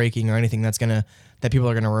groundbreaking or anything that people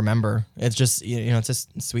are going to remember. It's just it's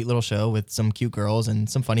a sweet little show with some cute girls and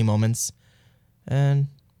some funny moments. And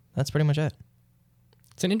that's pretty much it.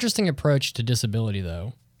 It's an interesting approach to disability,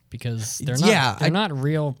 though, because they're not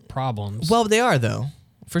real problems. Well, they are, though.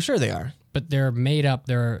 For sure they are. But they're made up.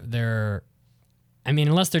 They're I mean,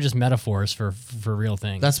 unless they're just metaphors for real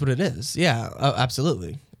things. That's what it is. Yeah,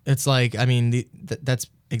 absolutely. It's like, I mean, that's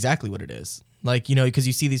exactly what it is. Like, because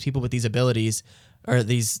you see these people with these abilities or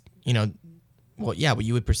these, what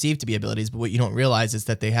you would perceive to be abilities, but what you don't realize is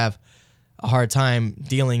that they have a hard time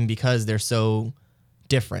dealing because they're so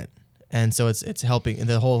different. And so it's helping.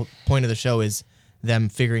 The whole point of the show is them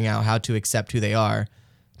figuring out how to accept who they are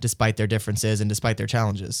despite their differences and despite their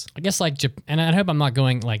challenges. I guess and I hope I'm not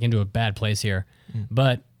going like into a bad place here,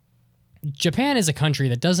 but Japan is a country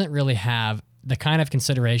that doesn't really have the kind of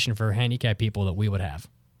consideration for handicapped people that we would have.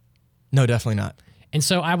 No, definitely not. And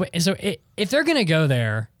so if they're going to go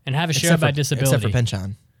there and have a show about disability. Except for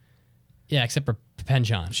Pen-chan. Yeah, except for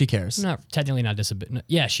Pen-chan. She cares. Technically not disability.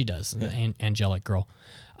 Yeah, she does. Yeah. Angelic girl.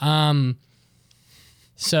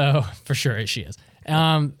 So for sure she is.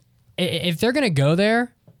 If they're going to go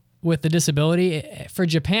there with the disability for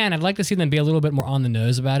Japan, I'd like to see them be a little bit more on the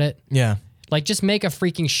nose about it. Yeah. Like just make a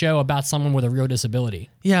freaking show about someone with a real disability.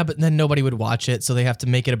 Yeah, but then nobody would watch it, so they have to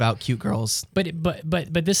make it about cute girls. But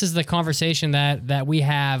this is the conversation that we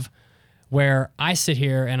have where I sit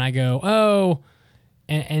here and I go, "Oh,"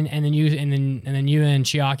 and then you and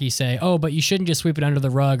Chiaki say, "Oh, but you shouldn't just sweep it under the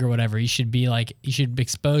rug or whatever. You should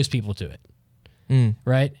expose people to it."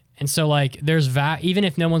 Right? And so like there's even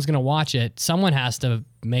if no one's going to watch it, someone has to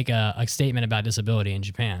make a statement about disability in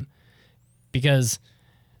Japan. Because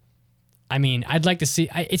I mean, I'd like to see.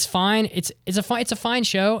 It's fine. It's a fine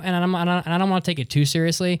show, and I don't want to take it too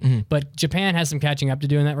seriously. But Japan has some catching up to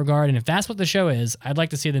do in that regard. And if that's what the show is, I'd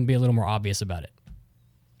like to see them be a little more obvious about it.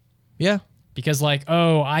 Yeah, because like,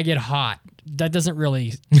 oh, I get hot. That doesn't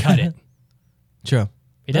really cut it. True.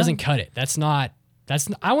 It doesn't cut it. That's not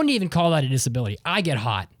I wouldn't even call that a disability. I get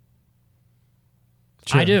hot.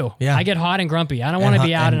 True. I do. Yeah. I get hot and grumpy. I don't want to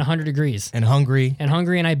be out in 100 degrees. And hungry. And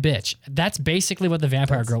I bitch. That's basically what the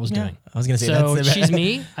vampire girl was doing. I was going to say so that's she's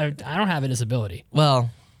me. I don't have a disability. Well,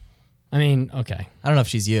 I mean, okay. I don't know if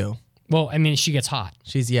she's you. Well, I mean, she gets hot.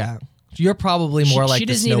 You're probably more like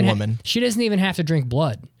the snow woman. She doesn't even have to drink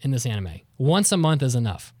blood in this anime. Once a month is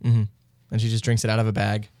enough. Mm-hmm. And she just drinks it out of a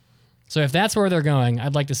bag. So if that's where they're going,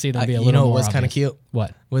 I'd like to see them be a little more You know what was kind of obvious. cute?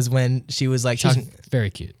 What? Was when she was like She's talking. very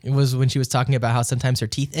cute. It was when she was talking about how sometimes her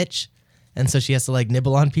teeth itch. And so she has to like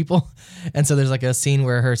nibble on people. And so there's like a scene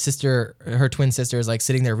where her twin sister is like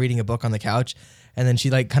sitting there reading a book on the couch. And then she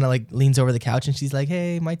like kind of like leans over the couch and she's like,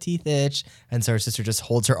 hey, my teeth itch. And so her sister just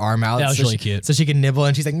holds her arm out. That was really cute. So she can nibble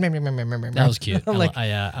and she's like, meh, meh, meh, meh, meh, meh. That was cute.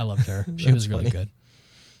 I I loved her. She was really good.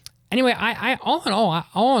 Anyway, I all in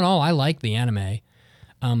all, I liked the anime.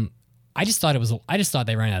 I just thought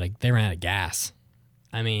they ran out of gas.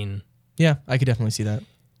 I mean, yeah, I could definitely see that.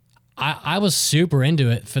 I was super into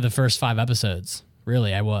it for the first 5 episodes.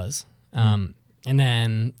 Really, I was. And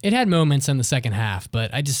then it had moments in the second half,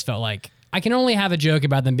 but I just felt like I can only have a joke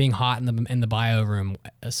about them being hot in the bio room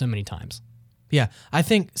so many times. Yeah, I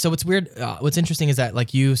think so. What's weird, what's interesting is that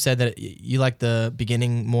like you said that you like the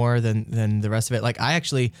beginning more than the rest of it. Like I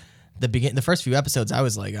actually, the first few episodes, I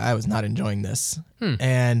was not enjoying this,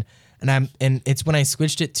 and it's when I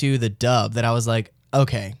switched it to the dub that I was like,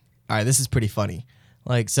 okay, all right, this is pretty funny.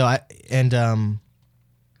 Like so so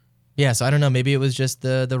I don't know, maybe it was just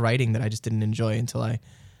the writing that I just didn't enjoy until I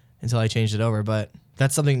changed it over. But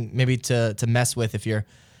that's something maybe to mess with if you're,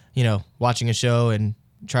 watching a show, and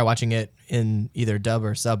try watching it in either dub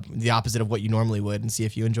or sub, the opposite of what you normally would, and see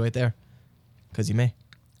if you enjoy it there, because you may.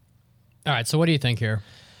 All right, so what do you think here?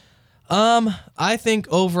 I think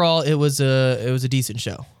overall it was a decent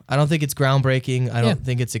show. I don't think it's groundbreaking. I don't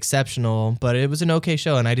think it's exceptional, but it was an okay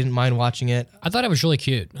show, and I didn't mind watching it. I thought it was really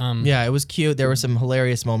cute. Yeah, it was cute. There were some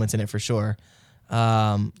hilarious moments in it for sure.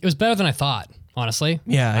 It was better than I thought, honestly.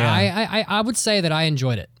 Yeah. I would say that I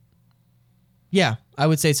enjoyed it. Yeah, I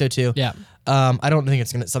would say so too. Yeah. I don't think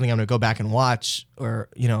it's something I'm gonna go back and watch or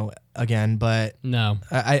again, but no.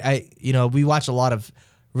 I we watch a lot of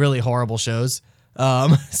really horrible shows.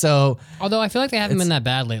 So although I feel like they haven't been that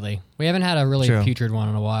bad lately. We haven't had a really putrid one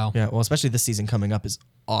in a while. Yeah, well, especially this season coming up is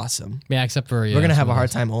awesome. Yeah, except for we're gonna have a hard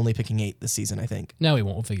time only picking 8 this season, I think. No, we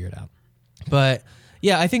won't. We'll figure it out. But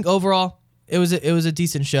yeah, I think overall it was a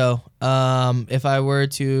decent show. If I were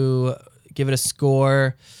to give it a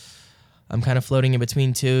score, I'm kind of floating in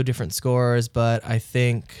between 2 different scores, but I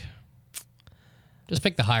think just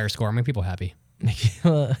pick the higher score. Make people happy.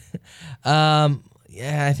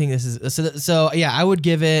 Yeah, I think this is so. Yeah, I would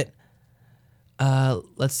give it.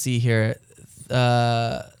 Let's see here,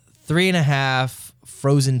 3.5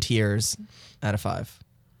 frozen tears out of 5.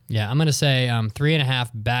 Yeah, I'm gonna say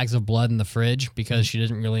 3.5 bags of blood in the fridge because she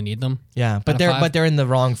doesn't really need them. Yeah, but they're in the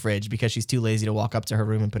wrong fridge because she's too lazy to walk up to her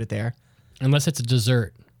room and put it there. Unless it's a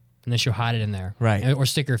dessert, and then she'll hide it in there, right? Or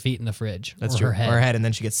stick her feet in the fridge. That's or true. Her head. Or her head, and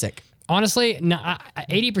then she gets sick. Honestly,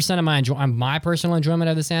 80% of my personal enjoyment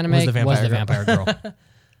of this anime was the vampire girl.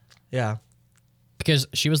 Yeah, because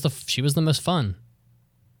she was the most fun.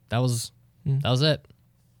 That was it.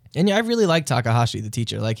 And yeah, I really like Takahashi, the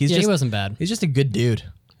teacher. Like he wasn't bad. He's just a good dude.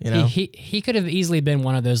 He could have easily been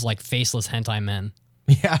one of those like faceless hentai men.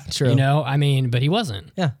 Yeah, true. I mean, but he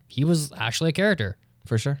wasn't. Yeah, he was actually a character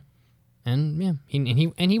for sure. And yeah,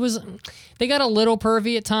 he was. They got a little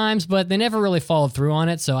pervy at times, but they never really followed through on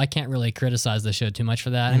it. So I can't really criticize the show too much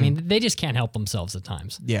for that. I mean, they just can't help themselves at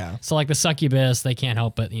times. Yeah. So like the succubus, they can't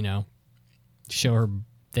help but show her.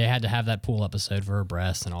 They had to have that pool episode for her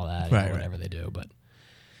breasts and all that, whatever they do. But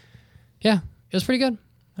yeah, it was pretty good.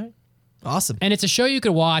 Right. Awesome. And it's a show you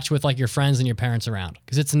could watch with like your friends and your parents around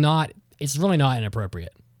because it's really not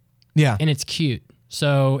inappropriate. Yeah. And it's cute.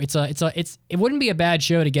 So it wouldn't be a bad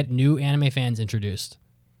show to get new anime fans introduced.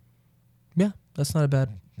 Yeah, that's not a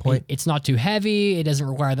bad point. It's not too heavy. It doesn't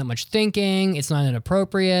require that much thinking. It's not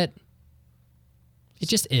inappropriate. It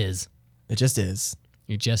just is. It just is.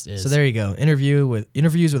 It just is. So there you go.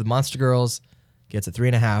 Interviews with Monster Girls gets a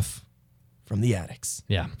 3.5 from the addicts.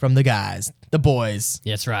 Yeah. From the guys, the boys.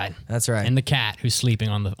 Yeah, that's right. That's right. And the cat who's sleeping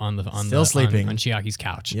on Chiaki's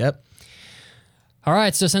couch. Yep. All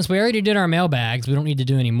right, so since we already did our mailbags, we don't need to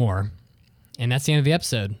do any more. And that's the end of the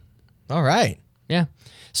episode. All right. Yeah.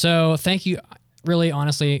 So thank you, really,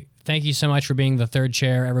 honestly, thank you so much for being the third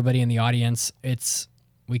chair, everybody in the audience.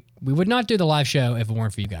 We would not do the live show if it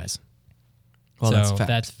weren't for you guys. Well, so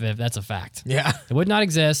that's a fact. Yeah. It would not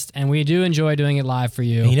exist, and we do enjoy doing it live for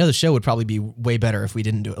you. And the show would probably be way better if we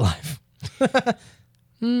didn't do it live.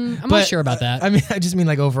 I'm not sure about that. I mean, I just mean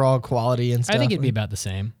like overall quality and stuff. I think it'd be about the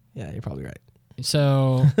same. Yeah, you're probably right.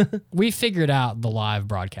 So we figured out the live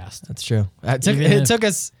broadcast. That's true. It took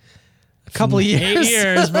us a couple of years. 8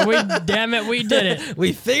 years, but we did it.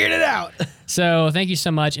 We figured it out. So thank you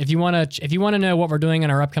so much. If you want to know what we're doing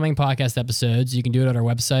in our upcoming podcast episodes, you can do it at our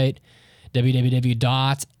website,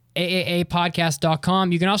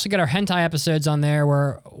 www.aapodcast.com. You can also get our hentai episodes on there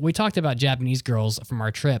where we talked about Japanese girls from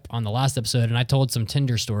our trip on the last episode, and I told some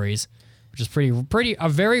Tinder stories, which is a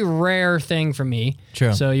very rare thing for me.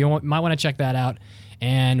 True. So might want to check that out.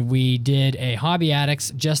 And we did a Hobby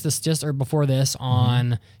Addicts just before this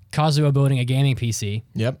on Kazuo building a gaming PC.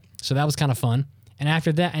 Yep. So that was kind of fun. And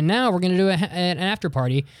after that, and now we're going to do an after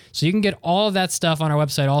party. So you can get all of that stuff on our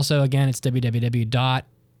website. Also, again, it's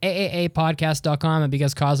www.aapodcast.com. And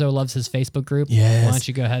because Kazuo loves his Facebook group, yes. Why don't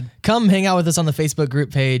you go ahead? Come hang out with us on the Facebook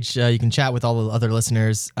group page. You can chat with all the other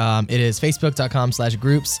listeners. It is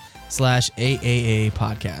facebook.com/groups/AAA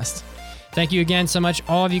podcast. Thank you again so much,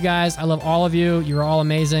 all of you guys. I love all of you. You're all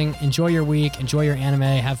amazing. Enjoy your week. Enjoy your anime.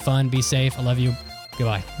 Have fun. Be safe. I love you.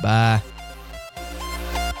 Goodbye. Bye.